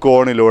ഒരു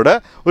കോണിലൂടെ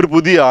ഒരു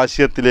പുതിയ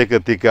ആശയത്തിലേക്ക്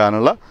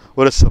എത്തിക്കാനുള്ള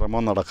ഒരു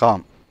ശ്രമം നടക്കാം.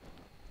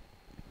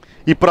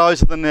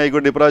 ഇപ്രാവശ്യം തന്നെ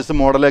ആയിക്കോട്ടെ, ഇപ്രാവശ്യം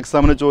മോഡൽ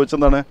എക്സാമിന്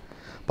ചോദിച്ചതാണ്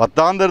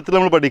 10ാം തരത്തിൽ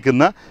നമ്മൾ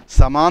പഠിക്കുന്ന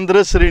സമാന്തര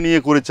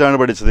ശ്രേണിയെക്കുറിച്ചാണ്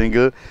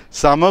പഠിച്ചതെങ്കിൽ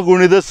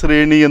സമഗുണിത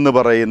ശ്രേണി എന്ന്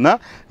പറയുന്ന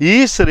ഈ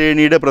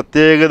ശ്രേണിയുടെ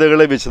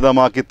പ്രത്യേകതകളെ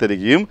വിശദമാക്കി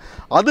തരികയും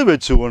അത്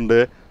വെച്ചുകൊണ്ട്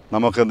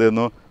നമുക്കെന്ത്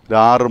ചെയ്യുന്നു,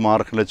 6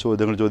 മാർക്കിൻ്റെ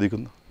ചോദ്യങ്ങൾ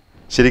ചോദിക്കുന്നു.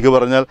 ശരിക്കും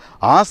പറഞ്ഞാൽ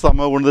ആ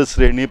സമഗുണിത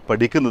ശ്രേണി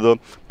പഠിക്കുന്നത്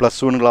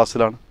 +1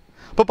 ക്ലാസ്സിലാണ്.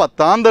 അപ്പോൾ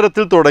 10ാം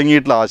തരത്തിൽ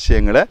തുടങ്ങിയിട്ടുള്ള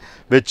ആശയങ്ങളെ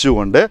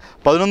വെച്ചുകൊണ്ട്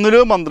 11ലോ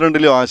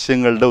 12ലോ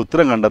ആശയങ്ങളുടെ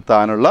ഉത്തരം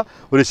കണ്ടെത്താനുള്ള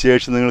ഒരു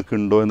ശേഷി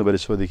നിങ്ങൾക്കുണ്ടോ എന്ന്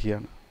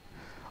പരിശോധിക്കുകയാണ്.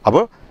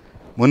 അപ്പോൾ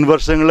മുൻ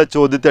വർഷങ്ങളിലെ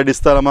ചോദ്യത്തെ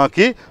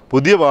അടിസ്ഥാനമാക്കി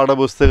പുതിയ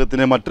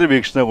പാഠപുസ്തകത്തിനെ മറ്റൊരു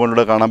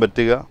വീക്ഷണകോണിലൂടെ കാണാൻ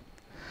പറ്റുക.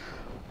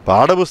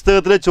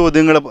 പാഠപുസ്തകത്തിലെ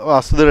ചോദ്യങ്ങളെ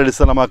വസ്തുതയെ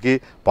അടിസ്ഥാനമാക്കി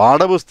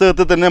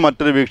പാഠപുസ്തകത്തെ തന്നെ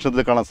മറ്റൊരു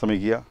വീക്ഷണത്തിൽ കാണാൻ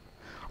ശ്രമിക്കുക.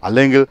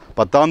 അല്ലെങ്കിൽ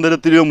 10ാം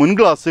തരത്തിലെയോ മുൻ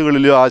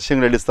ക്ലാസ്സുകളിലെയോ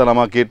ആശയങ്ങളെ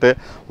അടിസ്ഥാനമാക്കിയിട്ട്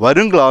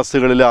വരും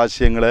ക്ലാസ്സുകളിലെ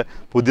ആശയങ്ങളെ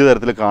പുതിയ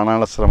തരത്തിൽ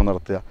കാണാനുള്ള ശ്രമം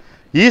നടത്തുക.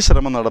 ഈ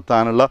ശ്രമം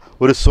നടത്താനുള്ള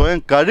ഒരു സ്വയം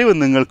കഴിവ്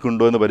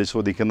നിങ്ങൾക്കുണ്ടോ എന്ന്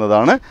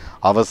പരിശോധിക്കുന്നതാണ്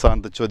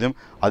അവസാനത്തെ ചോദ്യം.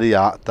 അത്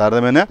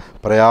താരതമ്യേന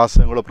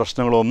പ്രയാസങ്ങളോ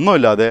പ്രശ്നങ്ങളോ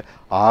ഒന്നുമില്ലാതെ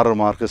 6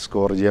 മാർക്ക്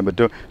സ്കോർ ചെയ്യാൻ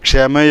പറ്റും.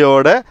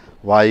 ക്ഷമയോടെ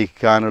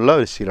വായിക്കാനുള്ള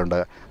ഒരു ശീലം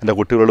ഉണ്ടാകുക. എൻ്റെ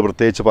കുട്ടികളോട്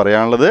പ്രത്യേകിച്ച്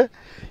പറയാനുള്ളത്,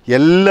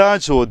 എല്ലാ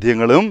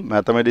ചോദ്യങ്ങളും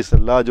മാത്തമാറ്റിക്സ്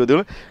എല്ലാ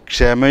ചോദ്യങ്ങളും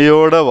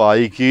ക്ഷമയോടെ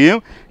വായിക്കുകയും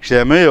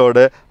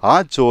ക്ഷമയോടെ ആ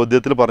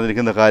ചോദ്യത്തിൽ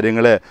പറഞ്ഞിരിക്കുന്ന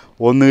കാര്യങ്ങളെ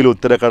ഒന്നുകിൽ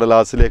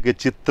ഉത്തരക്കടലാസിലേക്ക്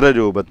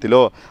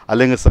ചിത്രരൂപത്തിലോ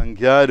അല്ലെങ്കിൽ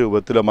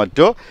സംഖ്യാരൂപത്തിലോ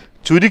മറ്റോ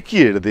ചുരുക്കി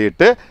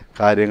എഴുതിയിട്ട്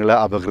കാര്യങ്ങളെ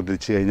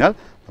അപഗ്രഥിച്ച് കഴിഞ്ഞാൽ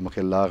നമുക്ക്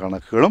എല്ലാ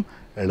കണക്കുകളും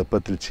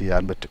എളുപ്പത്തിൽ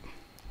ചെയ്യാൻ പറ്റും.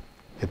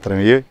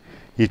 ഇത്രയേ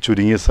ഈ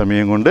ചുരുങ്ങിയ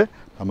സമയം കൊണ്ട്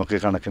നമുക്ക്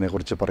കണക്കിനെ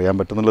കുറിച്ച് പറയാൻ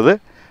പറ്റുന്നുള്ളത്.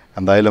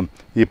 എന്തായാലും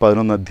ഈ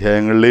 11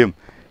 അധ്യായങ്ങളിലെയും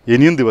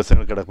ഇനിയും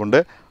ദിവസങ്ങൾ കിടക്കൊണ്ട്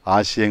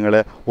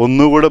ആശയങ്ങളെ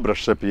ഒന്നുകൂടെ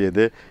ബ്രഷപ്പ്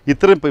ചെയ്ത്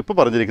ഇത്രയും ഇപ്പോൾ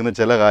പറഞ്ഞിരിക്കുന്ന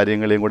ചില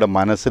കാര്യങ്ങളെയും കൂടെ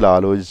മനസ്സിൽ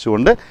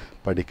ആലോചിച്ചുകൊണ്ട്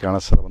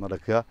പഠിക്കാനുള്ള ശ്രമം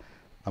നടക്കുക.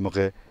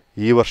 നമുക്ക്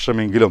ഈ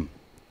വർഷമെങ്കിലും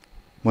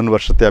മുൻ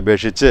വർഷത്തെ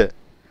അപേക്ഷിച്ച്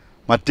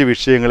മറ്റ്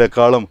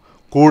വിഷയങ്ങളെക്കാളും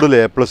കൂടുതൽ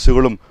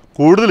A+കളും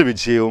കൂടുതൽ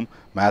വിജയവും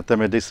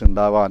മാത്തമാറ്റിക്സ്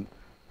ഉണ്ടാവാൻ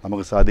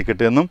നമുക്ക്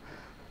സാധിക്കട്ടെ എന്നും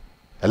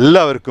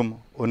എല്ലാവർക്കും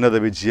ഉന്നത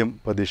വിജയം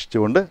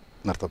പ്രതീക്ഷിച്ചുകൊണ്ട്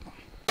നിർത്തുന്നു.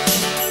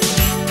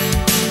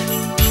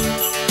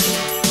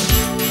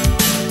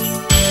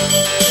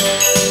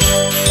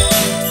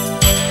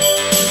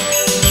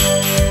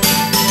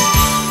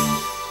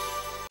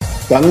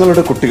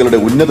 തങ്ങളുടെ കുട്ടികളുടെ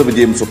ഉന്നത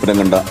വിജയം സ്വപ്നം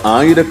കണ്ട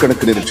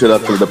ആയിരക്കണക്കിന്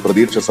രക്ഷിതാക്കളുടെ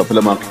പ്രതീക്ഷ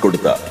സഫലമാക്കി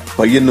കൊടുത്ത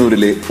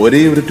പയ്യന്നൂരിലെ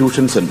ഒരേയൊരു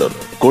ട്യൂഷൻ സെന്റർ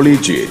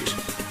കൊളീജിയേറ്റ്.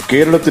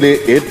 കേരളത്തിലെ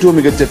ഏറ്റവും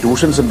മികച്ച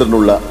tuition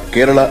സെന്ററിനുള്ള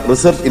Kerala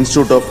research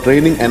institute of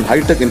training and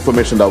hi tech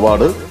information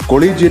award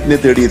കൊളീജിയേറ്റിനെ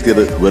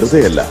തേടിയെത്തിയത്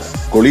വെറുതെയല്ല.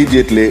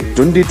 കൊളീജിയേറ്റിലെ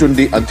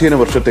 2020 അധ്യയന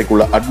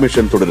വർഷത്തേക്കുള്ള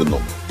അഡ്മിഷൻ തുടരുന്നു.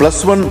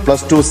 +1,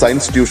 +2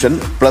 science tuition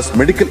plus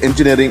medical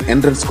engineering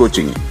entrance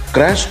coaching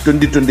crash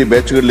 2020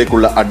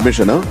 ബാച്ചുകളിലേക്കുള്ള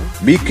അഡ്മിഷന്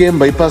BKM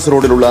ബൈപ്പാസ്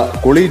റോഡിലുള്ള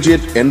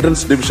കൊളീജിയേറ്റ്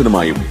എൻട്രൻസ്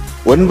ഡിവിഷനുമായും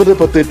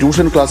 9-10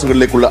 ട്യൂഷൻ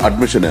ക്ലാസുകളിലേക്കുള്ള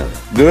അഡ്മിഷന്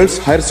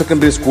ഗേൾസ് ഹയർ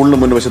സെക്കൻഡറി സ്കൂളിന്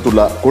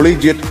മുൻവശത്തുള്ള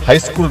കൊളീജിയേറ്റ്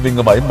ഹൈസ്കൂൾ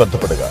വിംഗുമായും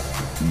ബന്ധപ്പെടുക.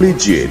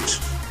 Collegiate.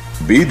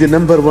 Be the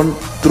number one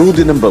through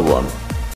the number one.